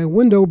as the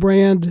window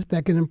brand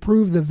that can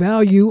improve the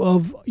value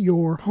of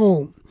your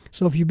home.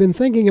 So if you've been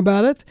thinking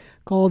about it,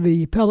 call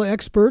the Pella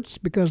experts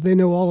because they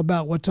know all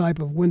about what type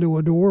of window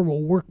or door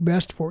will work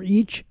best for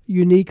each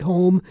unique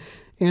home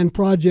and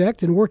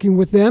project. And working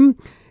with them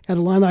at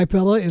Illini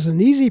Pella is an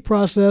easy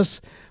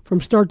process from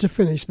start to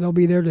finish. They'll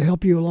be there to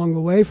help you along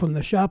the way, from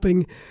the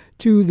shopping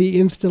to the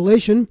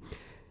installation.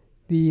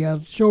 The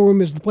showroom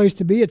is the place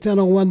to be at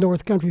 1001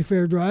 North Country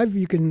Fair Drive.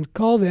 You can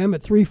call them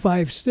at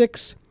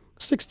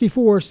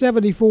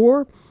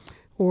 356-6474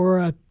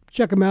 or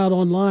check them out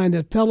online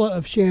at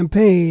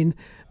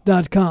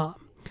pellaofchampaign.com.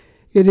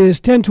 It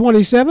is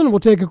 10:27. We'll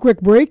take a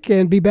quick break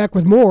and be back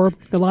with more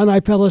Illini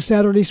Pella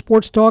Saturday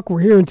Sports Talk. We're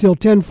here until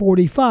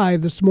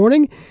 10:45 this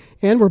morning,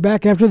 and we're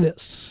back after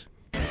this.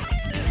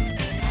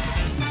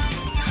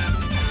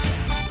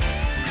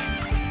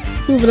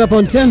 Moving up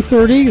on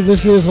 10:30,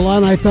 this is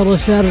Illini Pella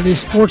Saturday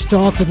Sports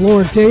Talk with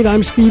Loren Tate.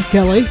 I'm Steve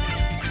Kelly,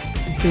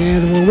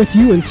 and we're with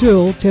you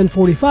until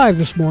 10:45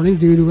 this morning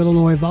due to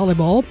Illinois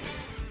volleyball.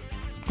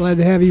 Glad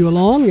to have you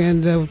along,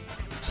 and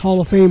it's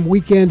Hall of Fame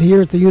weekend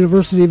here at the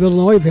University of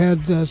Illinois. We've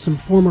had some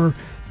former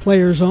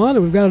players on,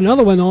 and we've got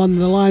another one on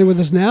the line with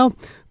us now.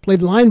 Played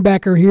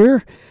linebacker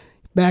here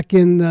back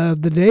in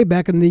the day,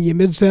 back in the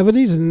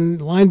mid-'70s, and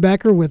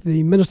linebacker with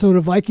the Minnesota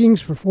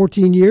Vikings for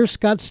 14 years.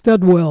 Scott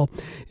Studwell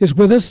is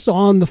with us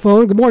on the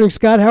phone. Good morning,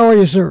 Scott. How are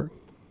you, sir?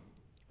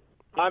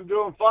 I'm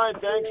doing fine,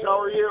 thanks.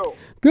 How are you?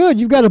 Good.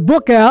 You've got a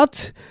book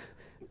out,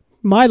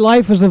 My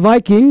Life as a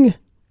Viking.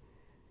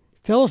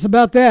 Tell us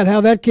about that, how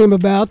that came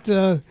about.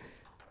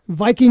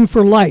 Viking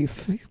for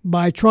Life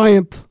by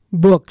Triumph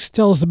Books.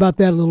 Tell us about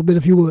that a little bit,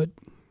 if you would.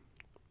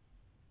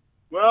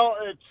 Well,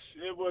 it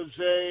was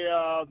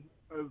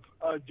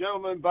a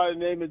gentleman by the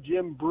name of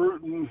Jim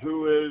Bruton,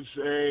 who is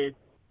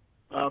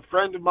a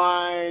friend of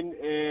mine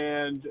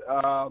and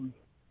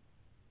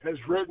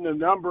has written a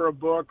number of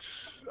books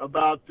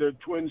about the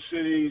Twin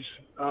Cities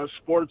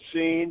sports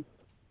scene.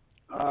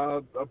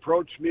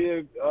 Approached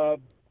me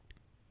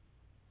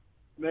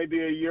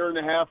maybe a year and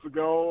a half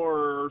ago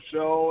or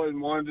so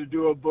and wanted to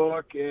do a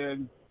book,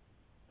 and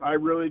I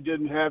really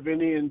didn't have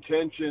any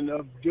intention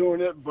of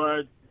doing it,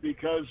 but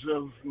because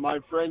of my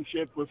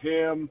friendship with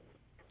him,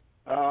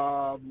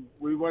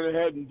 we went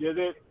ahead and did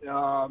it.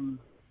 And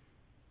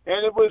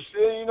it was,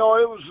 it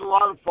was a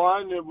lot of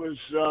fun. It was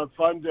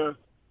fun to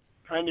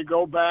kind of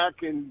go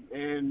back and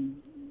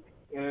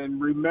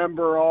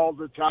remember all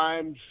the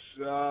times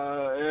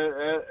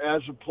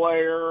as a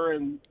player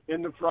and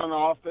in the front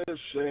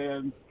office.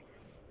 And,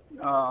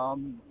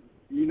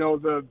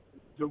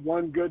 the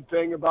one good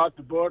thing about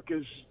the book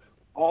is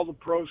all the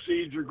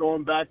proceeds are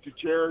going back to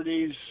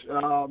charities,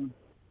 to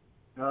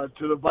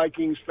the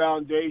Vikings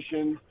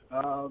Foundation,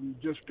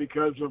 just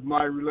because of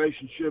my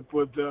relationship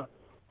with the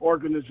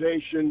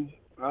organization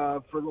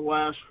for the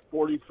last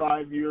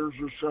 45 years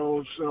or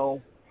so.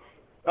 So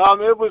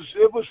it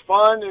was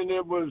fun, and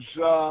it was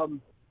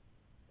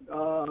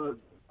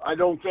I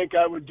don't think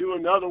I would do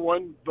another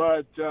one,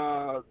 but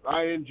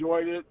I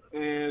enjoyed it,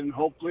 and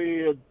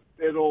hopefully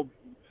it'll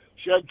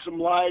shed some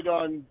light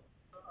on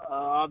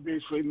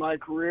obviously my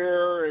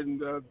career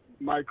and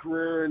my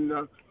career in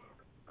the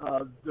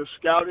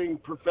scouting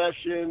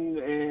profession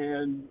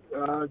and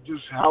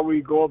just how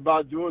we go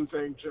about doing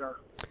things there.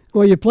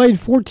 Well, you played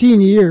 14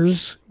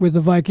 years with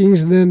the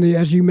Vikings, and then,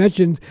 as you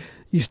mentioned,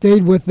 you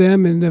stayed with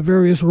them in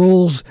various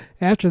roles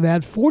after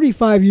that.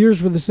 45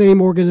 years with the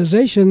same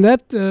organization.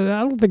 That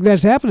I don't think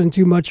that's happening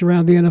too much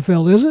around the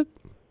NFL, is it?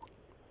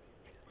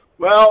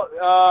 Well,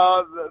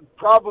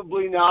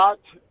 probably not.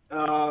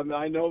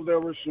 I know there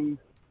were some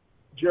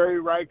Jerry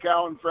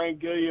Reichow and Frank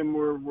Gilliam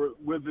were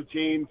with the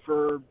team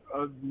for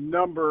a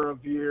number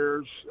of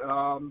years.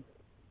 And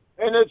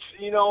it's,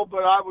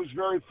 but I was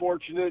very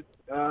fortunate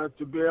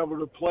to be able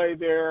to play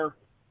there,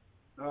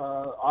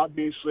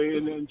 obviously,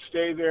 and then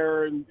stay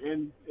there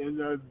in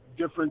a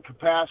different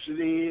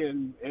capacity.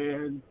 And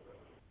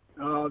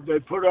they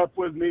put up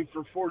with me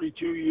for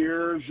 42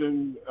 years.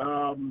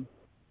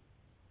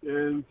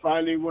 And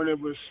finally, when it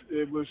was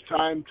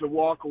time to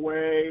walk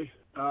away,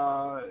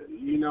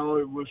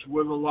 It was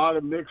with a lot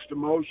of mixed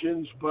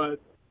emotions, but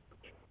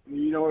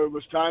it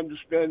was time to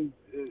spend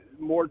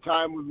more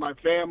time with my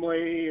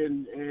family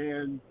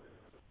and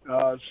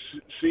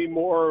see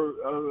more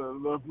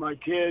of my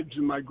kids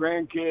and my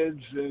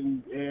grandkids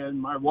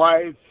and my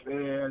wife,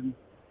 and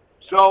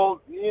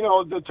so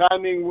the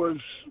timing was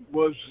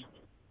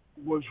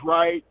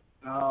right.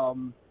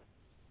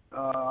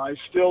 I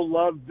still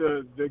loved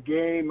the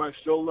game. I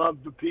still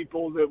loved the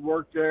people that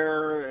worked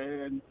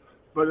there,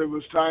 but it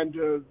was time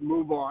to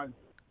move on.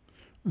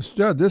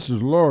 Stud, this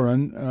is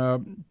Loren.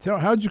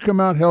 How'd you come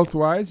out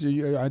health-wise?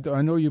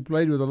 I know you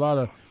played with a lot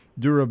of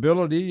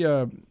durability.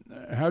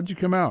 How'd you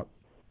come out?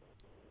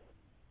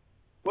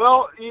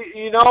 Well,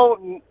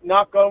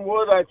 knock on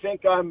wood, I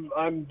think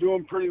I'm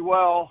doing pretty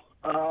well.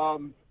 I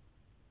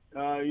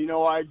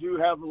do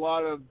have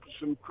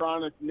some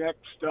chronic neck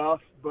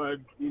stuff, but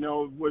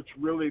which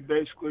really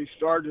basically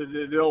started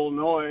at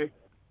Illinois.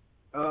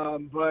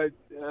 But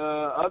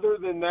other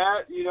than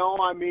that,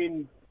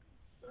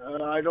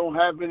 I don't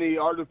have any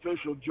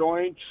artificial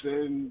joints,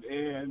 and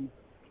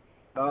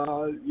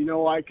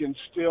I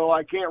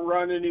can't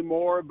run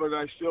anymore, but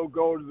I still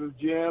go to the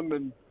gym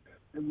and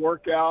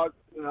work out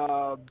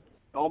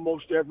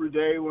almost every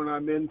day when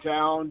I'm in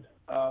town.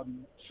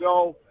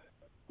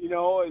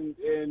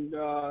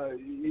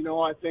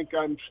 I think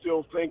I'm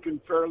still thinking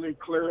fairly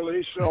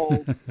clearly.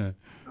 So,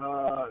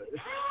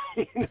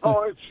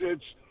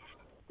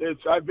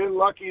 it's I've been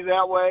lucky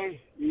that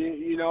way.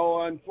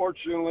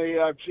 Unfortunately,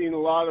 I've seen a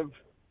lot of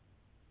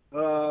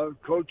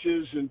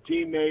coaches and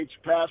teammates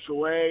pass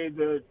away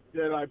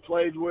that I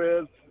played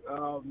with.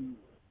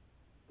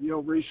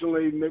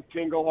 Recently Mick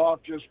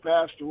Tinglehoff just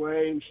passed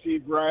away, and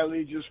Steve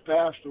Riley just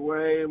passed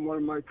away, and one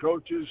of my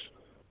coaches,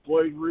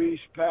 Floyd Reese,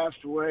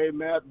 passed away,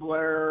 Matt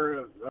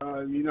Blair,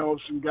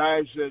 some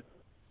guys that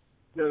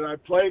I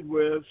played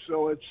with.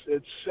 So it's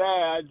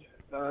sad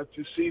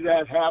to see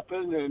that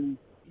happen, and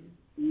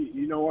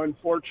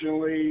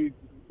unfortunately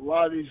a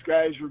lot of these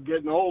guys are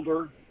getting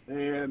older,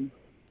 and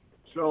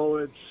so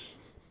it's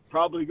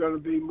probably going to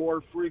be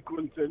more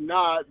frequent than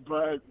not,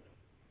 but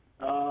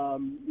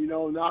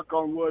knock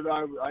on wood,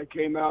 I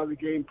came out of the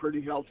game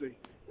pretty healthy.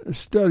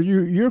 Stud,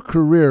 your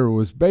career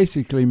was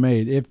basically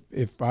made,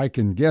 if I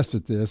can guess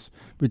at this,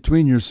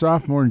 between your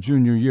sophomore and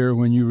junior year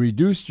when you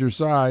reduced your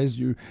size,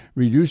 you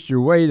reduced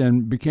your weight,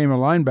 and became a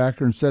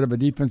linebacker instead of a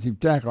defensive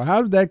tackle.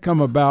 How did that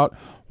come about?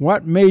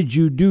 What made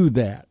you do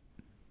that?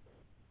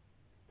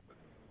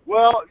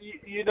 Well,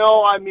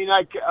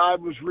 I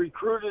was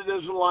recruited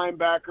as a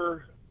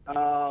linebacker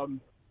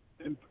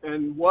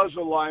and was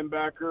a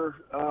linebacker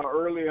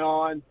early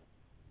on.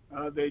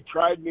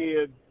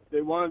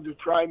 They wanted to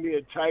try me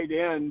at tight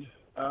end.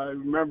 I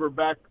remember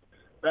back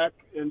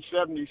in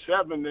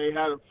 '77, they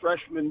had a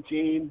freshman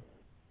team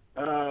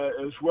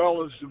as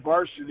well as the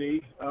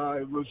varsity.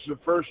 It was the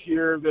first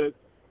year that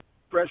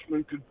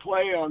freshmen could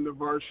play on the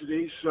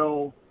varsity.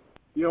 So,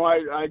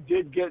 I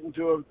did get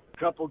into a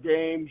couple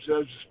games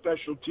as a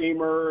special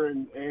teamer,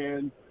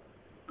 and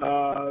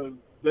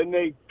then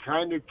they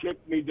kind of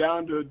kicked me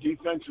down to a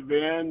defensive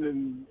end,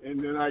 and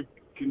then I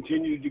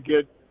continued to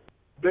get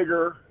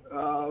bigger.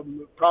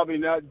 Probably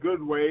not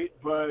good weight,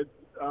 but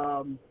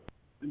and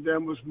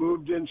then was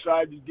moved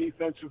inside the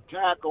defensive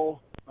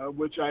tackle,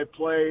 which I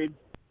played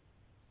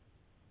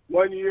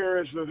 1 year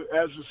as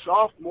a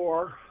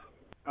sophomore,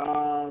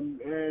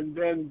 and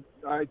then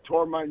I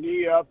tore my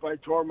knee up. I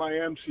tore my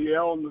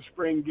MCL in the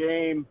spring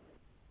game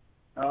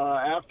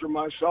after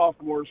my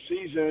sophomore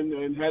season,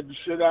 and had to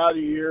sit out a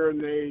year. And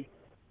they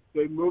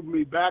moved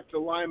me back to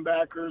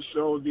linebacker,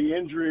 so the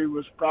injury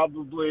was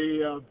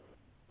probably a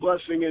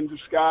blessing in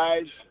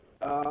disguise.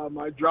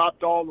 I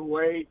dropped all the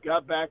weight,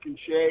 got back in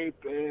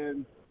shape,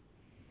 and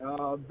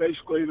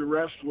basically the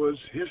rest was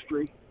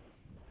history.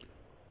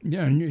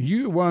 Yeah, and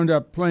you wound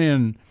up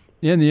playing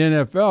in the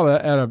NFL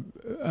at an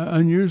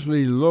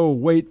unusually low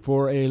weight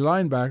for a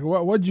linebacker.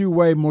 What did you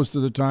weigh most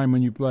of the time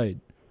when you played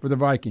for the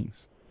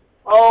Vikings?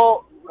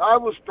 Oh, I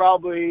was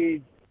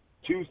probably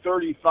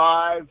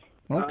 235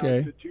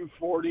 okay. To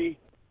 240.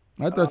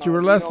 I thought you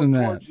were less than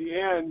that.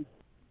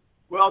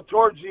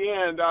 Towards the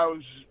end, I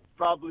was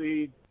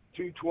probably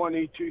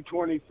 220,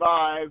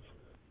 225,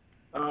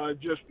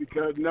 just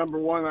because, number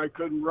one, I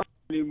couldn't run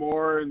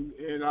anymore,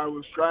 and I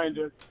was trying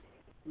to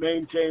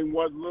maintain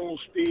what little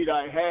speed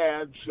I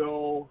had,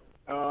 so,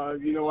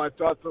 I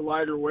thought the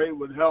lighter weight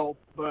would help,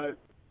 but,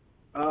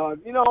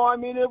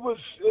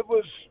 it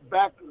was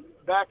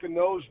back in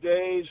those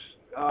days,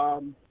 I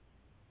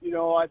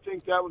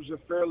think that was a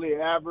fairly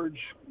average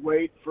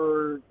weight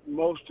for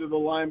most of the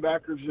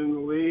linebackers in the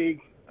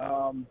league.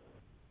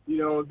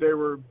 They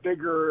were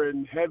bigger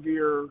and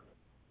heavier,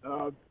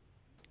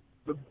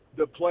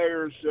 the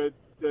players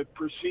that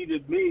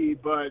preceded me,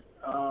 but,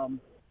 I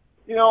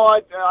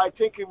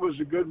think it was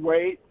a good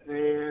weight,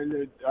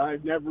 and I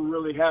never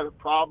really had a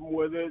problem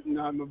with it, and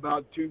I'm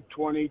about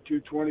 220,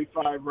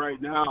 225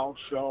 right now,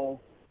 so,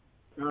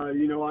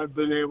 I've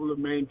been able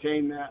to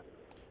maintain that.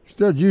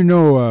 Stud, you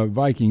know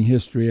Viking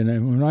history,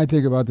 and when I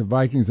think about the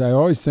Vikings, I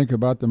always think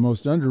about the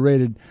most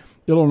underrated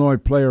Illinois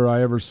player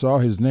I ever saw.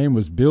 His name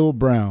was Bill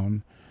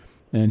Brown,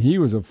 and he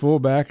was a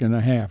fullback and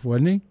a half,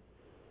 wasn't he?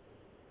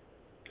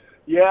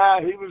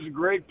 Yeah, he was a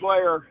great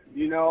player.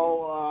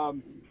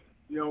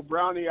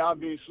 Brownie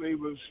obviously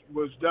was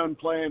done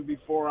playing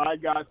before I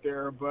got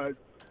there, but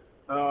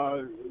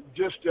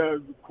just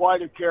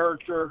quite a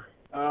character.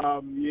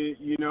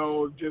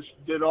 Just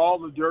did all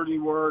the dirty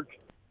work,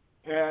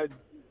 had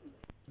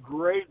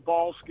great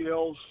ball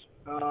skills,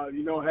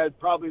 had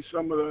probably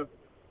some of the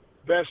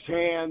best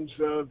hands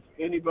of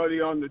anybody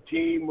on the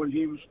team when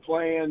he was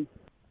playing.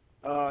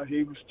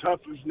 He was tough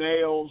as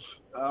nails.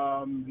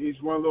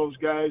 He's one of those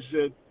guys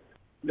that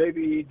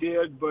maybe he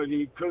did, but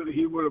he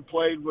would have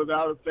played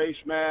without a face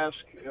mask.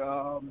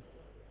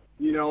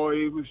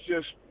 He was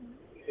just,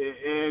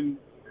 and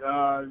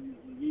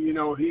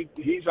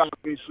he's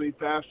obviously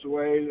passed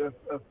away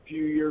a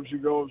few years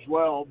ago as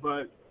well.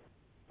 But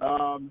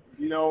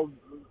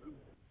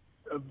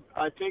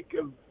I think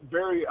a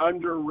very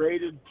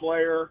underrated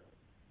player,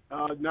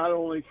 not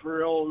only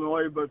for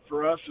Illinois but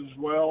for us as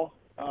well.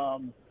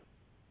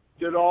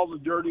 Did all the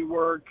dirty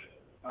work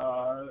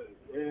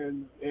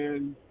and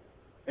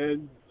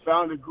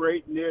found a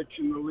great niche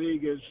in the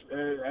league as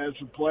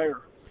a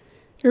player.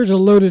 Here's a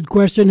loaded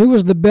question. Who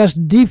was the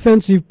best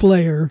defensive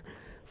player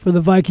for the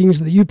Vikings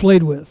that you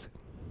played with?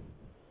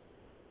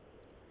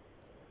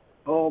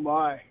 Oh,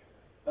 my.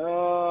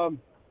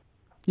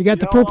 You got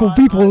the Purple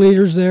People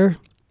leaders there.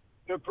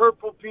 The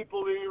Purple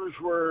People leaders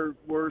were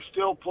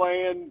still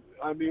playing,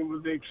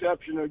 with the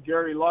exception of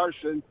Gary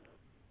Larson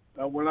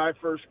when I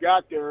first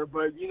got there.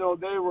 But,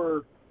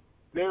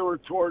 they were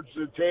towards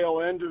the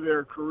tail end of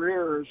their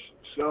careers.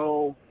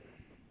 So,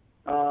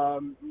 that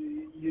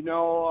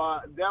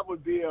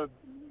would be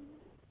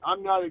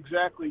I'm not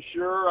exactly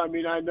sure. I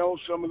know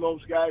some of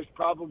those guys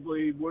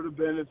probably would have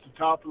been at the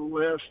top of the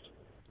list.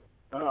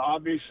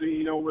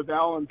 Obviously, with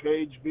Alan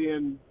Page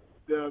being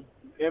the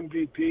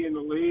MVP in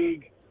the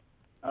league.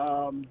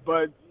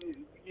 But,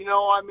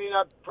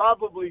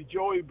 probably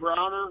Joey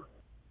Browner,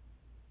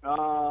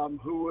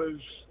 who was,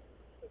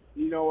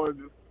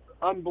 an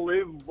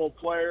unbelievable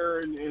player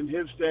in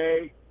his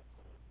day.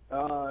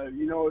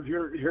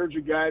 Here's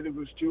a guy that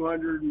was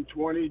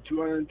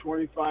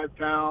 225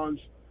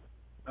 pounds,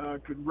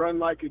 could run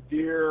like a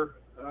deer,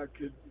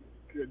 could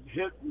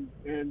hit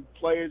and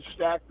play and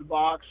stack the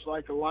box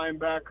like a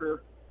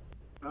linebacker,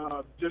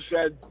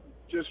 had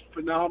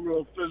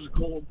phenomenal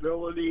physical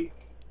ability.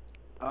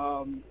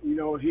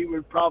 He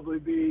would probably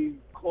be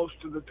close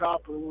to the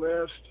top of the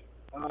list.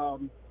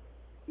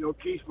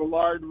 Keith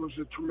Millard was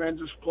a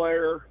tremendous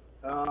player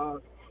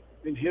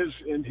in his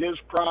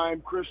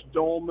prime. Chris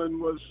Dolman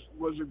was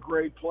a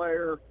great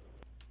player.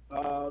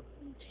 I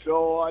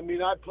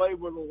played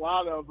with a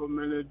lot of them,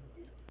 and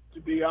to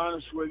be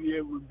honest with you,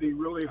 it would be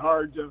really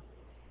hard to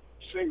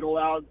single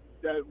out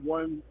that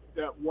one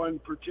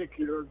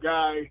particular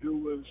guy who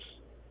was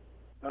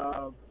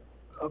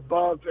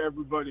above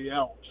everybody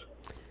else.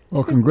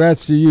 Well,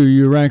 congrats to you.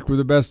 You rank with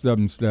the best of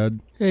them, Stud.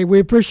 Hey, we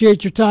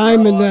appreciate your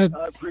time, I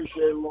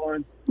appreciate it,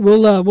 Lauren.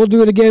 We'll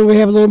do it again. We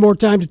have a little more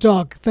time to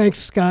talk. Thanks,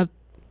 Scott.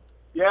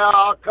 Yeah,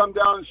 I'll come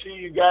down and see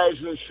you guys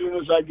as soon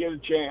as I get a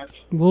chance.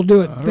 We'll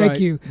do it. All Thank right.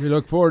 you. We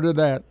look forward to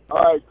that.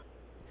 All right.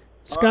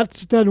 Scott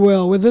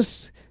Studwell with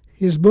us.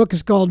 His book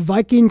is called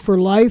Viking for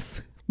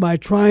Life by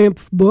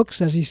Triumph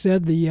Books. As he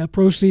said, the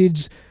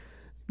proceeds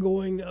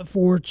going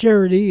for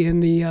charity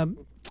in the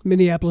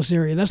Minneapolis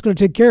area. That's going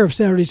to take care of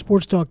Saturday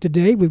Sports Talk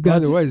today. We've got. By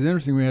the way, it's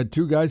interesting. We had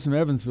two guys from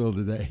Evansville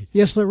today.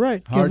 Yes, that's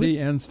right. Hardy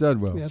and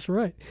Studwell. That's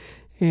right.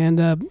 And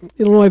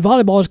Illinois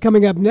volleyball is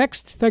coming up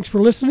next. Thanks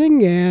for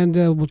listening, and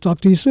we'll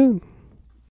talk to you soon.